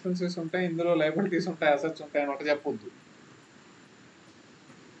అందులో ఎక్స్పెన్సెస్ ఉంటాయి, ఇందులో లయబిలిటీస్ ఉంటాయి, అసెట్స్ ఉంటాయి అని ఒకటి చెప్పొద్దు.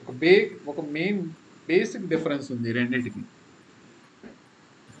 ఒక మెయిన్ బేసిక్ డిఫరెన్స్ ఉంది రెండింటికి.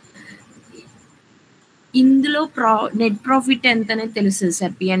 ఇందులో నెట్ ప్రాఫిట్ ఎంతనే తెలుస్తుంది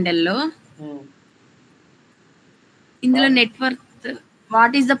సార్ P&L లో. ఇందులో net worth,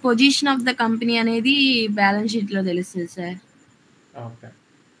 what is the position of the company అనేది బ్యాలెన్స్ షీట్ లో తెలుస్తుంది సార్. ఓకే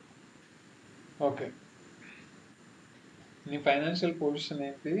ఓకే, నీ ఫైనాన్షియల్ పొజిషన్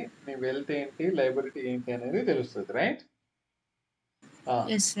ఏంటి, నీ వెల్త్ ఏంటి, లయబిలిటీ ఏంటి అనేది తెలుస్తుంది, రైట్?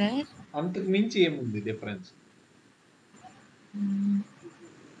 yes sir. అంతకు మించి ఏముంది డిఫరెన్స్?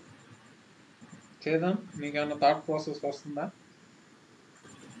 చేద్దాం. నీకేమన్నా థాట్ ప్రాసెస్ వస్తుందా?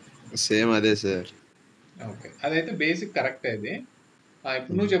 సేమ్ అదే సార్. ఓకే, అదైతే బేసిక్ కరెక్ట్ అది.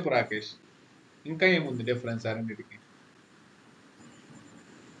 ఇప్పుడు నువ్వు చెప్పు రాకేష్, ఇంకా ఏముంది డిఫరెన్స్ ఆ రెండింటికి?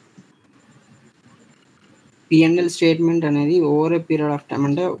 P&L స్టేట్మెంట్ అనేది over a period of time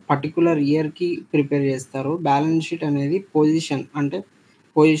అంటే పర్టికులర్ ఇయర్‌కి ప్రిపేర్ చేస్తారు. బ్యాలెన్స్ షీట్ అనేది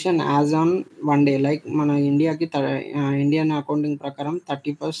position as on one day like మన ఇండియన్ అకౌంటింగ్ ప్రకారం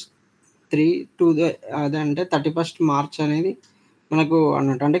 31 అదంటే 31 మార్చ్ అనేది మనకు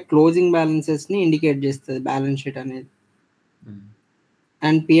అన్నట్టు అంటే క్లోజింగ్ బ్యాలెన్సెస్‌ని ఇండికేట్ చేస్తది బ్యాలెన్స్ షీట్ అనేది.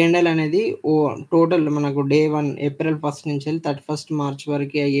 అండ్ P&L అనేది టోటల్ మనకు డే 1 ఏప్రిల్ 1 నుంచి 31 మార్చ్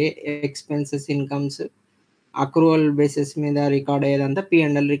వరకు అయ్యే ఎక్స్‌పెన్సెస్, ఇన్‌కమ్స్ అక్రూవల్ బేసిస్ మీద రికార్డ్ అయ్యేదంతా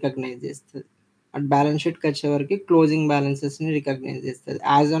P&L రికగ్నైజ్ చేస్తది. అట్ బ్యాలెన్స్ షీట్‌కి వచ్చేవరకి క్లోజింగ్ బ్యాలెన్సెస్‌ని రికగ్నైజ్ చేస్తది.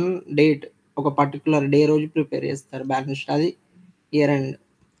 యాజ్ ఆన్ డేట్ ఒక పర్టిక్యులర్ డే రోజు ప్రిపేర్ చేస్తారు బ్యాలెన్స్ షీట్. అది ఇయర్ ఎండ్.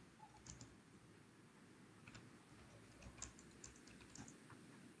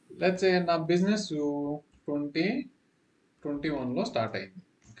 లెట్స్ సే నా బిజినెస్ 2021లో స్టార్ట్ అయింది.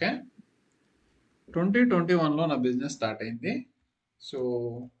 ఓకే, 2021లో నా బిజినెస్ స్టార్ట్ అయింది. So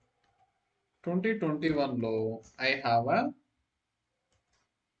 2021లో I have a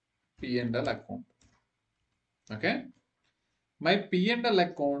P&L account. Okay, my P&L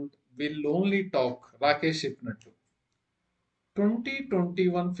account will only talk Rakesh చెప్పినట్టు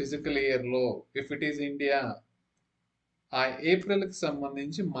 2021 ఫిజికల్ ఇయర్లో ఇఫ్ ఇట్ ఈస్ ఇండియా ఆ ఏప్రిల్కి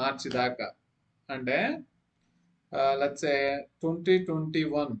సంబంధించి మార్చి దాకా అంటే లెట్స్ సే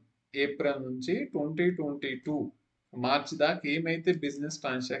 2021 ఏప్రిల్ నుంచి 2022 మార్చి దాకా ఏమైతే బిజినెస్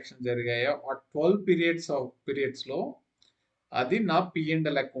ట్రాన్సాక్షన్ జరిగాయో ఆ 12 పీరియడ్స్లో అది నా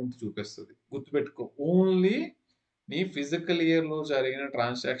P&L అకౌంట్ చూపిస్తుంది. గుర్తుపెట్టుకో, ఓన్లీ నీ ఫిజికల్ ఇయర్లో జరిగిన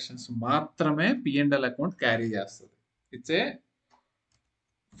ట్రాన్సాక్షన్స్ మాత్రమే P&L అకౌంట్ క్యారీ చేస్తుంది. It's a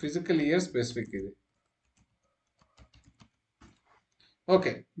physical year specific ఇది.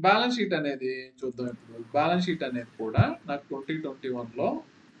 ఓకే, బ్యాలెన్స్ షీట్ అనేది చూద్దాం. ఇప్పుడు బ్యాలెన్స్ షీట్ అనేది కూడా నాకు 2021లో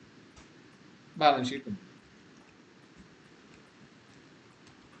బ్యాలెన్స్ షీట్ ఉంది.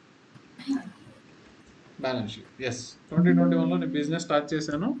 బ్యాలెన్స్ షీట్ ఎస్ 2021లో నేను బిజినెస్ స్టార్ట్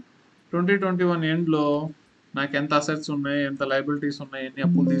చేశాను. 2021 ఎండ్లో నాకు ఎంత అసెట్స్ ఉన్నాయి, ఎంత లయబిలిటీస్ ఉన్నాయి, ఎన్ని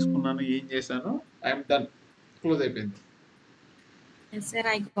అప్పులు తీసుకున్నాను, ఏం చేశాను, ఐఎమ్ డన్, క్లోజ్ అయిపోయింది.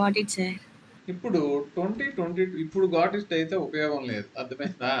 ఇప్పుడు 2020 ఇప్పుడు గాట్ ఇట్ అయితే ఉపయోగం లేదు,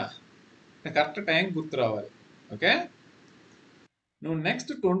 అర్థమైందా? కరెక్ట్ టైం గుర్తు రావాలి. ఓకే, నువ్వు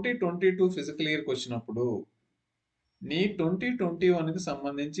నెక్స్ట్ 2022 ఫిజికల్ ఇయర్కి వచ్చినప్పుడు నీ 2021కి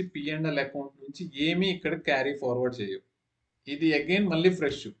సంబంధించి P&L అకౌంట్ నుంచి ఏమీ ఇక్కడ క్యారీ ఫార్వర్డ్ చేయవు. ఇది అగైన్ మళ్ళీ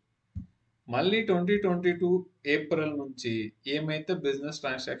ఫ్రెష్. మళ్ళీ 2022 ఏప్రిల్ నుంచి ఏమైతే బిజినెస్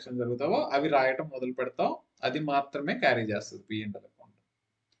ట్రాన్సాక్షన్ జరుగుతావో అవి రాయటం మొదలు పెడతావు. అది మాత్రమే క్యారీ చేస్తుంది P&L account.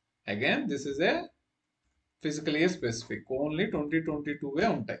 Again this is a physical year specific, only 2022వే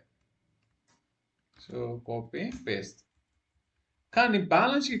ఉంటాయి. So copy paste. కానీ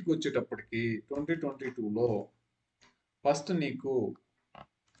బ్యాలెన్స్ షీట్కి వచ్చేటప్పటికి 2022లో ఫస్ట్ నీకు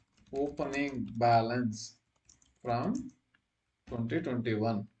ఓపెనింగ్ బ్యాలెన్స్ ఫ్రమ్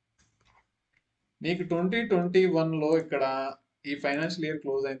 2021, నీకు 2021లో ఇక్కడ ఈ ఫైనాన్షియల్ ఇయర్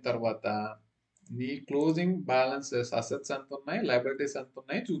క్లోజ్ అయిన తర్వాత నీ క్లోజింగ్ బ్యాలెన్సెస్ అసెట్స్ ఎంత ఉన్నాయి, లయబిలిటీస్ ఎంత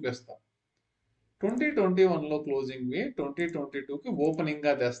ఉన్నాయి చూపిస్తావు. 2021లో క్లోజింగ్వి 2022కి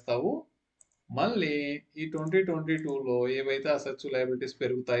ఓపెనింగ్గా తెస్తావు. మళ్ళీ ఈ 2022లో ఏవైతే అసెట్స్ లయబిలిటీస్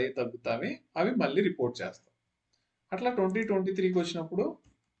పెరుగుతాయి తగ్గుతాయి అవి మళ్ళీ రిపోర్ట్ చేస్తావు. అట్లా 2023కి వచ్చినప్పుడు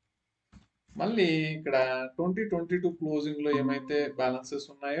మళ్ళీ ఇక్కడ 2022 క్లోజింగ్లో ఏమైతే బ్యాలెన్సెస్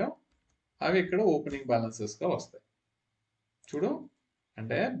ఉన్నాయో అవి ఇక్కడ ఓపెనింగ్ బ్యాలెన్సెస్గా వస్తాయి. చూడు,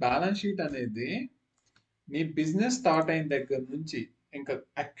 అంటే బ్యాలెన్స్ షీట్ అనేది నీ బిజినెస్ స్టార్ట్ అయిన దగ్గర నుంచి ఇంకా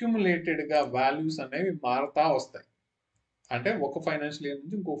అక్యుములేటెడ్గా వాల్యూస్ అనేవి మారుతా వస్తాయి. అంటే ఒక ఫైనాన్షియల్ ఇయర్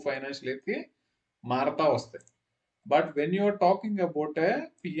నుంచి ఇంకో ఫైనాన్షియల్ ఇయర్కి మారుతా వస్తాయి. But when you're talking about a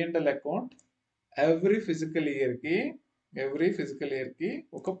P&L account, every physical ఇయర్కి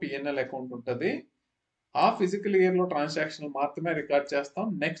ఒక P&L అకౌంట్ ఉంటుంది. ఆ ఫిజికల్ ఇయర్లో ట్రాన్సాక్షన్ మాత్రమే రికార్డ్ చేస్తాం.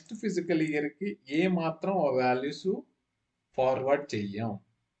 నెక్స్ట్ ఫిజికల్ ఇయర్కి ఏ మాత్రం ఆ వాల్యూస్ ఫార్వర్డ్ చెయ్యం.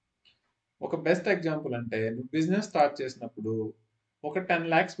 ఒక బెస్ట్ ఎగ్జాంపుల్ అంటే నువ్వు బిజినెస్ స్టార్ట్ చేసినప్పుడు ఒక 10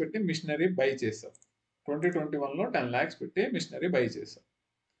 lakhs పెట్టి మిషనరీ బై చేసావు. 2021లో 10 lakhs పెట్టి మిషనరీ బై చేసావు.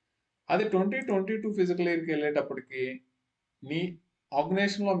 అది 2022 ఫిజికల్ ఇయర్కి వెళ్ళేటప్పటికి నీ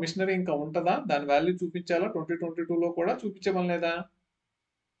ఆర్గనైజేషన్లో మిషనరీ ఇంకా ఉంటుందా? దాని వాల్యూ చూపించాలా? 2022లో కూడా చూపించమని లేదా?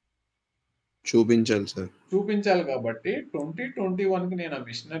 చూపించాలి సార్. చూపించాలి. కాబట్టి 2021కి నేను ఆ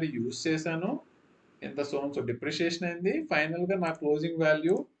మిషనరీ యూజ్ చేశాను, ఎంత సో డిప్రిషియేషన్ అయింది, ఫైనల్గా నా క్లోజింగ్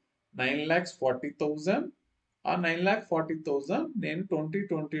వాల్యూ 9,40,000. ఆ 9,40,000 నేను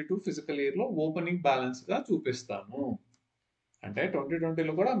 2022 ఫిజికల్ ఇయర్లో ఓపెనింగ్ బ్యాలెన్స్గా చూపిస్తాను. అంటే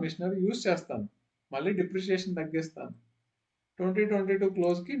 2020లో కూడా మిషనరీ యూజ్ చేస్తాను, మళ్ళీ డిప్రిషియేషన్ తగ్గిస్తాను. 2022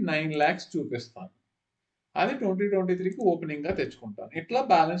 క్లోజ్కి 9 lakhs చూపిస్తాను. అది 2023కి ఓపెనింగ్గా తెచ్చుకుంటాను. ఇట్లా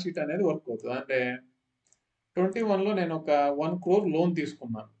బ్యాలెన్స్ షీట్ అనేది వర్క్ అవుతుంది. అంటే 21లో నేను ఒక 1 crore లోన్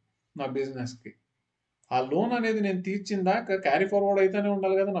తీసుకున్నాను నా బిజినెస్కి. ఆ లోన్ అనేది నేను తీర్చిందాక క్యారీ ఫార్వర్డ్ అయితేనే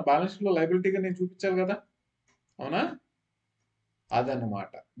ఉండాలి కదా, నా బ్యాలెన్స్ షీట్లో లైబిలిటీగా నేను చూపించాలి కదా, అవునా?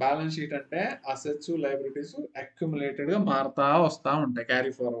 అదనమాట బ్యాలెన్స్ షీట్ అంటే. అసెట్స్ లైబిలిటీస్ అక్యుములేటెడ్గా మారుతా వస్తూ ఉంటాయి,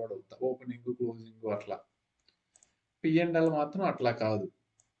 క్యారీ ఫార్వర్డ్ అవుతా, ఓపెనింగ్ క్లోజింగ్ అట్లా. P&L మాత్రం అట్లా కాదు,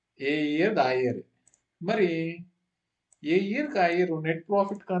 ఏ ఇయర్ ఆ ఇయర్. మరి ఏ ఇయర్కి ఆ ఇయర్ నెట్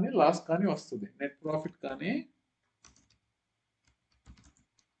ప్రాఫిట్ కానీ లాస్ కానీ వస్తుంది, నెట్ ప్రాఫిట్ కానీ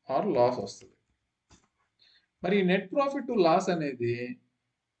ఆర్ లాస్ వస్తుంది. మరి ఈ నెట్ ప్రాఫిట్ లాస్ అనేది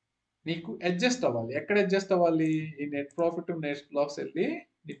నీకు అడ్జస్ట్ అవ్వాలి. ఎక్కడ అడ్జస్ట్ అవ్వాలి? ఈ నెట్ ప్రాఫిట్ నెట్ లాస్ వెళ్ళి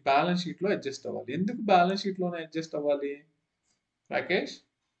నీ బ్యాలెన్స్ షీట్లో అడ్జస్ట్ అవ్వాలి. ఎందుకు బ్యాలెన్స్ షీట్లోనే అడ్జస్ట్ అవ్వాలి రాకేష్?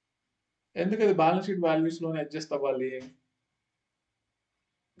 ఎందుకు అది బ్యాలెన్స్ షీట్ వాల్యూస్లోనే అడ్జస్ట్ అవ్వాలి?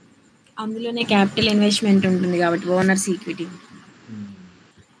 అందులోనే క్యాపిటల్ ఇన్వెస్ట్మెంట్ ఉంటుంది కాబట్టి, ఓనర్స్ ఈక్విటీ.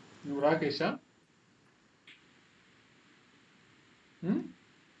 నువ్వు రాకేషా?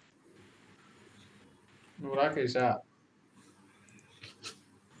 నువ్వు రాకేషా?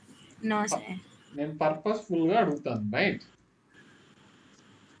 No sir. నేను పర్పస్ఫుల్గా అడుగుతాను, right?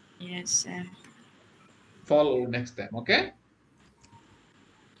 Yes sir. Follow next time, okay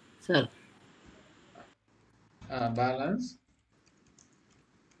sir?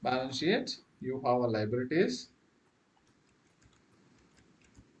 Balance sheet, you have a liabilities,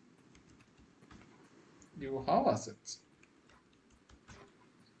 you have assets.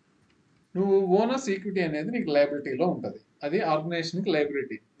 నువ్వు ఓనర్స్ ఈక్విటీ అనేది నీకు లైబిలిటీలో ఉంటుంది, అది ఆర్గనైజేషన్కి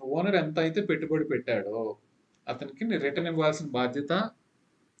లైబిలిటీ. ఓనర్ ఎంత అయితే పెట్టుబడి పెట్టాడో అతనికి రిటర్న్ ఇవ్వాల్సిన బాధ్యత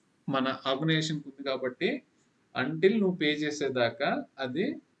మన ఆర్గనైజేషన్కి ఉంది కాబట్టి, అంటిల్ నువ్వు పే చేసేదాకా అది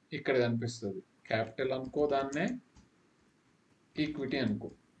ఇక్కడ కనిపిస్తుంది. క్యాపిటల్ అనుకో, దాన్నే ఈక్విటీ అనుకో.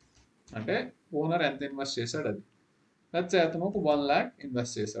 అంటే ఓనర్ ఎంత ఇన్వెస్ట్ చేశాడు అది. లెట్స్ సే అతను ఒక 1 lakh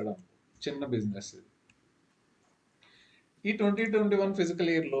ఇన్వెస్ట్ చేశాడు అనుకో, చిన్న బిజినెస్ ఇది. ఈ 2021 ఫిజికల్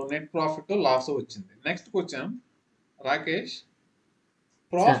ఇయర్లో నెట్ ప్రాఫిట్ లాస్ వచ్చింది. నెక్స్ట్ క్వశ్చన్ రాకేష్,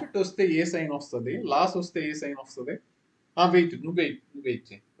 ప్రాఫిట్ వస్తే ఏ సైన్ వస్తుంది, లాస్ వస్తే ఏ సైన్ వస్తుంది? నువ్వు వెయిట్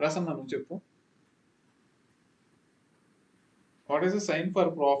చేయి. ప్రసన్న నువ్వు చెప్పు. What is the sign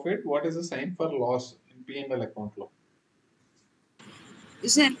for profit, what is the sign for loss in P&L అకౌంట్లో?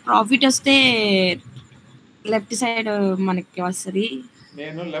 సార్ ప్రాఫిట్ వస్తే లెఫ్ట్ సైడ్ మనకి వస్తుంది.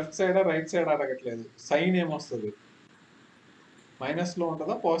 నేను లెఫ్ట్ సైడ్ రైట్ సైడ్ అడగట్లేదు, సైన్ ఏమొస్తుంది? మైనస్లో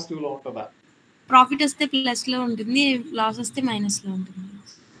ఉంటుందా పాజిటివ్లో ఉంటుందా? ప్రాఫిట్ వస్తే ప్లస్లో ఉంటుంది, లాస్ వస్తే మైనస్లో ఉంటుంది.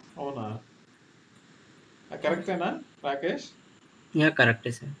 అవునా? కరెక్టేనా రాకేష్?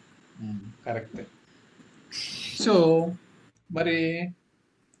 కరెక్టే సార్. కరెక్టే. సో మరి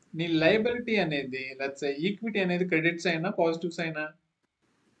నీ లైబిలిటీ అనేది, లెట్స్ సే ఈక్విటీ అనేది క్రెడిట్ సైనా పాజిటివ్ సైనా?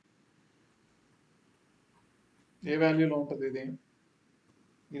 ఏ వాల్యూలో ఉంటుంది ఇది?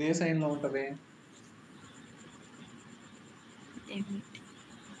 ఇది ఏ సైన్లో ఉంటుంది?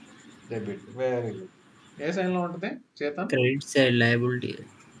 డెబిట్. Very good. ఏ సైన్లో ఉంటుంది Chetan? Credit side liability.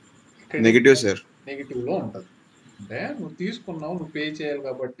 Negative sir. నెగిటివ్లో ఉంటుంది. అంటే నువ్వు తీసుకున్నావు, నువ్వు పే చేయాలి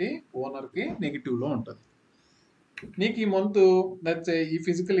కాబట్టి ఓనర్కి నెగిటివ్లో ఉంటుంది. నీకు ఈ మంత్ లెట్స్ ఈ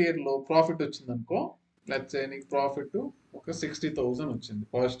ఫిజికల్ ఇయర్లో ప్రాఫిట్ వచ్చింది అనుకో, లెట్స్ నీకు ప్రాఫిట్ ఒక 60,000 వచ్చింది,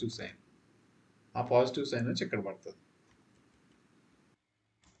 పాజిటివ్ సైన్. ఆ పాజిటివ్ సైన్ వచ్చి ఇక్కడ పడుతుంది.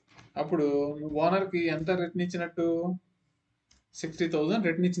 అప్పుడు నువ్వు ఓనర్కి ఎంత రిటర్న్ ఇచ్చినట్టు? 60,000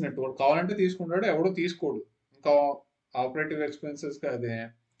 రిటర్న్ ఇచ్చినట్టు. వాడు కావాలంటే తీసుకుంటాడు, ఎవడో తీసుకోడు. ఇంకా ఆపరేటివ్ ఎక్స్పెన్సెస్గా అదే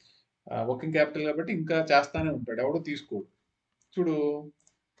వర్కింగ్ క్యాపిటల్ కాబట్టి ఇంకా చేస్తానే ఉంటాడు, ఎవడో తీసుకోడు. చూడు,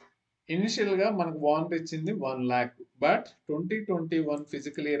 ఇనిషియల్గా మనకు ఓనర్ ఇచ్చింది 1 lakh, బట్ 2021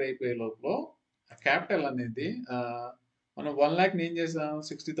 ఫిజికల్ ఇయర్ అయిపోయే లోపల క్యాపిటల్ అనేది మనం 1 lakh ఏం చేసాం?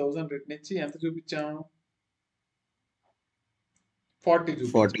 60,000 రిటర్న్ ఇచ్చి ఎంత చూపించాం?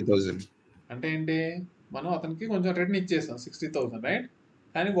 40,000. అంటే ఏంటి, మనం అతనికి కొంచెం రిటర్న్ ఇచ్చేసాం 60,000, రైట్?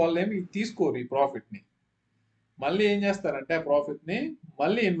 కానీ వాళ్ళు ఏమి తీసుకోరు ఈ ప్రాఫిట్ని. మళ్ళీ ఏం చేస్తారంటే ఆ ప్రాఫిట్ని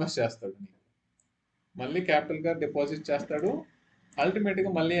మళ్ళీ ఇన్వెస్ట్ చేస్తాడు, మళ్ళీ క్యాపిటల్గా డిపాజిట్ చేస్తాడు. అల్టిమేట్గా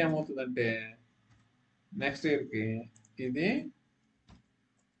మళ్ళీ ఏమవుతుందంటే నెక్స్ట్ ఇయర్కి ఇది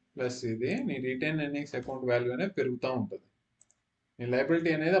ప్లస్ ఇది నీ రిటైన్ ఎర్నింగ్స్ అకౌంట్ వాల్యూ అనేది పెరుగుతూ ఉంటుంది. నీ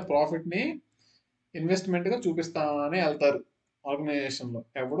లైబిలిటీ అనేది ఆ ప్రాఫిట్ని ఇన్వెస్ట్మెంట్గా చూపిస్తామని వెళ్తారు ఆర్గనైజేషన్లో,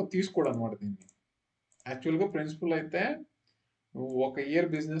 ఎవడో తీసుకోడు అనమాట దీన్ని. యాక్చువల్గా ప్రిన్సిపల్ అయితే నువ్వు ఒక ఇయర్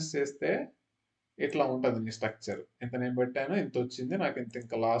బిజినెస్ చేస్తే ఇట్లా ఉంటుంది నీ స్ట్రక్చర్. ఇంత నేను పెట్టాను, ఇంత వచ్చింది, నాకు ఇంత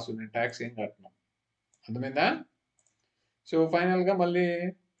ఇంకా లాస్, నేను ట్యాక్స్ ఏం కట్టను. అర్థమైందా? సో ఫైనల్గా మళ్ళీ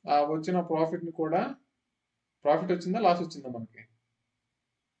వచ్చిన ప్రాఫిట్ని కూడా, ప్రాఫిట్ వచ్చిందా లాస్ వచ్చిందా మనకి?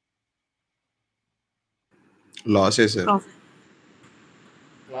 లాసే సార్.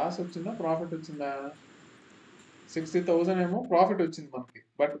 లాస్ వచ్చిందా ప్రాఫిట్ వచ్చిందా? 60,000 ఏమో ప్రాఫిట్ వచ్చింది మనకి.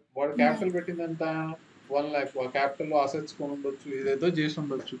 బట్ వాడు క్యాపిటల్ పెట్టిందంత 1 lakh. క్యాపిటల్ అసెట్స్ కొని ఉండొచ్చు, ఏదేదో చేసి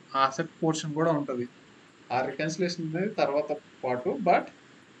ఉండొచ్చు. ఆ అసెట్ పోర్షన్ కూడా ఉంటుంది. ఆ రికన్సిలేషన్ అనేది తర్వాత పాటు. బట్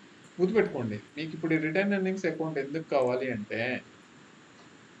గుర్తుపెట్టుకోండి, మీకు ఇప్పుడు రిటర్న్ ఎర్నింగ్స్ అకౌంట్ ఎందుకు కావాలి అంటే,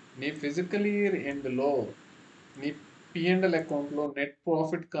 నీ ఫిజికల్ ఇయర్ ఎండ్లో నీ పిఎండ్ఎల్ అకౌంట్లో నెట్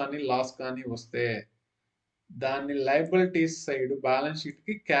ప్రాఫిట్ కానీ లాస్ కానీ వస్తే దాన్ని లయబిలిటీస్ సైడ్ బ్యాలెన్స్ షీట్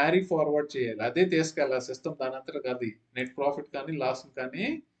కి క్యారీ ఫార్వర్డ్ చేయాలి. అదే తీసుకెళ్ళాలి సిస్టమ్, దాని అంతటా కాదు. నెట్ ప్రాఫిట్ కానీ లాస్ కానీ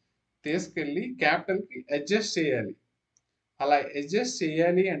తీసుకెళ్ళి క్యాపిటల్ కి అడ్జస్ట్ చేయాలి. అలా అడ్జస్ట్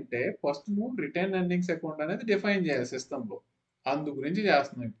చేయాలి అంటే ఫస్ట్ నువ్వు రిటర్న్ ఎర్నింగ్స్ అకౌంట్ అనేది డిఫైన్ చేయాలి సిస్టమ్ లో. అందు గురించి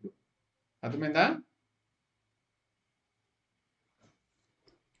చేస్తున్నాం ఇప్పుడు. అర్థమైందా?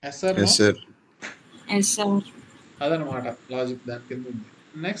 సార్. అదనమాట లాజిక్ దాని కింద ఉంది.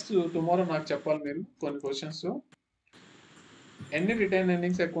 నెక్స్ట్ టుమారో నాకు చెప్పాలి మీరు కొన్ని క్వశ్చన్స్. ఎన్ని రిటర్న్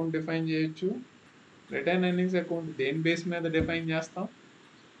ఎర్నింగ్స్ అకౌంట్ డిఫైన్ చేయొచ్చు? రిటర్న్ ఎర్నింగ్స్ అకౌంట్ దేని బేస్ మీద డిఫైన్ చేస్తాం?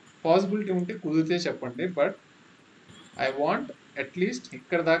 పాసిబిలిటీ ఉంటే కుదిరితే చెప్పండి. బట్ ఐ వాంట్ అట్లీస్ట్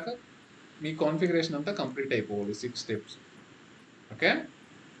ఇక్కడ దాకా మీ కాన్ఫిగరేషన్ అంతా కంప్లీట్ అయిపోవాలి, 6 స్టెప్స్. ఓకే,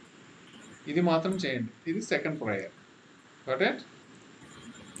 ఇది మాత్రం చేయండి. ఇది సెకండ్ ప్రయర్. Got it?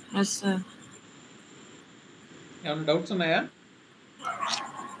 ఏమైనా డౌట్స్ ఉన్నాయా?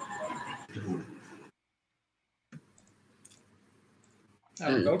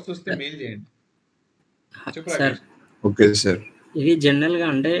 డౌట్స్ వస్తే మెయిల్ చేయండి. చెప్పు సార్. Okay sir. ఇది జనరల్గా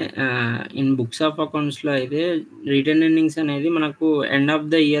అంటే ఇన్ బుక్స్ ఆఫ్ అకౌంట్స్లో అయితే రిటర్న్ ఎర్నింగ్స్ అనేది మనకు ఎండ్ ఆఫ్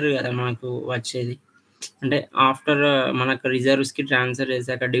ద ఇయర్ కదా మనకు వచ్చేది. అంటే ఆఫ్టర్ మనకు రిజర్వ్స్కి ట్రాన్స్ఫర్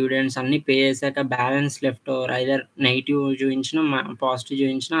చేశాక, డివిడెండ్స్ అన్నీ పే చేశాక balance left over either negative చూపించినా పాజిటివ్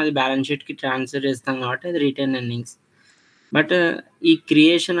చూపించినా అది బ్యాలెన్స్ షీట్కి ట్రాన్స్ఫర్ చేస్తాం కాబట్టి అది రిటర్న్ ఎర్నింగ్స్. బట్ ఈ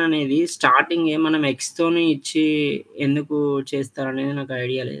క్రియేషన్ అనేది స్టార్టింగ్ మనం ఎక్స్తోని ఇచ్చి ఎందుకు చేస్తారనేది నాకు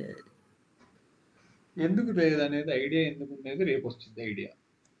ఐడియా లేదు. ఎందుకు లేదనేది ఐడియా ఎందుకు ఉండేది రేపు వచ్చింది ఐడియా.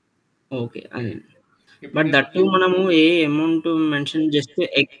 ఓకే, అదే. బట్ దట్టు మనము ఏ అమౌంట్ మెన్షన్ జస్ట్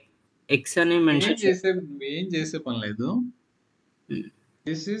ఎక్స్ అని మెన్షన్ నువ్వేం చేసే పని లేదు.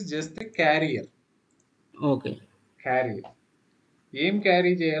 This is just a carrier. Okay, carrier ఏం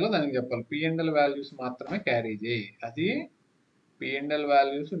క్యారీ చేయాలో దానికి చెప్పాలి. పిఎండ్ఎల్ వాల్యూస్ మాత్రమే క్యారీ చేయి. అది P&L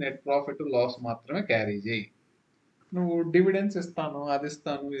values, net profit loss మాత్రమే క్యారీ చేయి. నువ్వు డివిడెన్స్ ఇస్తాను, అది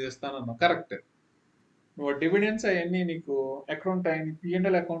ఇస్తాను, ఇది ఇస్తాను అన్నావు, కరెక్ట్. నువ్వు డివిడెన్స్ అవన్నీ నీకు ఎక్కడ ఉంటాయి? నీ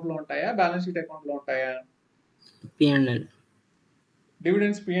పిఎండ్ఎల్ అకౌంట్ లో ఉంటాయా, బ్యాలెన్స్ షీట్ అకౌంట్ లో ఉంటాయా? పిఎండ్ఎల్.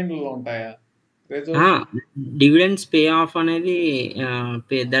 డివిడెన్స్ పిఎండ్ఎల్ లో ఉంటాయా? డివిడెండ్స్ పే ఆఫ్ అనేది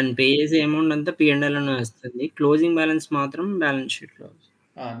దాన్ని పే చేసే అమౌంట్ అంతా పిఎండ్ఎల్ లోనే వస్తుంది. క్లోజింగ్ బ్యాలెన్స్ మాత్రం బ్యాలెన్స్ షీట్ లో.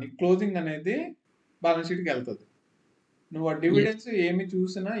 నీ క్లోజింగ్ అనేది బ్యాలెన్స్ షీట్ కి వెళ్తుంది. నువ్వు ఆ డివిడెన్స్ ఏమి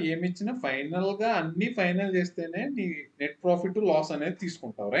చూసినా ఏమి ఇచ్చినా ఫైనల్ గా అన్ని ఫైనల్ చేస్తేనే నీ నెట్ ప్రాఫిట్ లాస్ అనేది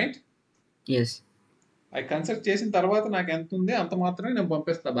తీసుకుంటావు, రైట్? ఎస్. అవి కన్సిడర్ చేసిన తర్వాత నాకు ఎంత ఉంది అంత మాత్రమే నేను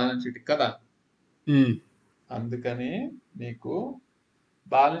పంపిస్తా బ్యాలెన్స్ షీట్ కదా. అందుకని నీకు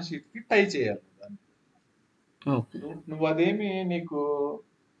బ్యాలెన్స్ షీట్ కి టై చేయాలి. నువ్వు అదేమి నీకు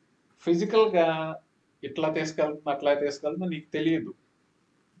ఫిజికల్ గా ఇట్లా తీసుకెళ్తున్నా అట్లా తీసుకెళ్తున్నా నీకు తెలియదు.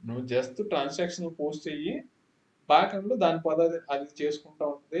 నువ్వు జస్ట్ ట్రాన్సాక్షన్ పోస్ట్ చెయ్యి, బ్యాక్ ఎండ్ లో దాని పద్ధతి అది చేసుకుంటా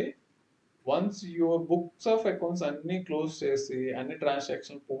ఉంటుంది. Once your books of accounts అన్ని క్లోజ్ చేసి అన్ని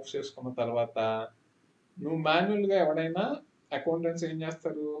ట్రాన్సాక్షన్ పోస్ట్ చేసుకున్న తర్వాత నువ్వు మాన్యువల్ గా ఎవడైనా అకౌంటెంట్స్ ఏం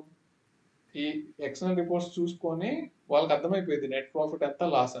చేస్తారు, ఈ ఎక్స్టర్నల్ రిపోర్ట్స్ చూసుకొని వాళ్ళకి అర్థమైపోయింది నెట్ ప్రాఫిట్ ఎంత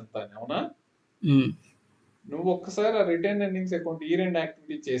లాస్ ఎంత అని. అవునా? నువ్వు ఒక్కసారి ఆ రిటర్న్ ఎర్నింగ్స్ అకౌంట్ ఈ రెండు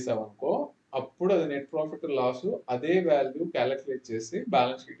యాక్టివిటీ చేసావు అనుకో, అప్పుడు అది నెట్ ప్రాఫిట్ లాస్ అదే వాల్యూ క్యాలిక్యులేట్ చేసి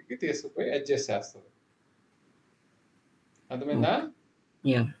బ్యాలెన్స్ షీట్ కి తీసుకుపోయి అడ్జస్ట్ చేస్తుంది. అర్థమైందా?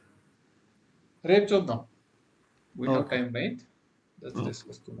 రేపు చూద్దాం. We have time, right? Let's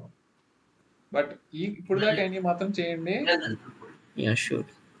discuss tomorrow. But ఇప్పుడు దాకా అన్ని మాత్రం చేయండి.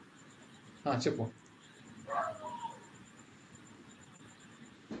 చెప్పు.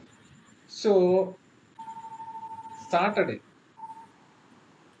 సో సాటర్డే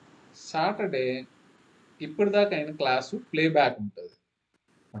ఇప్పటిదాకా అయిన క్లాసు ప్లే బ్యాక్ ఉంటుంది.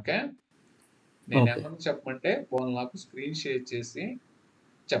 ఓకే, నేను ఏమన్నా చెప్పమంటే వాళ్ళు నాకు స్క్రీన్ షేర్ చేసి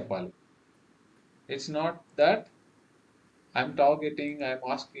చెప్పాలి. It's not that I'm targeting, I'm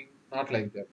asking, not like that.